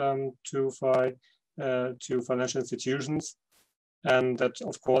offered to financial institutions. And that,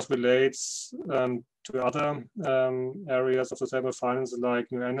 of course, relates to other areas of sustainable finance,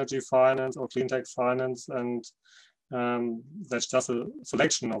 like new energy finance or clean tech finance. And that's just a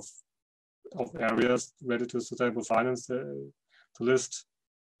selection of areas related to sustainable finance. The list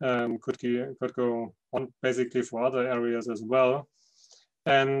could go on basically for other areas as well.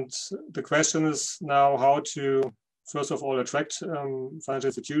 And the question is now how to, first of all, attract financial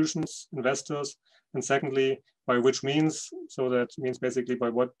institutions, investors, and secondly, by which means. So that means basically by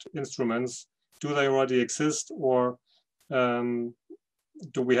what instruments. Do they already exist, or do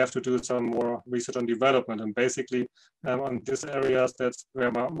we have to do some more research and development? And basically on these areas, that's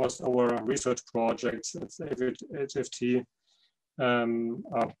where most of our research projects at HFT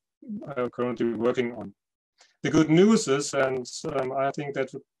are currently working on. The good news is, and I think that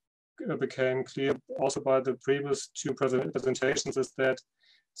became clear also by the previous 2 presentations, is that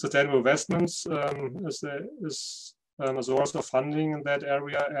sustainable investments is a source of funding in that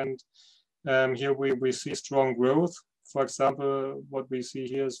area. And here we see strong growth. For example, what we see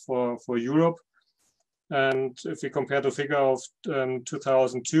here is for Europe. And if we compare the figure of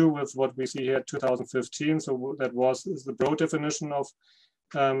 2002 with what we see here 2015, so that is the broad definition of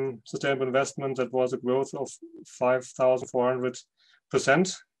sustainable investment, that was a growth of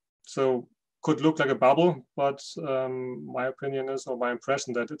 5,400%. So could look like a bubble, but my opinion is, or my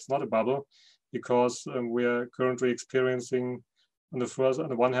impression, that it's not a bubble, because we are currently experiencing on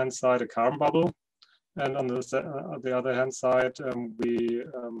the one hand side a carbon bubble, and on the other hand side we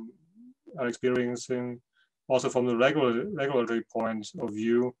are experiencing also from the regulatory point of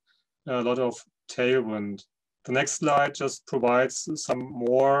view a lot of tailwind. The next slide just provides some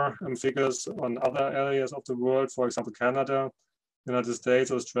more figures on other areas of the world, for example, Canada, United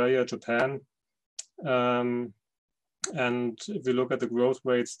States, Australia, Japan. And if we look at the growth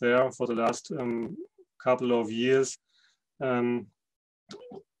rates there for the last couple of years,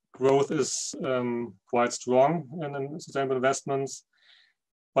 growth is quite strong in sustainable investments.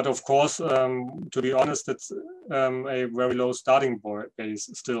 But of course, to be honest, it's a very low starting base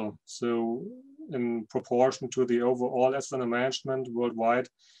still. So in proportion to the overall asset under management worldwide,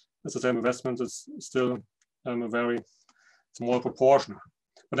 sustainable investment is still a very small proportion.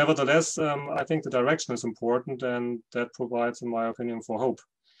 But nevertheless, I think the direction is important, and that provides, in my opinion, for hope.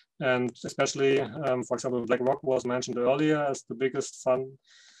 And especially, for example, BlackRock was mentioned earlier as the biggest fund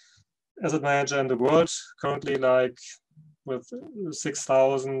asset manager in the world, currently like with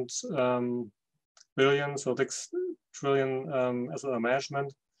 6,000 billion, so 6 trillion asset under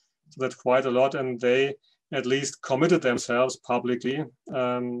management. So that's quite a lot, and they at least committed themselves publicly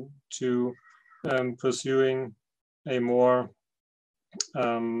to pursuing a more,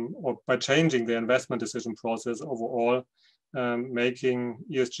 or by changing the investment decision process overall, making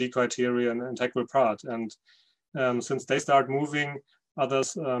ESG criteria an integral part. And since they start moving,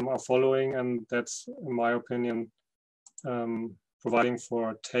 others are following, and that's, in my opinion, providing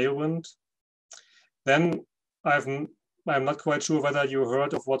for tailwind. Then I'm not quite sure whether you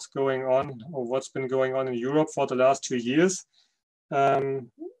heard of what's going on or what's been going on in Europe for the last 2 years.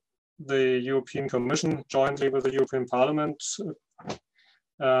 The European Commission, jointly with the European Parliament,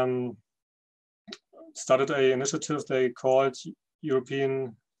 started an initiative they called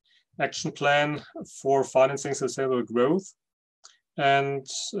European Action Plan for Financing Sustainable Growth. And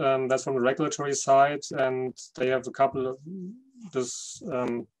that's from the regulatory side. And they have a couple of, this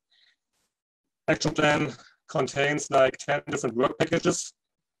action plan contains like 10 different work packages.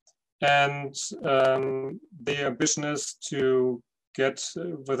 And the ambition is to get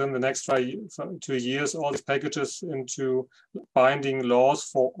within the next 2 years all these packages into binding laws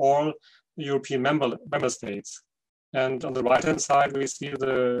for all European member states. And on the right-hand side, we see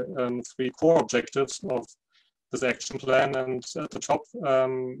the 3 core objectives of this action plan. And at the top,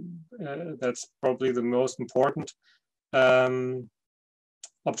 that's probably the most important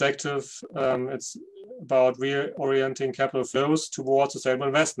objective. It's about reorienting capital flows towards sustainable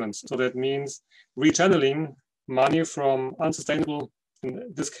investments. So that means rechanneling money from unsustainable,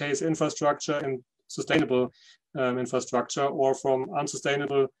 in this case, infrastructure and sustainable infrastructure, or from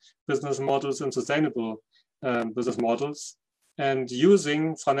unsustainable business models and sustainable business models, and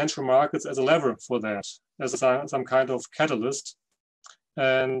using financial markets as a lever for that, as some kind of catalyst.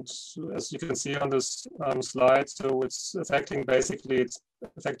 And as you can see on this slide, so it's affecting, basically, it's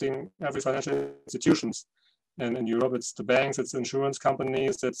affecting every financial institutions. And in Europe, it's the banks, it's insurance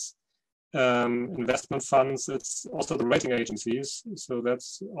companies, it's investment funds, it's also the rating agencies. So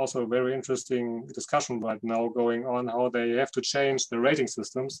that's also a very interesting discussion right now going on, how they have to change the rating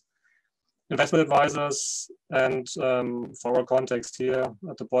systems. Investment advisors, and for our context here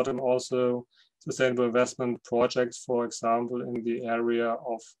at the bottom, also sustainable investment projects, for example, in the area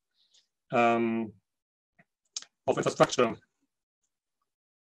of infrastructure.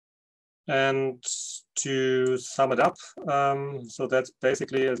 And to sum it up, so that's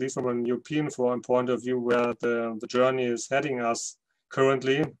basically, at least from a European forum point of view, where the journey is heading us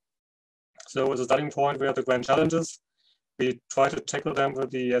currently. So as a starting point, we have the grand challenges. We try to tackle them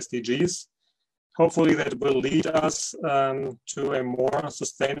with the SDGs. Hopefully that will lead us to a more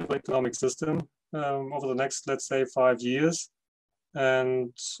sustainable economic system over the next, let's say, 5 years.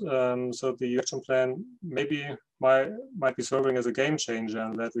 And so the action plan maybe might be serving as a game changer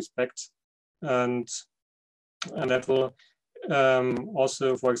in that respect. And that will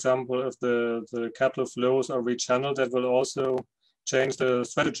also, for example, if the capital flows are rechanneled, that will also change the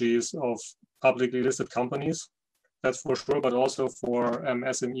strategies of publicly listed companies. That's for sure, but also for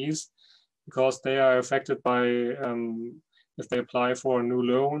SMEs, because they are affected by, if they apply for a new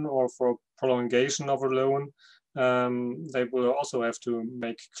loan or for prolongation of a loan, they will also have to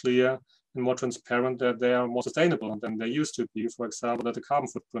make clear and more transparent that they are more sustainable than they used to be. For example, that the carbon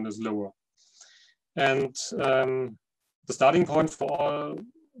footprint is lower. And the starting point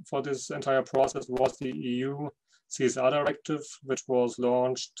for this entire process was the EU CSR directive, which was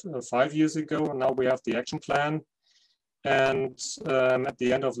launched 5 years ago. And now we have the action plan. And at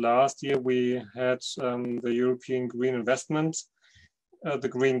the end of last year, we had the European Green Investment, the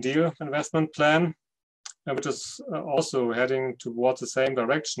Green Deal investment plan, which is also heading towards the same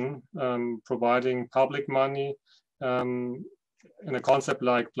direction, providing public money in a concept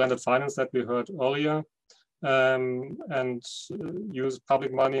like blended finance that we heard earlier, and use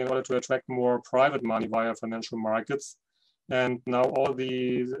public money in order to attract more private money via financial markets. And now all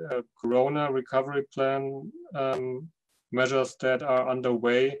the Corona recovery plan measures that are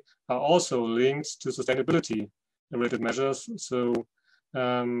underway are also linked to sustainability related measures. So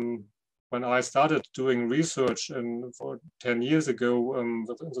when I started doing research for 10 years ago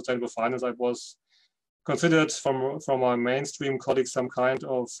with sustainable finance, I was considered from our mainstream colleagues some kind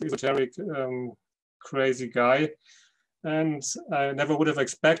of esoteric crazy guy, and I never would have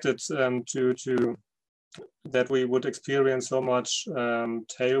expected that we would experience so much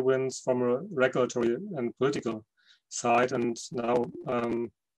tailwinds from a regulatory and political side. And now,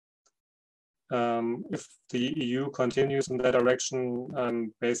 if the EU continues in that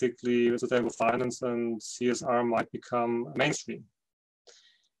direction, basically sustainable finance and CSR might become mainstream.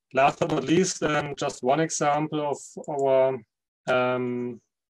 Last but not least, just one example of our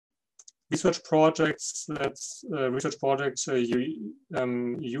research projects. That's research projects,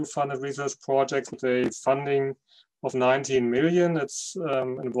 EU-funded research projects with a funding of 19 million. It's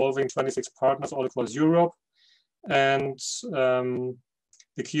involving 26 partners all across Europe. And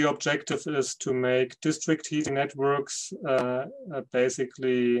the key objective is to make district heating networks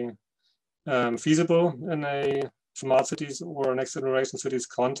basically feasible in a smart cities or next generation cities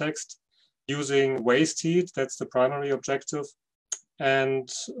context using waste heat. That's the primary objective. And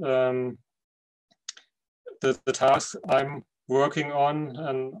the task I'm working on,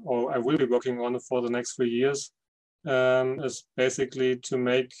 or I will be working on for the next 3 years, is basically to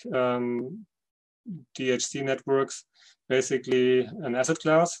make DHC networks basically an asset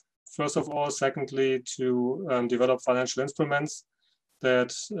class, first of all. Secondly, to develop financial instruments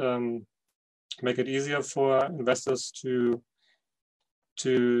that make it easier for investors to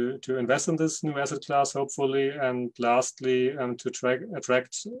invest in this new asset class, hopefully. And lastly, to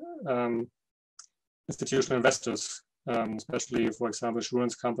attract institutional investors, especially, for example,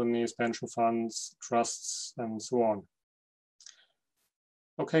 insurance companies, pension funds, trusts, and so on.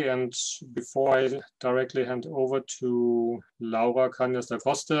 Okay, and before I directly hand over to Laura Cañas da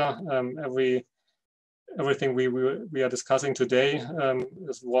Costa, everything we are discussing today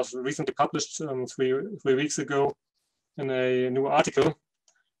was recently published 3 weeks ago in a new article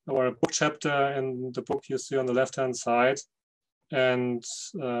or a book chapter in the book you see on the left-hand side. And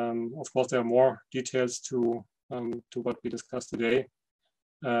of course, there are more details to what we discussed today.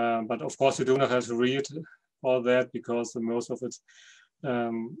 But of course, you do not have to read all that because most of it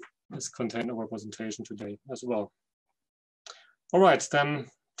is contained in our presentation today as well. All right, then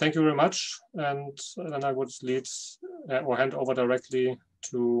thank you very much. And then I would lead or hand over directly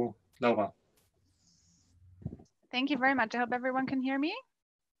to Laura. Thank you very much. I hope everyone can hear me.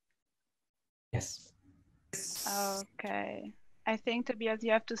 Yes. Okay. I think, Tobias,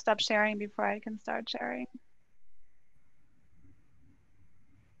 you have to stop sharing before I can start sharing.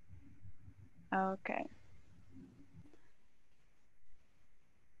 Okay.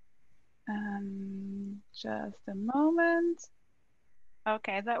 Just a moment.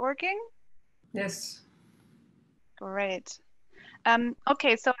 Okay, is that working? Yes. Great.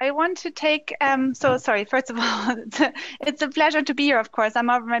 Okay, so I want to take, so sorry, first of all, it's a pleasure to be here, of course.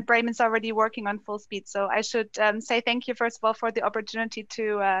 My brain is already working on full speed, so I should say thank you, first of all, for the opportunity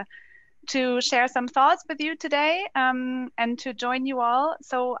to share some thoughts with you today and to join you all.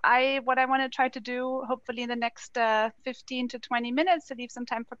 So what I want to try to do, hopefully in the next 15 to 20 minutes to leave some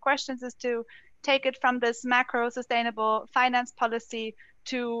time for questions, is to take it from this macro sustainable finance policy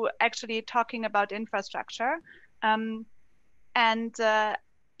to actually talking about infrastructure.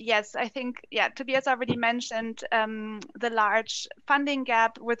 Yes, I think, yeah, Tobias already mentioned the large funding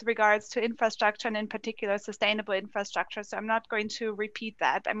gap with regards to infrastructure and in particular sustainable infrastructure. So I'm not going to repeat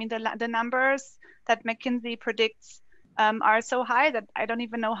that. I mean, the numbers that McKinsey predicts are so high that I don't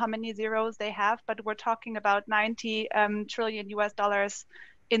even know how many zeros they have, but we're talking about $90 trillion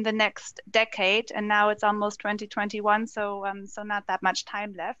in the next decade. And now it's almost 2021, so not that much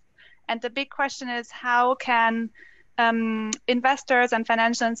time left. And the big question is, how can investors and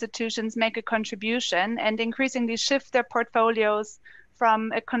financial institutions make a contribution and increasingly shift their portfolios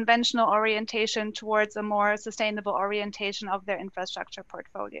from a conventional orientation towards a more sustainable orientation of their infrastructure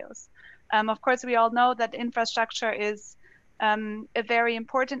portfolios. Of course, we all know that infrastructure is a very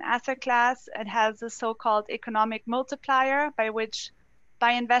important asset class. It has a so-called economic multiplier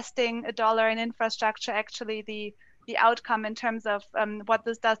by investing $1 in infrastructure, actually the outcome in terms of what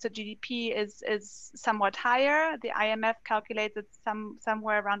this does to GDP is somewhat higher. The IMF calculates it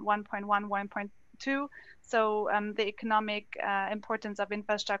somewhere around 1.1, 1.2. So the economic importance of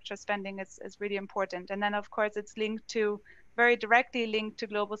infrastructure spending is really important. And then, of course, it's very directly linked to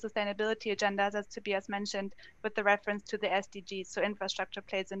global sustainability agendas, as Tobias mentioned, with the reference to the SDGs. So infrastructure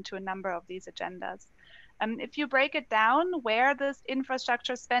plays into a number of these agendas. If you break it down, where this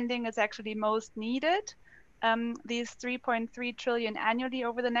infrastructure spending is actually most needed, these 3.3 trillion annually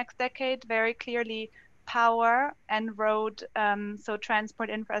over the next decade, very clearly power and road, so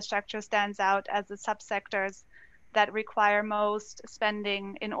transport infrastructure stands out as the subsectors that require most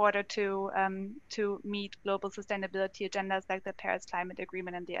spending in order to meet global sustainability agendas like the Paris Climate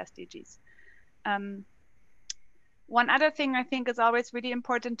Agreement and the SDGs. One other thing I think is always really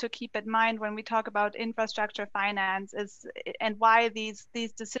important to keep in mind when we talk about infrastructure finance is, and why these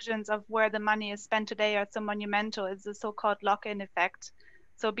decisions of where the money is spent today are so monumental, is the so-called lock-in effect.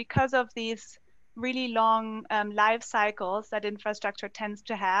 So because of these really long life cycles that infrastructure tends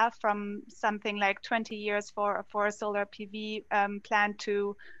to have, from something like 20 years for a solar PV plant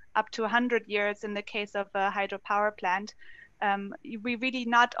to up to 100 years in the case of a hydropower plant, we really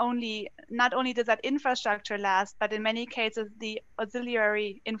not only does that infrastructure last, but in many cases the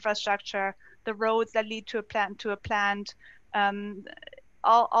auxiliary infrastructure, the roads that lead to a plant,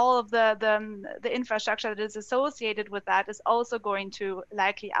 all of the infrastructure that is associated with that is also going to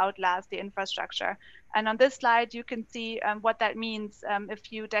likely outlast the infrastructure. And on this slide, you can see what that means a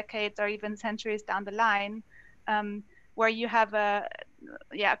few decades or even centuries down the line, where you have a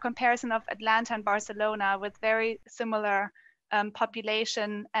comparison of Atlanta and Barcelona with very similar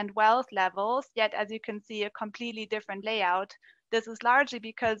population and wealth levels, yet as you can see, a completely different layout. This is largely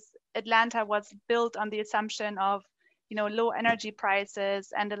because Atlanta was built on the assumption of low energy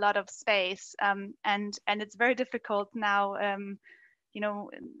prices and a lot of space, and it's very difficult now,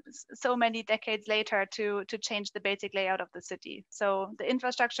 so many decades later to change the basic layout of the city. So the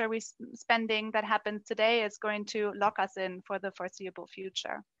infrastructure spending that happens today is going to lock us in for the foreseeable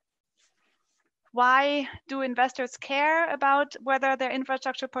future. Why do investors care about whether their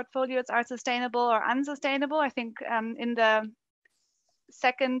infrastructure portfolios are sustainable or unsustainable? I think in the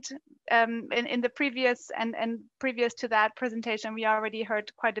second, in the previous and previous to that presentation, we already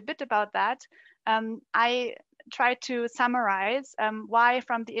heard quite a bit about that. I try to summarize why,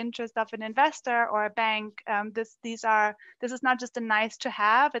 from the interest of an investor or a bank, this is not just a nice to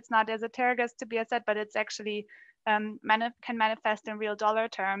have. It's not esoteric, as Tobias said, but it's actually can manifest in real dollar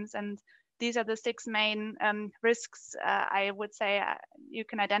terms. And these are the 6 main risks I would say you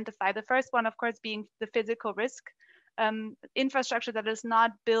can identify. The first one, of course, being the physical risk. Infrastructure that is not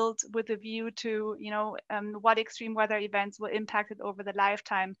built with a view to, what extreme weather events will impact it over the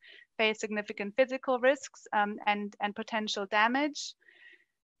lifetime, face significant physical risks and potential damage.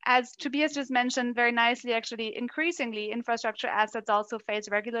 As Tobias just mentioned very nicely, actually, increasingly, infrastructure assets also face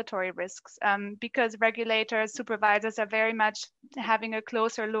regulatory risks because regulators, supervisors are very much having a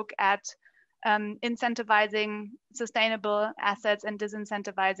closer look at incentivizing sustainable assets and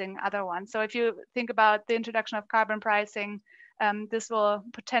disincentivizing other ones. So if you think about the introduction of carbon pricing, this will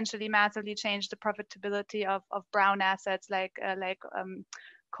potentially massively change the profitability of brown assets like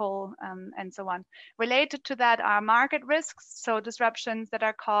coal and so on. Related to that are market risks, so disruptions that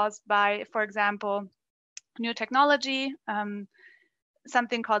are caused by, for example, new technology,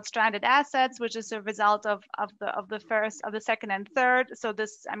 something called stranded assets, which is a result of the second and third. So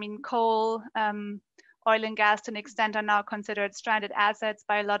this, coal, oil and gas to an extent are now considered stranded assets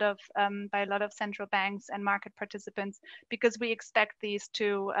by a lot of central banks and market participants, because we expect these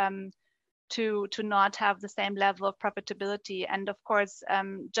to not have the same level of profitability. And of course,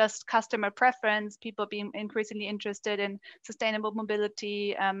 just customer preference, people being increasingly interested in sustainable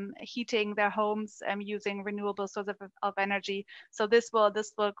mobility, heating their homes using renewable sources of energy. So this will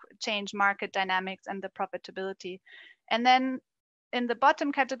change market dynamics and the profitability. And then in the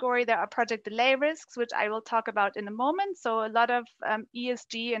bottom category, there are project delay risks, which I will talk about in a moment. So a lot of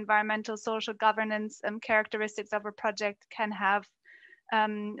ESG, environmental, social governance characteristics of a project can have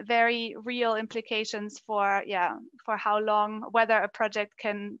very real implications for how long, whether a project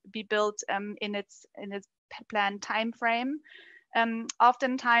can be built in its planned time frame.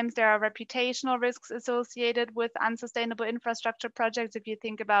 Oftentimes there are reputational risks associated with unsustainable infrastructure projects. If you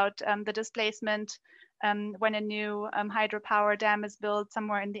think about the displacement when a new hydropower dam is built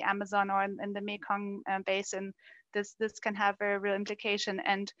somewhere in the Amazon or in the Mekong basin, this can have very real implication.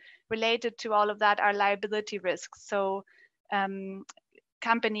 And related to all of that are liability risks. So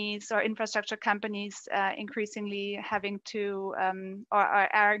companies or infrastructure companies increasingly having to or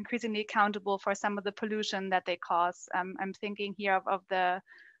are increasingly accountable for some of the pollution that they cause. I'm thinking here of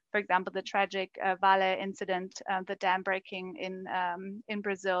for example, the tragic Vale incident, the dam breaking in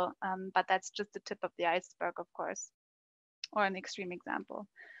Brazil, but that's just the tip of the iceberg, of course, or an extreme example.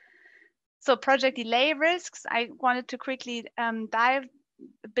 So project delay risks, I wanted to quickly dive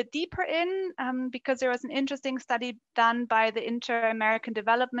a bit deeper in because there was an interesting study done by the Inter-American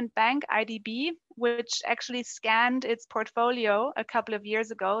Development Bank, IDB, which actually scanned its portfolio a couple of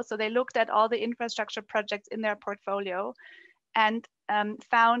years ago. So they looked at all the infrastructure projects in their portfolio and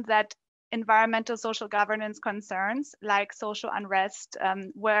found that environmental social governance concerns like social unrest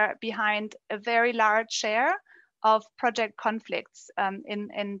were behind a very large share project conflicts,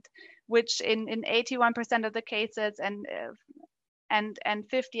 which in 81% of the cases and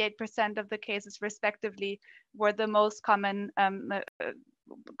 58% of the cases respectively were the most common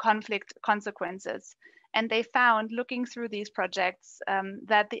conflict consequences. And they found, looking through these projects,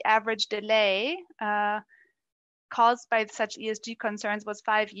 that the average delay caused by such ESG concerns was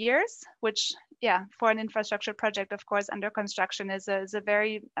 5 years, which, yeah, for an infrastructure project, of course, under construction is a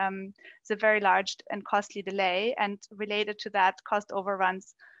very large and costly delay. And related to that, cost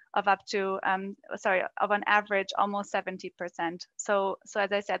overruns of up to, of an average almost 70%. So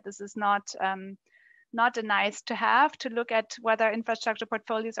as I said, this is not a nice to have to look at whether infrastructure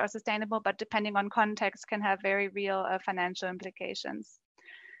portfolios are sustainable, but depending on context can have very real financial implications.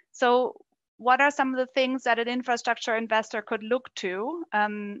 So what are some of the things that an infrastructure investor could look to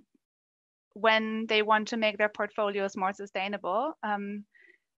when they want to make their portfolios more sustainable?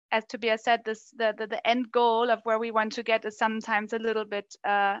 As Tobias said, the end goal of where we want to get is sometimes a little bit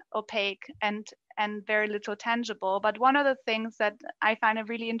opaque and very little tangible. But one of the things that I find a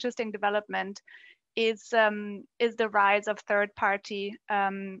really interesting development is the rise of third-party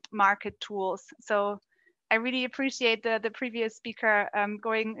market tools. So I really appreciate the previous speaker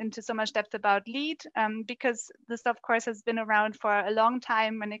going into so much depth about LEED, because this, of course, has been around for a long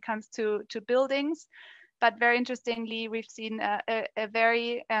time when it comes to buildings. But very interestingly, we've seen a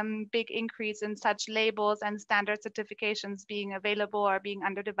very big increase in such labels and standard certifications being available or being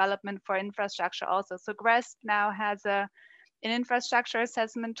under development for infrastructure also. So GRESB now has an infrastructure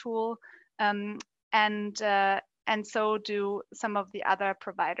assessment tool, and so do some of the other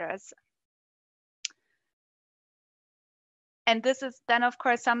providers. And this is then, of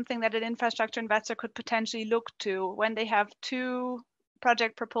course, something that an infrastructure investor could potentially look to when they have two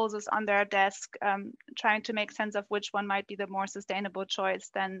project proposals on their desk, trying to make sense of which one might be the more sustainable choice.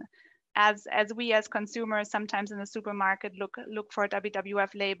 Then as we as consumers sometimes in the supermarket look for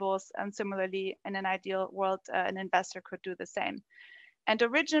WWF labels, and similarly in an ideal world an investor could do the same. And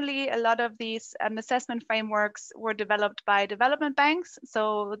originally a lot of these assessment frameworks were developed by development banks.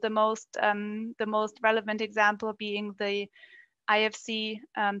 So the most relevant example being the IFC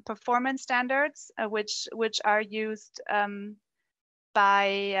performance standards, which are used by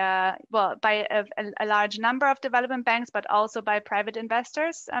a large number of development banks, but also by private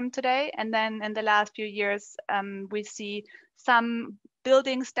investors today. And then in the last few years, we see some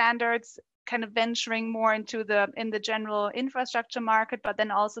building standards kind of venturing more into the general infrastructure market, but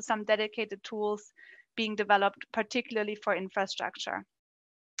then also some dedicated tools being developed, particularly for infrastructure,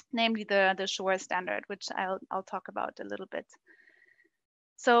 namely the SURE standard, which I'll talk about a little bit.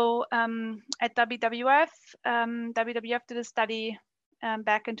 So at WWF, WWF did a study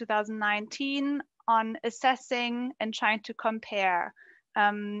back in 2019 on assessing and trying to compare.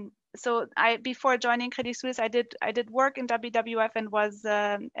 So before joining Credit Suisse, I did work in WWF and was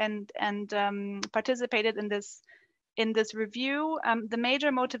participated in this review. The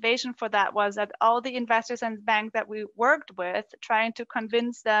major motivation for that was that all the investors and banks that we worked with, trying to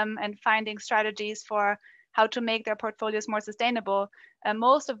convince them and finding strategies for how to make their portfolios more sustainable.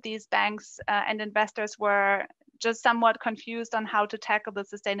 Most of these banks and investors were just somewhat confused on how to tackle the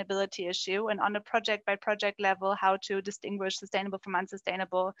sustainability issue, and on a project by project level, how to distinguish sustainable from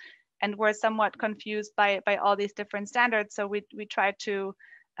unsustainable, and were somewhat confused by all these different standards. So we tried to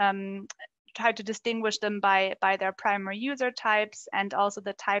distinguish them by their primary user types and also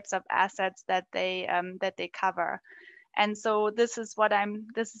the types of assets that they cover. And so this is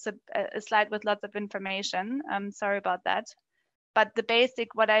a slide with lots of information. Sorry about that. But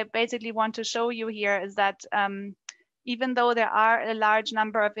what I basically want to show you here is that even though there are a large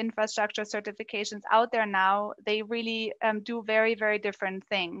number of infrastructure certifications out there now, they really do very, very different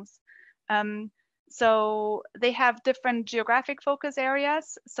things. So they have different geographic focus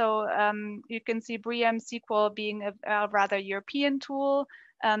areas. So you can see BREEAM SQL being a rather European tool,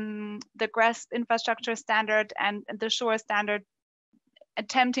 the GRESB infrastructure standard and the SURE standard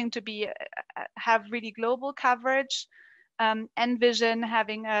attempting to have really global coverage. Envision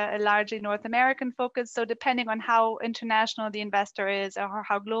having a largely North American focus. So depending on how international the investor is or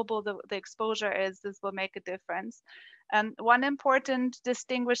how global the exposure is, this will make a difference. One important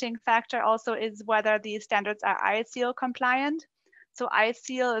distinguishing factor also is whether these standards are ISEAL compliant. So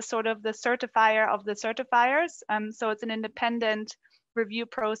ISEAL is sort of the certifier of the certifiers. So it's an independent review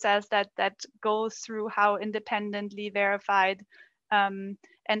process that goes through how independently verified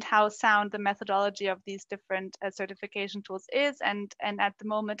and how sound the methodology of these different certification tools is. And at the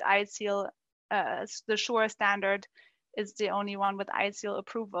moment, ISEAL, the SURE standard, is the only one with ICL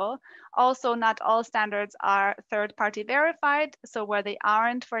approval. Also, not all standards are third-party verified. So where they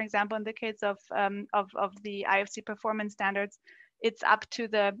aren't, for example, in the case of the IFC performance standards, it's up to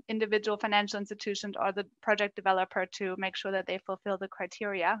the individual financial institution or the project developer to make sure that they fulfill the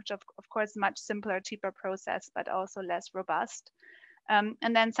criteria, which of course is much simpler, cheaper process, but also less robust. And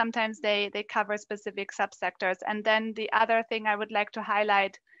then sometimes they cover specific subsectors. And then the other thing I would like to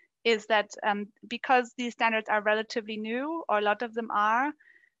highlight is that because these standards are relatively new, or a lot of them are,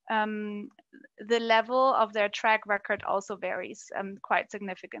 the level of their track record also varies quite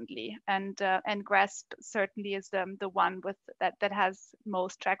significantly. And GRESP certainly is the one with that has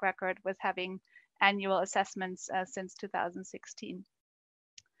most track record, with having annual assessments since 2016.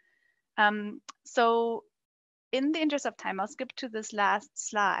 So in the interest of time, I'll skip to this last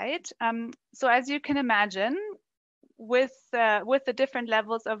slide. So as you can imagine, with the different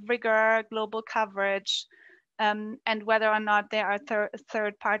levels of rigor, global coverage, and whether or not they are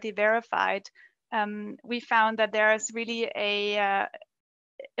third-party verified, we found that there is really a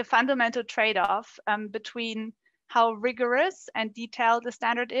fundamental trade-off between how rigorous and detailed the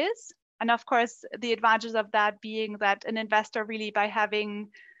standard is. And of course, the advantages of that being that an investor really, by having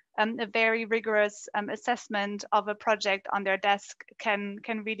a very rigorous assessment of a project on their desk, can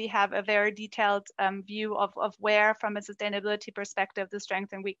really have a very detailed view of where, from a sustainability perspective, the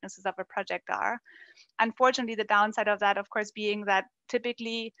strengths and weaknesses of a project are. Unfortunately, the downside of that, of course, being that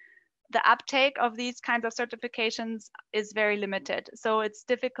typically the uptake of these kinds of certifications is very limited. So it's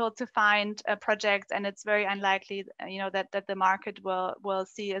difficult to find projects, and it's very unlikely, that the market will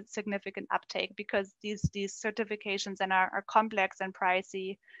see a significant uptake, because these certifications then are complex and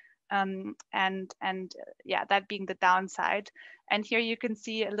pricey, and that being the downside. And here you can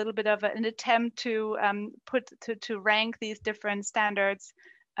see a little bit of an attempt to rank these different standards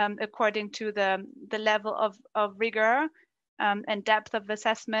according to the level of rigor and depth of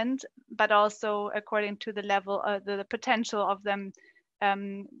assessment, but also according to the level of the potential of them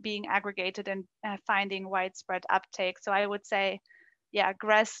being aggregated and finding widespread uptake. So I would say,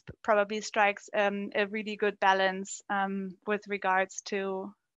 GRESP probably strikes a really good balance with regards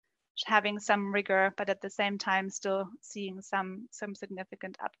to having some rigor, but at the same time still seeing some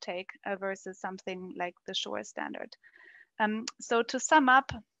significant uptake versus something like the SURE standard. So to sum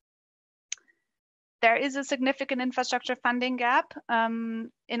up, there is a significant infrastructure funding gap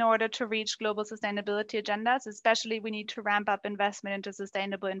in order to reach global sustainability agendas. Especially, we need to ramp up investment into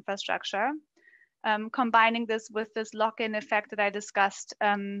sustainable infrastructure. Combining this with this lock-in effect that I discussed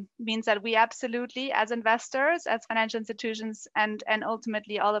means that we absolutely, as investors, as financial institutions, and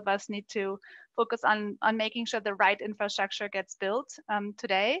ultimately all of us, need to focus on making sure the right infrastructure gets built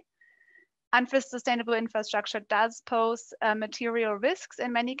today. Unsustainable infrastructure does pose material risks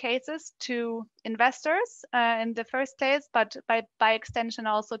in many cases to investors in the first place, but by extension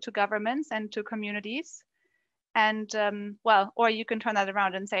also to governments and to communities. And or you can turn that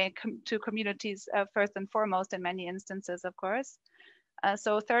around and say to communities first and foremost in many instances, of course.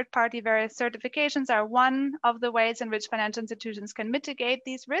 So third-party various certifications are one of the ways in which financial institutions can mitigate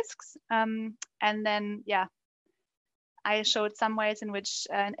these risks. And then, I showed some ways in which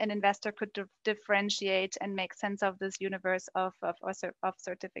an investor could differentiate and make sense of this universe of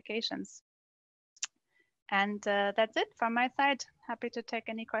certifications. And that's it from my side. Happy to take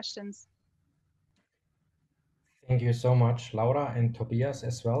any questions. Thank you so much, Laura and Tobias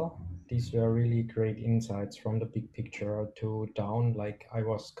as well. These were really great insights from the big picture to down. Like, I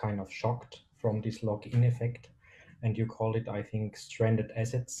was kind of shocked from this lock-in effect, and you call it, I think, stranded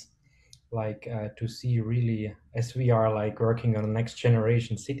assets. Like to see really, as we are like working on next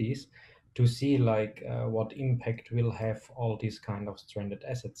generation cities, to see like what impact will have all these kind of stranded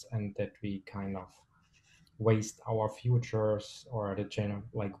assets, and that we kind of waste our futures, or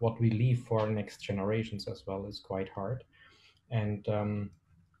like what we leave for next generations as well, is quite hard. And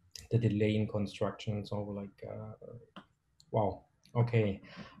the delay in construction, so like wow. Okay.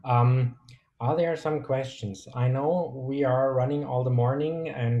 Are there some questions? I know we are running all the morning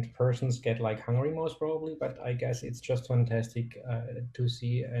and persons get like hungry most probably, but I guess it's just fantastic to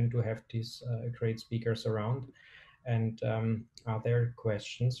see and to have these great speakers around. And are there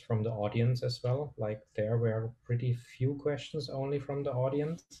questions from the audience as well? Like, there were pretty few questions only from the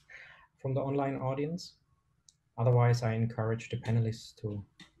audience, from the online audience. Otherwise, I encourage the panelists to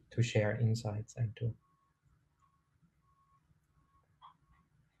share insights and to.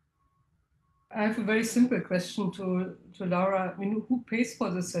 I have a very simple question to Laura. I mean, who pays for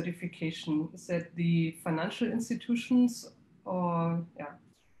the certification? Is that the financial institutions, or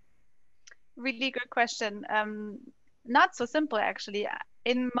Really good question. Not so simple, actually.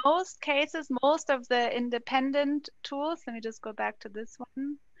 in most cases, most of the independent tools, let me just go back to this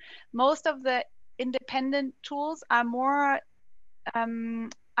one. Most of the independent tools are more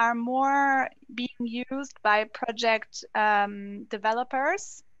being used by project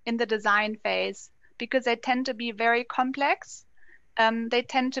developers in the design phase, because they tend to be very complex. They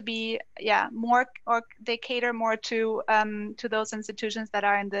tend to be, more, or they cater more to those institutions that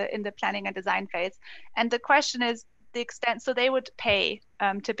are in the planning and design phase. And the question is the extent. So they would pay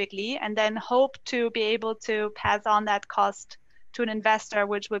typically, and then hope to be able to pass on that cost to an investor,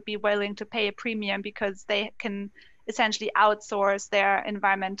 which would be willing to pay a premium because they can essentially outsource their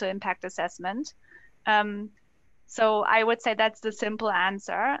environmental impact assessment. So I would say that's the simple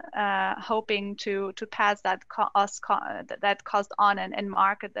answer, hoping to pass that cost on and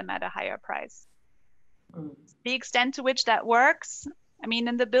market them at a higher price. The extent to which that works, I mean,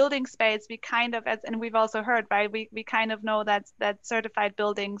 in the building space, we kind of, and we've also heard, right, we kind of know that certified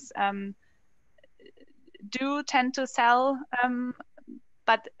buildings do tend to sell,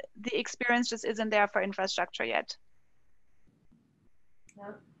 but the experience just isn't there for infrastructure yet.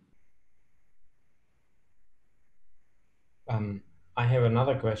 Yeah. I have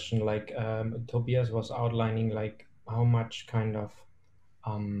another question. Like Tobias was outlining, like how much kind of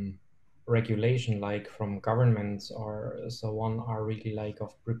regulation, like from governments or so on, are really like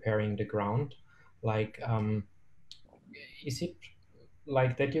of preparing the ground. Like, is it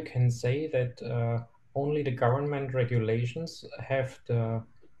like that you can say that only the government regulations have the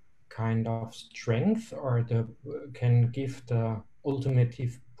kind of strength or can give the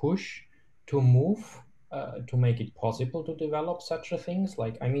ultimative push to move to make it possible to develop such a things?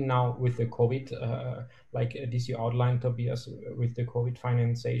 Like, I mean, now with the COVID, like this you outlined, Tobias, with the COVID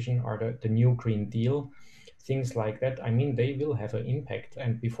financing or the new Green Deal, things like that, I mean, they will have an impact.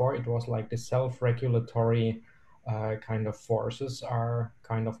 And before it was like the self-regulatory kind of forces are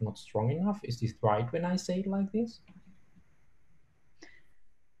kind of not strong enough. Is this right when I say it like this?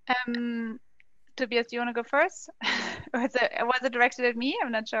 Tobias, do you want to go first? Was it directed at me?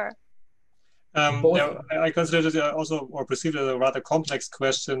 I'm not sure. I consider it also, or perceive it as a rather complex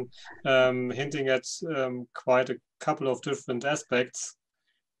question, hinting at quite a couple of different aspects.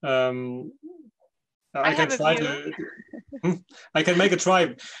 I can try to. I can make a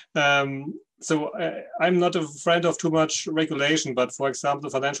try. So I'm not a friend of too much regulation, but for example, the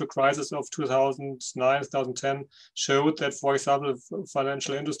financial crisis of 2009, 2010 showed that, for example, the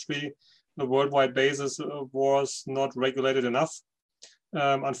financial industry, on a worldwide basis, was not regulated enough.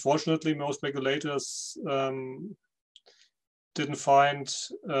 Unfortunately, most regulators didn't find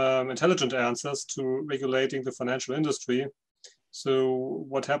intelligent answers to regulating the financial industry. So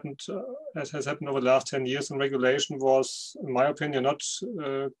what happened, has happened over the last 10 years in regulation was, in my opinion, not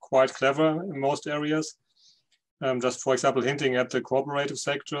quite clever in most areas. Just, for example, hinting at the cooperative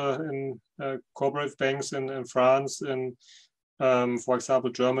sector in cooperative banks in France, in for example,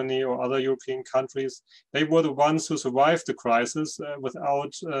 Germany or other European countries, they were the ones who survived the crisis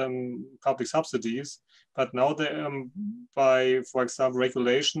without public subsidies. But now they, by, for example,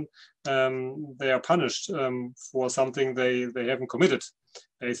 regulation, they are punished for something they haven't committed,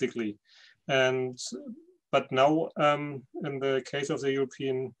 basically. But now, in the case of the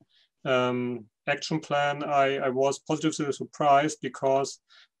European Action Plan, I was positively surprised because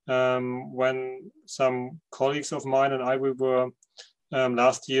when some colleagues of mine and I, we were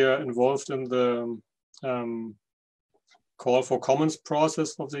last year involved in the call for commons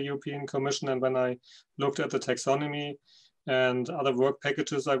process of the European Commission. And when I looked at the taxonomy and other work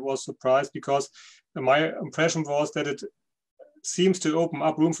packages, I was surprised because my impression was that it seems to open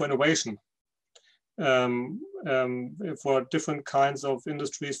up room for innovation for different kinds of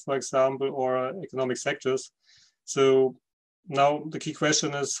industries, for example, or economic sectors. So now the key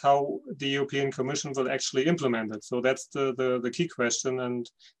question is how the European Commission will actually implement it. So that's the key question, and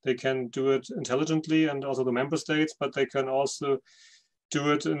they can do it intelligently, and also the member states, but they can also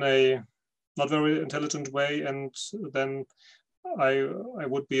do it in a not very intelligent way. And then I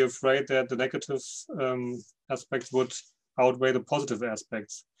would be afraid that the negative aspects would outweigh the positive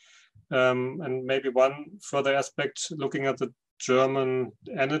aspects. And maybe one further aspect, looking at the German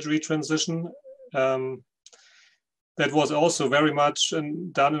energy transition, that was also very much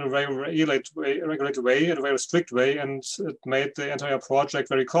done in a very regulated way, in a very strict way, and it made the entire project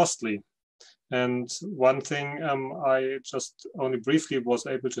very costly. And one thing I just only briefly was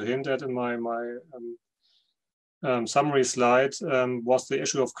able to hint at in my summary slide was the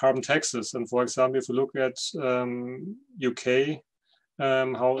issue of carbon taxes. And for example, if you look at UK,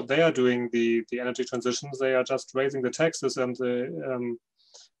 how they are doing the energy transitions, they are just raising the taxes, and the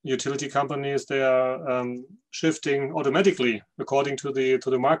utility companies, they are shifting automatically according to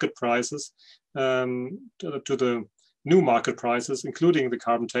the market prices, to the new market prices, including the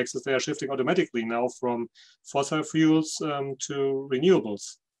carbon taxes. They are shifting automatically now from fossil fuels to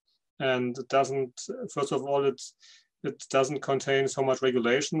renewables. And it doesn't, first of all, it doesn't contain so much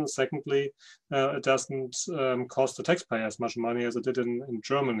regulation. Secondly, it doesn't cost the taxpayer as much money as it did in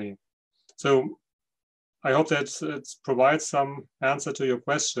Germany. So I hope that it provides some answer to your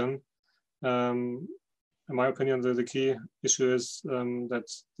question. In my opinion, the key issue is that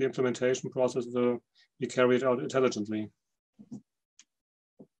the implementation process will be carried out intelligently.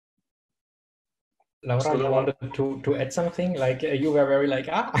 Laura, you wanted to add something? Like you were very like,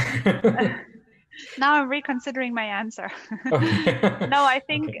 ah. Now I'm reconsidering my answer. Okay. No, I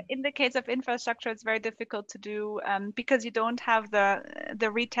think Okay. in the case of infrastructure, it's very difficult to do because you don't have the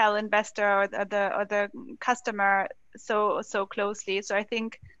retail investor or the customer so closely. So I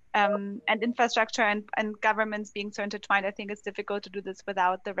think and infrastructure and governments being so intertwined, I think it's difficult to do this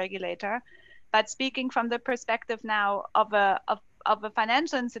without the regulator. But speaking from the perspective now of a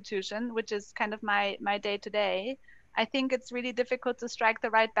financial institution, which is kind of my day to day, I think it's really difficult to strike the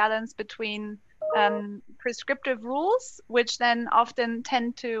right balance between prescriptive rules, which then often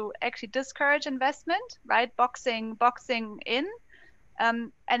tend to actually discourage investment, right? Boxing in,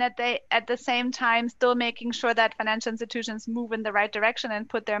 and at the same time still making sure that financial institutions move in the right direction and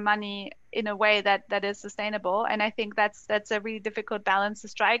put their money in a way that is sustainable. And I think that's a really difficult balance to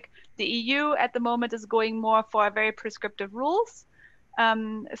strike. The EU at the moment is going more for very prescriptive rules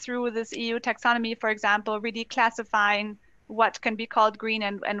through this EU taxonomy, for example, really classifying what can be called green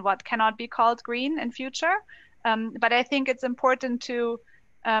and what cannot be called green in future. But I think it's important to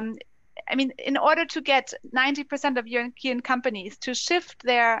I mean, in order to get 90% of European companies to shift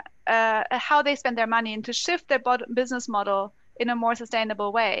their how they spend their money and to shift their business model in a more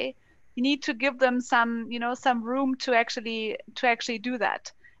sustainable way, you need to give them some room to actually do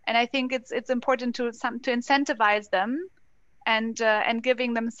that. And I think it's important to incentivize them and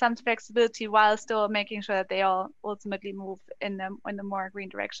giving them some flexibility while still making sure that they all ultimately move in the more green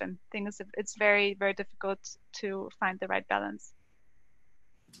direction. I think it's very, very difficult to find the right balance.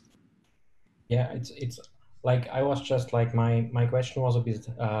 Yeah, it's like I was just like my question was a bit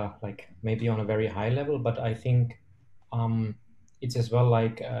like maybe on a very high level, but I think it's as well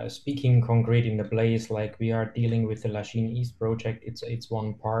like speaking concrete in the place like we are dealing with the Lachine-Est project. It's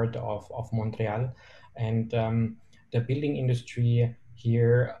one part of Montreal, and the building industry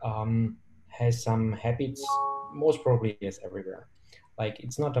here has some habits, most probably as everywhere. Like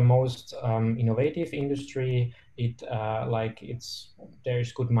it's not the most innovative industry.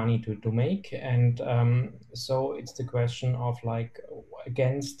 There's good money to make, and so it's the question of like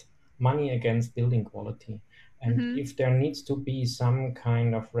money against building quality. And if there needs to be some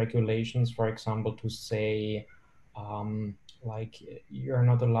kind of regulations, for example, to say like you're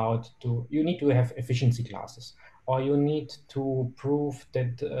not allowed to, you need to have efficiency classes, or you need to prove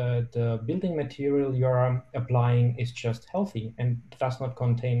that the building material you're applying is just healthy and does not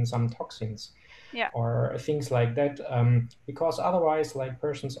contain some toxins, or things like that, because otherwise like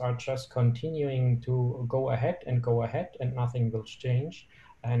persons are just continuing to go ahead and nothing will change,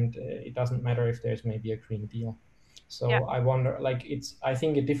 and it doesn't matter if there's maybe a Green Deal. So I wonder, like I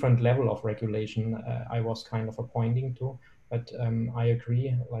think a different level of regulation I was kind of pointing to, but I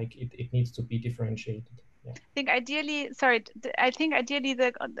agree, like it needs to be differentiated. Yeah. I think ideally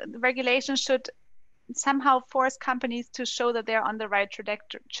the regulation should somehow force companies to show that they're on the right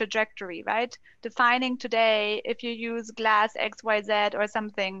trajectory, right? Defining today, if you use glass XYZ or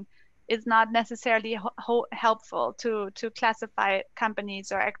something, is not necessarily helpful to classify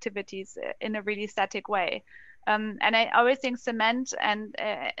companies or activities in a really static way. And I always think cement and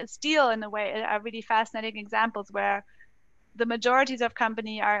steel, in a way, are really fascinating examples where the majorities of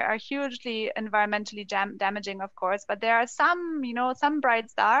companies are hugely environmentally damaging, of course, but there are some bright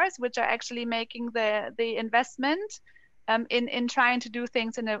stars which are actually making the investment in trying to do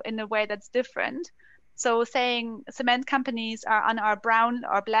things in a way that's different. So saying cement companies are on our brown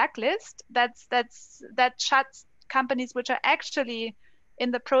or black list, that shuts companies which are actually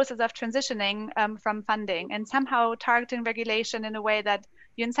in the process of transitioning from funding, and somehow targeting regulation in a way that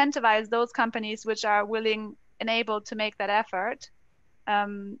you incentivize those companies which are willing and able to make that effort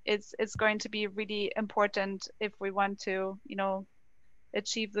is going to be really important if we want to,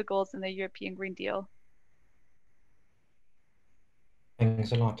 achieve the goals in the European Green Deal.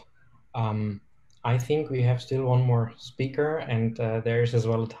 Thanks a lot. I think we have still one more speaker, and there is as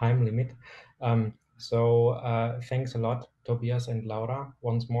well a time limit. So thanks a lot, Tobias and Laura,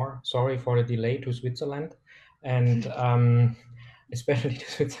 once more. Sorry for the delay to Switzerland. And especially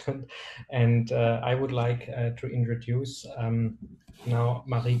to Switzerland. And I would like to introduce now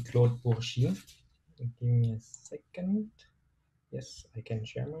Marie-Claude Bourchy. Give me a second. Yes, I can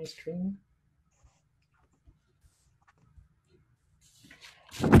share my screen.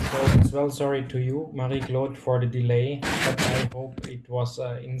 So as well, sorry to you, Marie-Claude, for the delay, but I hope it was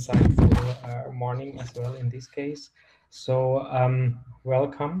insightful morning as well in this case. So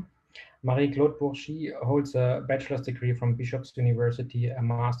welcome. Marie-Claude Bourchy holds a bachelor's degree from Bishop's University, a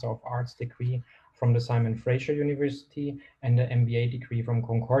Master of Arts degree from the Simon Fraser University, and an MBA degree from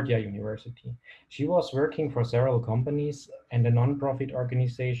Concordia University. She was working for several companies and a non-profit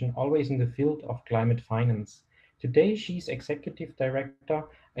organization, always in the field of climate finance. Today, she's Executive Director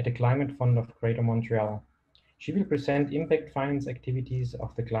at the Climate Fund of Greater Montreal. She will present impact finance activities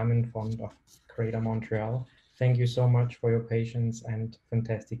of the Climate Fund of Greater Montreal. Thank you so much for your patience and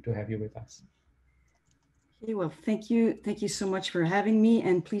fantastic to have you with us. Okay, well, thank you. Thank you so much for having me.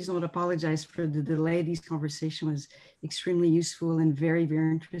 And please don't apologize for the delay. This conversation was extremely useful and very,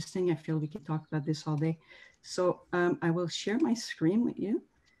 very interesting. I feel we could talk about this all day. So I will share my screen with you.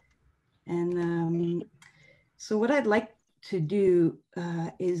 And so what I'd like to do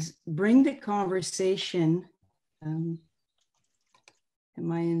is bring the conversation.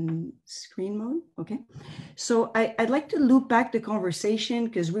 Am I in screen mode? Okay. So I'd like to loop back the conversation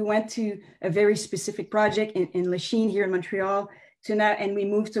because we went to a very specific project in Lachine here in Montreal to now, and we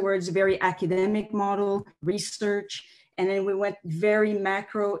moved towards a very academic model, research, and then we went very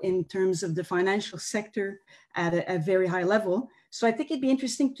macro in terms of the financial sector at a very high level. So I think it'd be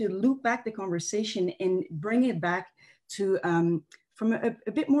interesting to loop back the conversation and bring it back to from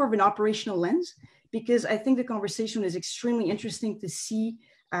a bit more of an operational lens, because I think the conversation is extremely interesting to see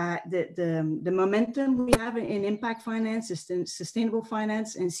the momentum we have in impact finance, sustainable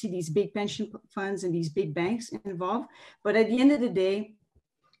finance, and see these big pension funds and these big banks involved. But at the end of the day,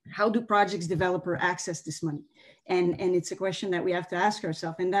 how do projects developer access this money? And it's a question that we have to ask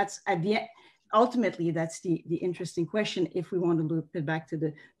ourselves. And that's at the end, ultimately, that's the interesting question if we want to loop it back to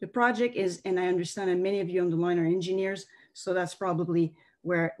the project is, and I understand that many of you on the line are engineers, so that's probably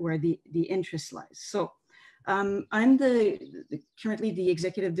where the interest lies. So I'm currently the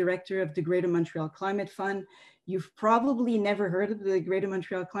executive director of the Greater Montreal Climate Fund. You've probably never heard of the Greater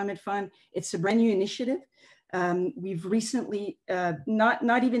Montreal Climate Fund. It's a brand new initiative. We've recently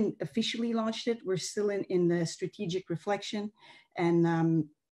not even officially launched it. We're still in the strategic reflection, and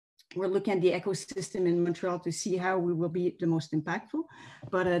we're looking at the ecosystem in Montreal to see how we will be the most impactful.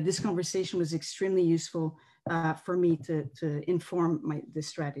 But this conversation was extremely useful for me to inform the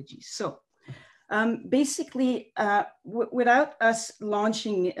strategy. So basically, without us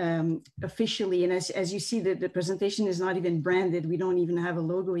launching officially, and as you see, the presentation is not even branded, we don't even have a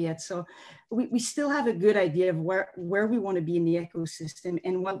logo yet. So we still have a good idea of where we want to be in the ecosystem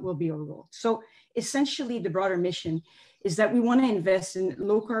and what will be our role. So essentially, the broader mission is that we want to invest in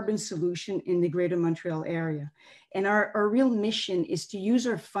low carbon solution in the Greater Montreal area. And our real mission is to use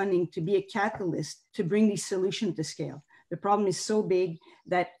our funding to be a catalyst to bring these solutions to scale. The problem is so big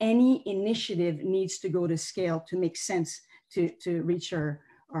that any initiative needs to go to scale to make sense to reach our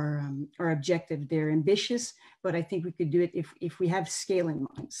objective. They're ambitious, but I think we could do it if we have scale in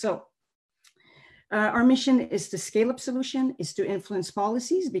mind. So our mission is to scale up solution, is to influence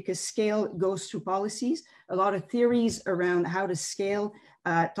policies, because scale goes through policies. A lot of theories around how to scale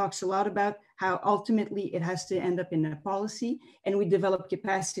talks a lot about how ultimately it has to end up in a policy, and we develop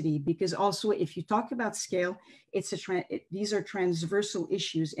capacity, because also if you talk about scale, these are transversal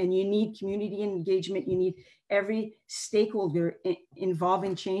issues, and you need community engagement, you need every stakeholder involved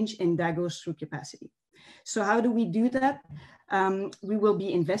in change, and that goes through capacity. So how do we do that? We will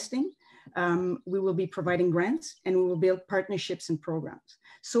be investing. We will be providing grants, and we will build partnerships and programs.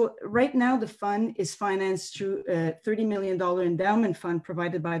 So right now the fund is financed through a $30 million endowment fund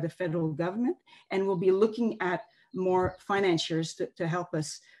provided by the federal government, and we'll be looking at more financiers to help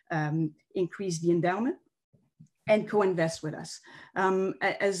us increase the endowment and co-invest with us.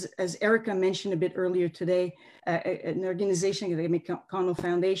 As Erica mentioned a bit earlier today, an organization, the McConnell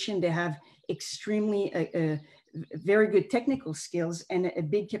Foundation, they have extremely very good technical skills and a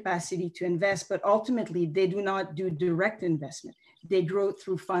big capacity to invest, but ultimately they do not do direct investment. They grow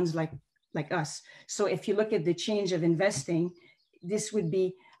through funds like us. So if you look at the change of investing, this would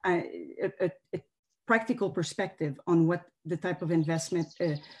be a practical perspective on what the type of investment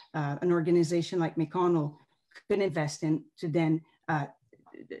an organization like McConnell could invest in to then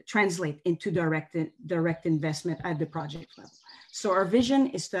translate into direct investment at the project level. So our vision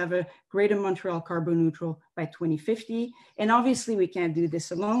is to have a Greater Montreal carbon neutral by 2050. And obviously we can't do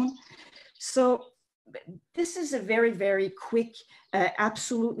this alone. So this is a very, very quick,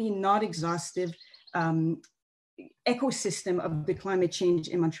 absolutely not exhaustive ecosystem of the climate change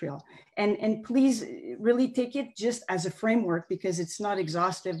in Montreal. And please really take it just as a framework because it's not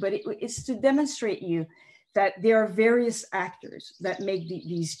exhaustive, but it's to demonstrate you that there are various actors that make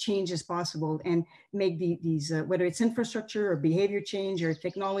these changes possible and make these, whether it's infrastructure or behavior change or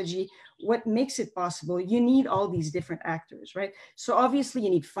technology, what makes it possible, you need all these different actors, right? So obviously you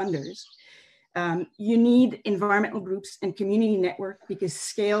need funders. You need environmental groups and community network because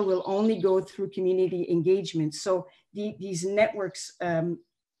scale will only go through community engagement. So these networks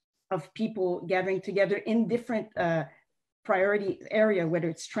of people gathering together in different priority area, whether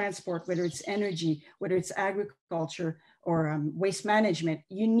it's transport, whether it's energy, whether it's agriculture or waste management,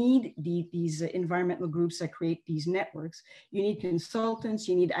 you need these environmental groups that create these networks. You need consultants,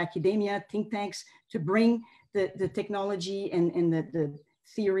 you need academia, think tanks to bring the technology and the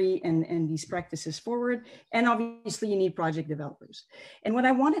theory and these practices forward. And obviously you need project developers. And what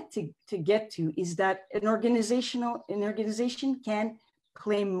I wanted to get to is that an organization can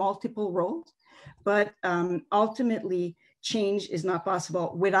play multiple roles, but ultimately change is not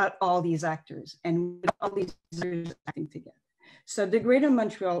possible without all these actors and with all these actors acting together. So the Greater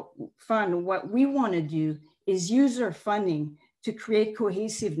Montreal Fund, what we want to do is use our funding to create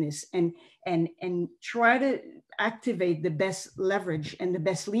cohesiveness and try to activate the best leverage and the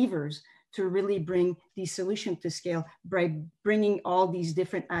best levers to really bring these solutions to scale by bringing all these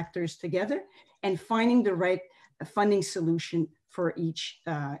different actors together and finding the right funding solution for each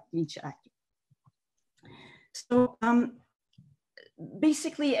actor. So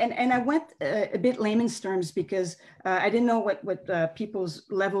basically, and I went a bit layman's terms because I didn't know what people's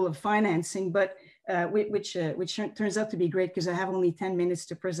level of financing, but which turns out to be great because I have only 10 minutes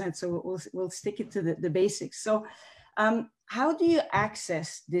to present, so we'll stick it to the basics. So how do you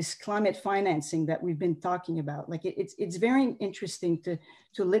access this climate financing that we've been talking about? Like it's very interesting to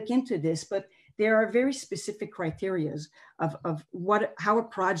look into this, but there are very specific criteria of how a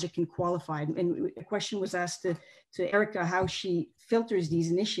project can qualify. And a question was asked to Erica how she filters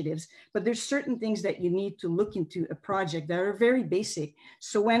these initiatives, but there's certain things that you need to look into a project that are very basic.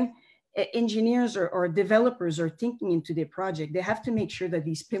 So when engineers or developers are thinking into their project, they have to make sure that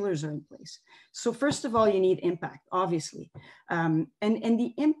these pillars are in place. So first of all, you need impact, obviously. And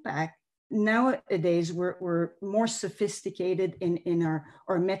the impact, nowadays, we're more sophisticated in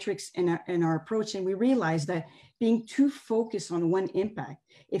our metrics and our approach. And we realize that being too focused on one impact,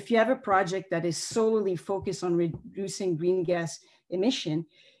 if you have a project that is solely focused on reducing green gas emission,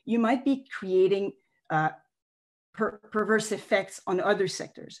 you might be creating perverse effects on other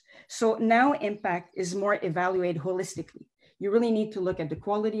sectors. So now impact is more evaluated holistically. You really need to look at the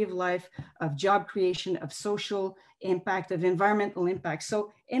quality of life, of job creation, of social impact, of environmental impact.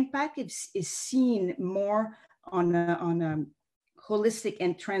 So impact is seen more on a holistic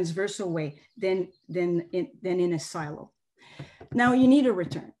and transversal way than in a silo. Now you need a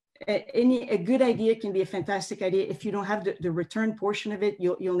return. A good idea can be a fantastic idea. If you don't have the return portion of it,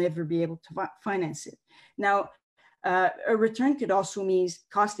 you'll never be able to finance it. Now, a return could also mean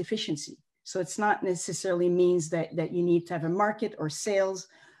cost efficiency. So it's not necessarily means that you need to have a market or sales.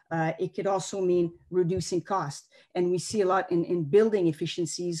 It could also mean reducing cost. And we see a lot in building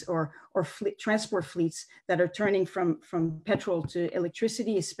efficiencies or transport fleets that are turning from petrol to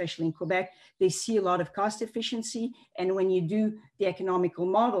electricity, especially in Quebec. They see a lot of cost efficiency. And when you do the economical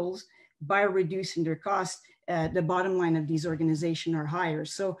models, by reducing their cost, the bottom line of these organizations are higher.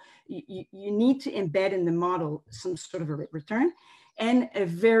 So you need to embed in the model some sort of a return. And a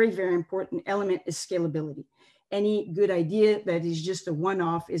very, very important element is scalability. Any good idea that is just a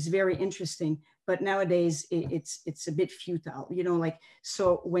one-off is very interesting, but nowadays it's a bit futile, you know, like,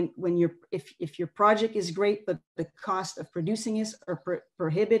 so if your project is great, but the cost of producing is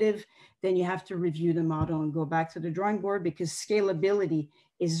prohibitive, then you have to review the model and go back to the drawing board, because scalability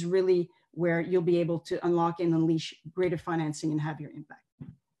is really where you'll be able to unlock and unleash greater financing and have your impact.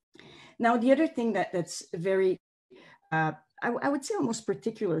 Now, the other thing that's very, I would say almost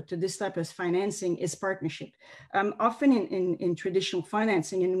particular to this type of financing is partnership. Often in traditional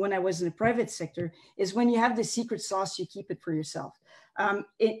financing, and when I was in the private sector, is when you have the secret sauce, you keep it for yourself.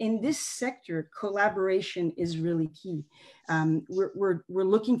 In this sector, collaboration is really key. We're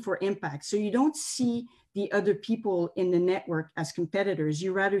looking for impact. So you don't see the other people in the network as competitors,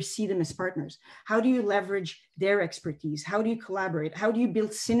 you rather see them as partners. How do you leverage their expertise? How do you collaborate? How do you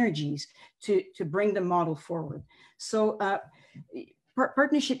build synergies to bring the model forward? So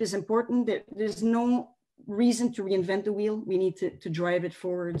partnership is important. There's no reason to reinvent the wheel. We need to drive it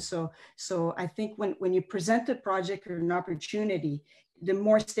forward. So I think when you present a project or an opportunity, the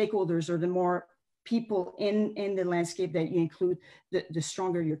more stakeholders or the more people in the landscape that you include, the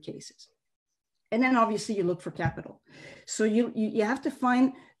stronger your case is. And then obviously you look for capital. So you have to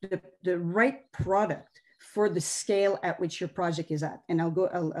find the right product for the scale at which your project is at. And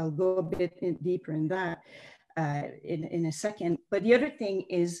I'll go a bit deeper in that in a second. But the other thing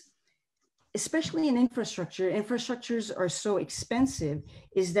is, especially in infrastructures are so expensive,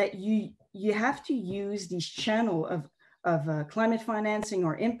 is that you have to use these channel of climate financing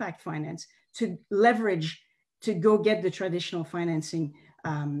or impact finance to leverage to go get the traditional financing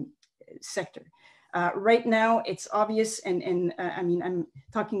sector. Right now, it's obvious, and I mean, I'm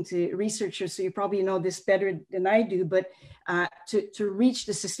talking to researchers, so you probably know this better than I do, but to reach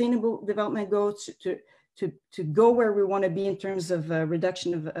the sustainable development goals, to go where we want to be in terms of reduction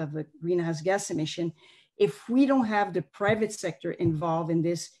of greenhouse gas emission, if we don't have the private sector involved in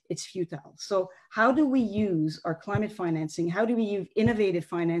this, it's futile. So how do we use our climate financing? How do we use innovative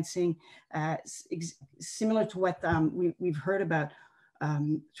financing, similar to what we've heard about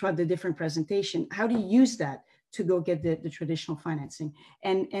throughout the different presentation? How do you use that to go get the traditional financing?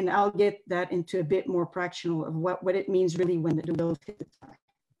 And I'll get that into a bit more practical of what it means really when the wheels hit the track.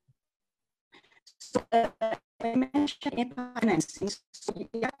 So I mentioned impact financing. So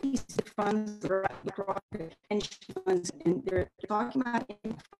you have these funds, pension funds, and they're talking about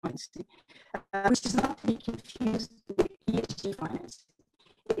impact financing, which is not to be confused with ESG financing.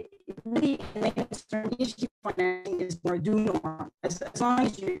 Really, in layman's terms, ESG financing is more do no harm. As long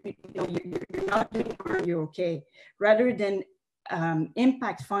as you're not doing harm, you're okay. Rather than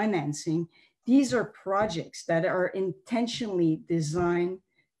impact financing, these are projects that are intentionally designed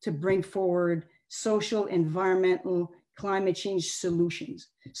to bring forward social, environmental, climate change solutions.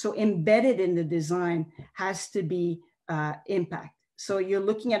 So embedded in the design has to be impact. So you're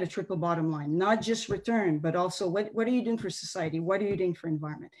looking at a triple bottom line, not just return, but also what are you doing for society? What are you doing for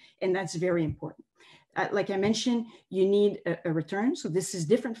environment? And that's very important. Like I mentioned, you need a return. So this is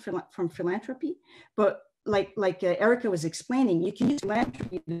different from philanthropy, but like Erica was explaining, you can use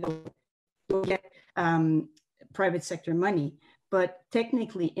philanthropy to get private sector money, but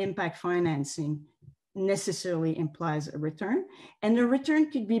technically impact financing necessarily implies a return, and the return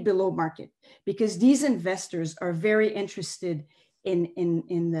could be below market because these investors are very interested in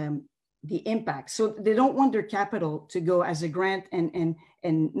the impact. So they don't want their capital to go as a grant and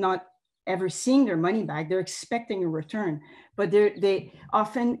not ever seeing their money back. They're expecting a return, but they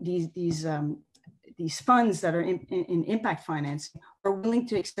often these funds that are in impact finance are willing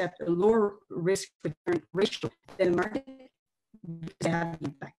to accept a lower risk return ratio than the market because they have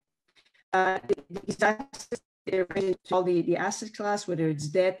impact. These assets, they're all the asset class, whether it's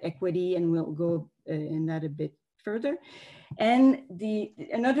debt, equity, and we'll go in that a bit further. And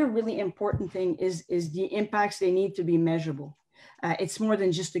another really important thing is the impacts. They need to be measurable. It's more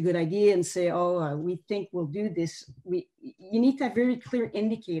than just a good idea and say, oh, we think we'll do this. You need to have very clear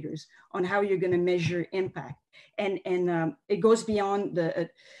indicators on how you're going to measure impact. And it goes beyond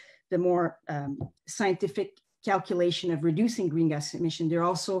the more scientific calculation of reducing greenhouse gas emission. There are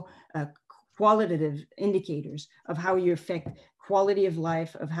also qualitative indicators of how you affect quality of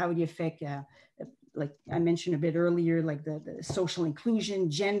life, of how you affect, like I mentioned a bit earlier, like the social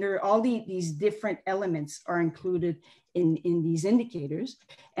inclusion, gender, all these different elements are included in these indicators.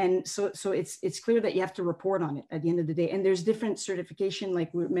 And so it's clear that you have to report on it at the end of the day. And there's different certification,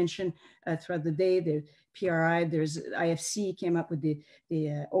 like we mentioned throughout the day, the PRI, there's IFC came up with the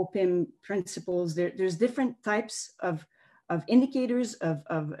OPIM principles. There's different types of indicators of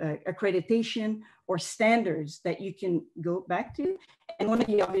accreditation or standards that you can go back to. And one of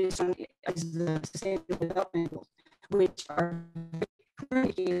the obvious ones is the Sustainable Development Goals, which are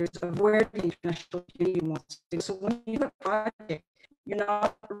indicators of where the international community wants to go. So when you do a project, you're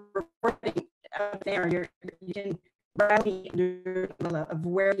not reporting out there, you can rally under the umbrella of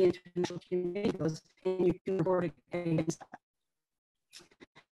where the international community goes, and you can report against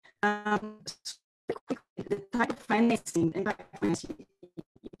that. The type of financing, impact financing,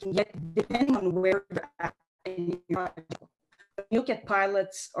 you can get depending on where you're at in your project. When you look at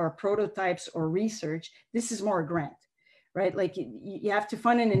pilots or prototypes or research, this is more a grant, right? Like you have to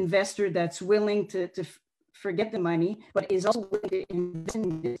find an investor that's willing to forget the money, but is also willing to invest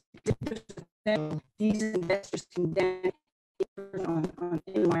in this. These investors can then on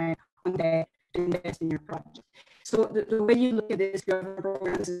that to invest in your project. So the way you look at this government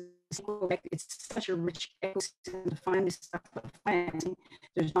programs is it's such a rich ecosystem to find this stuff of financing.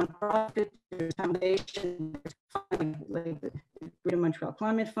 There's nonprofit, there's foundation, there's fund, like the Greater Montreal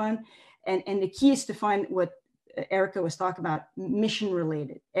Climate Fund. And the key is to find what Erica was talking about, mission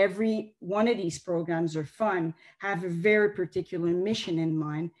related. Every one of these programs or fund have a very particular mission in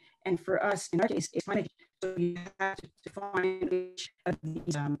mind, And for us, in our case, it's financial. So you have to define which of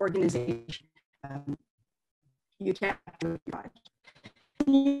these organizations you can provide.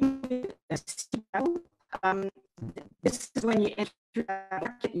 This is when you enter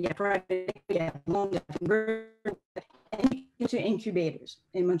private into incubators.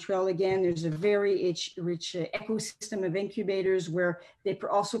 In Montreal, again, there's a very rich ecosystem of incubators where they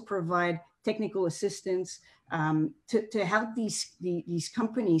also provide technical assistance to help these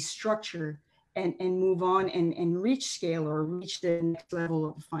companies structure and move on and reach scale or reach the next level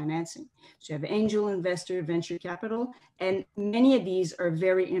of financing. So you have angel investor, venture capital, and many of these are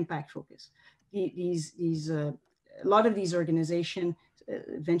very impact focused. A lot of these organizations,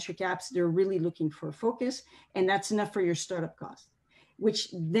 venture caps, they're really looking for focus, and that's enough for your startup cost, which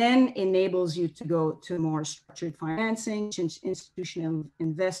then enables you to go to more structured financing, institutional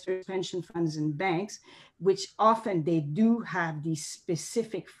investors, pension funds, and banks, which often they do have these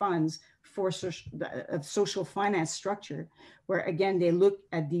specific funds for social finance structure, where again, they look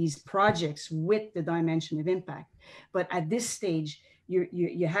at these projects with the dimension of impact. But at this stage,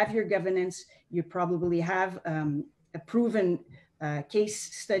 you have your governance, you probably have a proven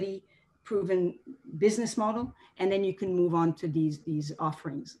case study, proven business model, and then you can move on to these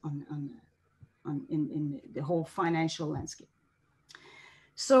offerings in the whole financial landscape.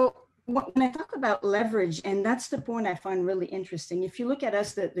 So when I talk about leverage, and that's the point I find really interesting, if you look at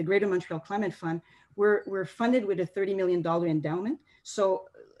us, the Greater Montreal Climate Fund, we're funded with a $30 million endowment. So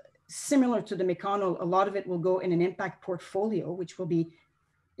similar to the McConnell, a lot of it will go in an impact portfolio, which will be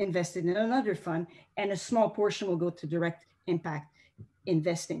invested in another fund, and a small portion will go to direct impact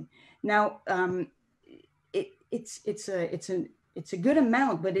investing. Now, it's a good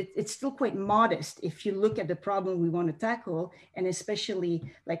amount, but it's still quite modest if you look at the problem we want to tackle, and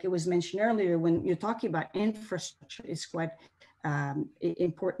especially like it was mentioned earlier, when you're talking about infrastructure, it's quite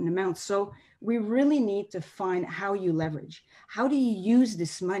important amount. So we really need to find how you leverage. How do you use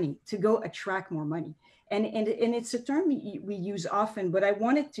this money to go attract more money? And it's a term we use often, but I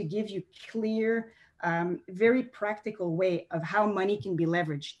wanted to give you clear, very practical way of how money can be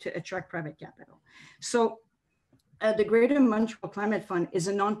leveraged to attract private capital. So the Greater Montreal Climate Fund is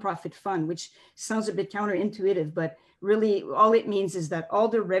a nonprofit fund, which sounds a bit counterintuitive, but really all it means is that all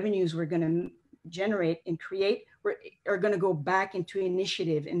the revenues we're going to generate and create are going to go back into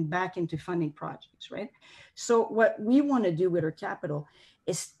initiative and back into funding projects, right? So what we want to do with our capital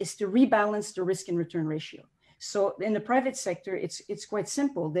is to rebalance the risk and return ratio. So in the private sector, it's quite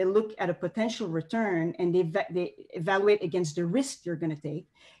simple. They look at a potential return and they evaluate against the risk they're going to take.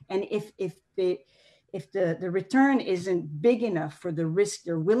 And if the return isn't big enough for the risk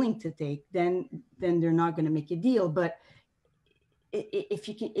they're willing to take, then they're not going to make a deal. But if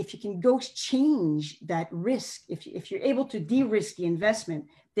you can go change that risk, if you're able to de-risk the investment,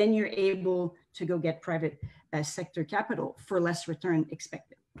 then you're able to go get private sector capital for less return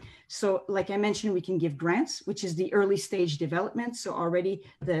expected. So like I mentioned, we can give grants, which is the early stage development. So already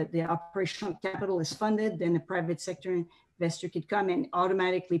the operational capital is funded, then the private sector investor could come and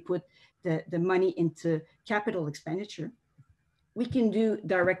automatically put the money into capital expenditure. We can do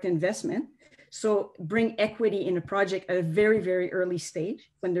direct investment. So bring equity in a project at a very, very early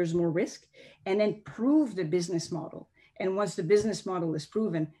stage when there's more risk, and then prove the business model. And once the business model is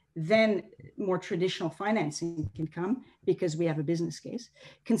proven, then more traditional financing can come because we have a business case.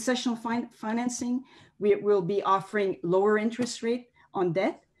 Concessional financing, we will be offering lower interest rate on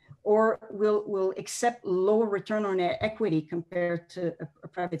debt, or we'll accept lower return on equity compared to a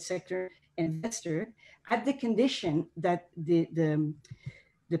private sector investor at the condition that the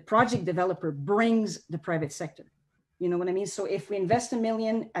project developer brings the private sector. You know what I mean? So if we invest $1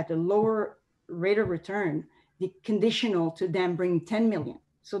 million at a lower rate of return, the conditional to them bring 10 million.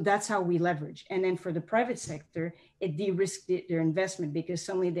 So that's how we leverage. And then for the private sector, it de-risks their investment because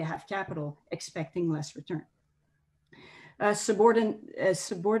suddenly they have capital expecting less return.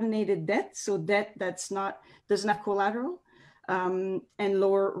 Subordinated debt, so debt doesn't have collateral, and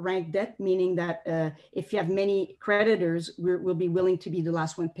lower ranked debt, meaning that if you have many creditors, we'll be willing to be the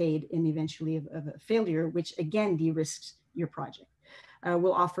last one paid in eventually of a failure, which again de-risks your project.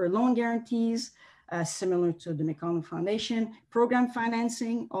 We'll offer loan guarantees, similar to the McConnell Foundation. Program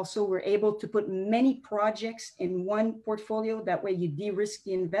financing, also we're able to put many projects in one portfolio, that way you de-risk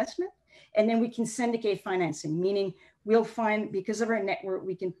the investment. And then we can syndicate financing, meaning we'll find, because of our network,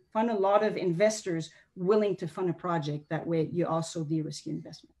 we can fund a lot of investors willing to fund a project. That way you also de-risk your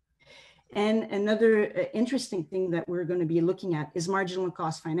investment. And another interesting thing that we're going to be looking at is marginal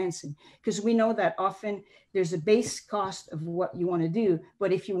cost financing, because we know that often there's a base cost of what you want to do,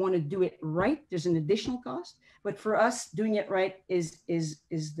 but if you want to do it right, there's an additional cost. But for us, doing it right is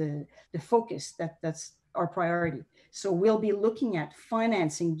the focus. That's our priority. So we'll be looking at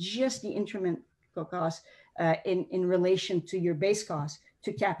financing just the incremental cost in relation to your base cost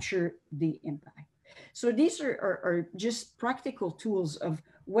to capture the impact. So these are just practical tools of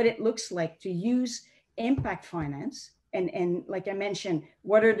what it looks like to use impact finance. And like I mentioned,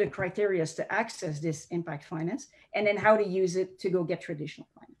 what are the criteria to access this impact finance, and then how to use it to go get traditional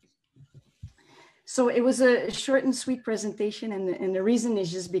finance. So it was a short and sweet presentation, and the reason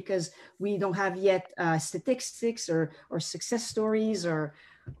is just because we don't have yet statistics or success stories or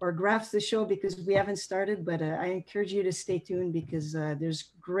graphs to show, because we haven't started, but I encourage you to stay tuned, because there's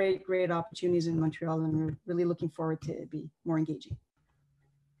great opportunities in Montreal, and we're really looking forward to be more engaging.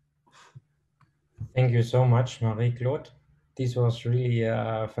 Thank you so much, Marie-Claude. This was really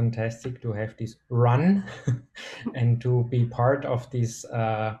fantastic to have this run and to be part of this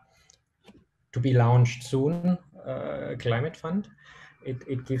to be launched soon climate fund.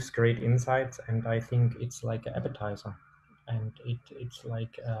 It gives great insights, and I think it's like an appetizer, and it's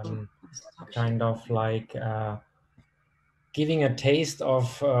like kind of like giving a taste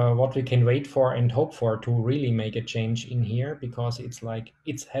of what we can wait for and hope for to really make a change in here, because it's like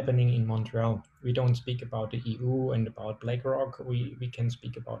it's happening in Montreal. We don't speak about the EU and about BlackRock, we can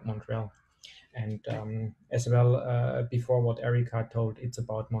speak about Montreal. And as well, before what Erica told, it's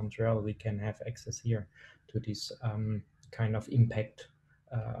about Montreal. We can have access here to this kind of impact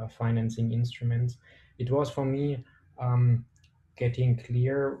financing instruments. It was for me getting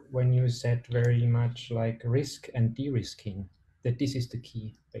clear when you said very much like risk and de-risking, that this is the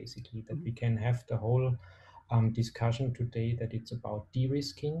key, basically, that we can have the whole discussion today, that it's about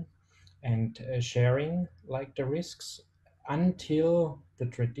de-risking and sharing like the risks until the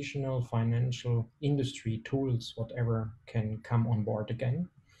traditional financial industry tools, whatever, can come on board again.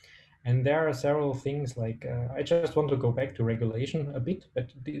 And there are several things like, I just want to go back to regulation a bit,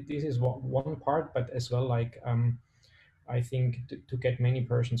 but this is one part, but as well, like, I think to get many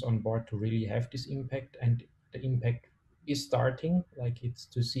persons on board to really have this impact, and the impact is starting, like it's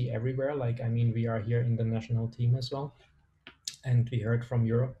to see everywhere. Like, I mean, we are here in the national team as well, and we heard from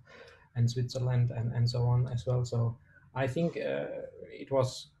Europe and Switzerland and so on as well. So I think it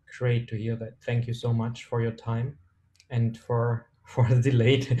was great to hear that. Thank you so much for your time and for the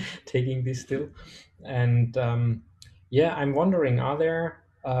delay taking this still. And yeah, I'm wondering, are there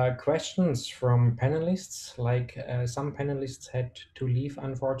questions from panelists? Like some panelists had to leave,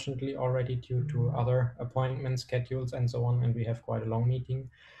 unfortunately, already due to other appointment schedules and so on, and we have quite a long meeting.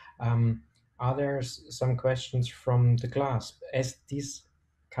 Are there some questions from the class, as this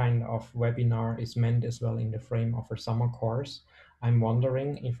kind of webinar is meant as well in the frame of a summer course? I'm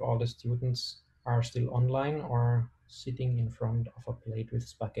wondering if all the students are still online or sitting in front of a plate with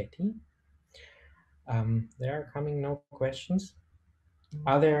spaghetti. There are coming no questions.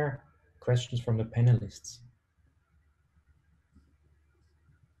 Are there questions from the panelists?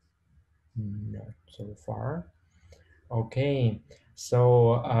 Not so far. Okay,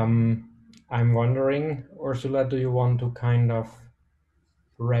 so I'm wondering, Ursula, do you want to kind of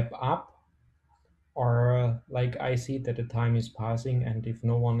wrap up? Or like, I see that the time is passing, and if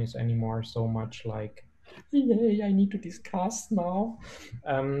no one is anymore so much like, yay, I need to discuss now,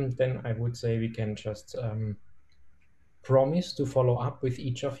 then I would say we can just promise to follow up with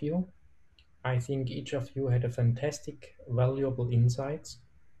each of you. I think each of you had a fantastic, valuable insights,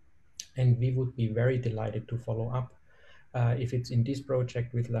 and we would be very delighted to follow up if it's in this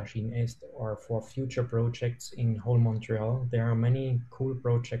project with Lachine-Est or for future projects in whole Montreal. There are many cool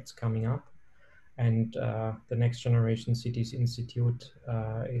projects coming up. And the Next Generation Cities Institute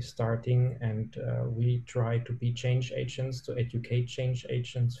is starting, and we try to be change agents, to educate change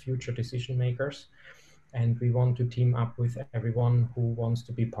agents, future decision makers. And we want to team up with everyone who wants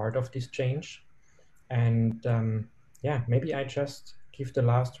to be part of this change. And yeah, maybe I just give the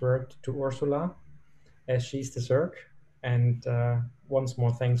last word to Ursula, as she's the CERC. And once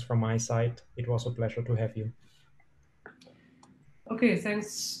more, thanks from my side. It was a pleasure to have you. Okay,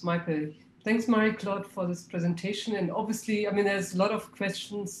 thanks, Michael. Thanks, Marie-Claude, for this presentation. And obviously, I mean, there's a lot of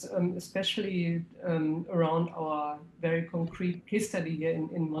questions, especially around our very concrete case study here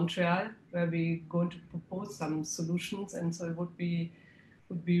in Montreal, where we're going to propose some solutions. And so it would be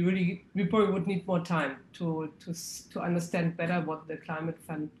really, we probably would need more time to understand better what the Climate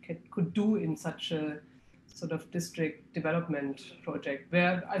Fund could do in such a sort of district development project,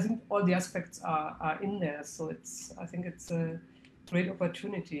 where I think all the aspects are in there. So I think it's a great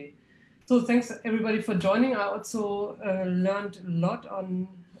opportunity. So thanks everybody for joining. I also learned a lot on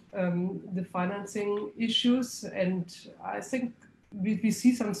the financing issues, and I think we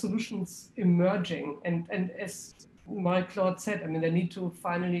see some solutions emerging. And as Marie-Claude said, I mean, they need to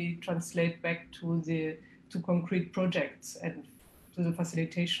finally translate back to concrete projects and to the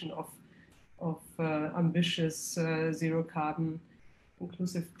facilitation of ambitious zero carbon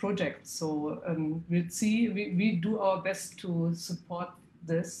inclusive projects. So we'll see. We do our best to support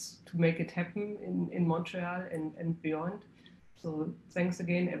this, to make it happen in Montreal and beyond. So thanks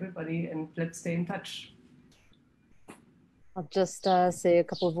again, everybody, and let's stay in touch. I'll just say a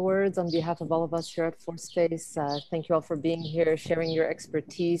couple of words on behalf of all of us here at ForSpace. Thank you all for being here, sharing your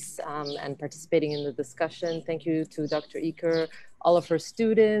expertise and participating in the discussion. Thank you to Dr. Eicker, all of her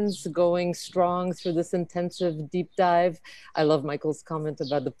students going strong through this intensive deep dive. I love Michael's comment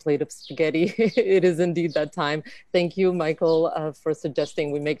about the plate of spaghetti. It is indeed that time. Thank you, Michael, for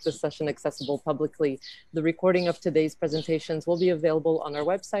suggesting we make this session accessible publicly. The recording of today's presentations will be available on our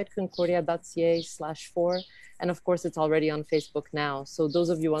website, concordia.ca/4. And of course, it's already on Facebook now. So those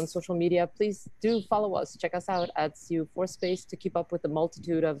of you on social media, please do follow us. Check us out at CU ForSpace to keep up with the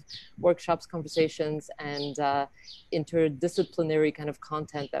multitude of workshops, conversations, and interdisciplinary kind of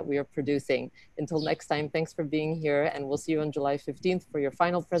content that we are producing. Until next time, thanks for being here. And we'll see you on July 15th for your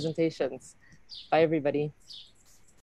final presentations. Bye, everybody.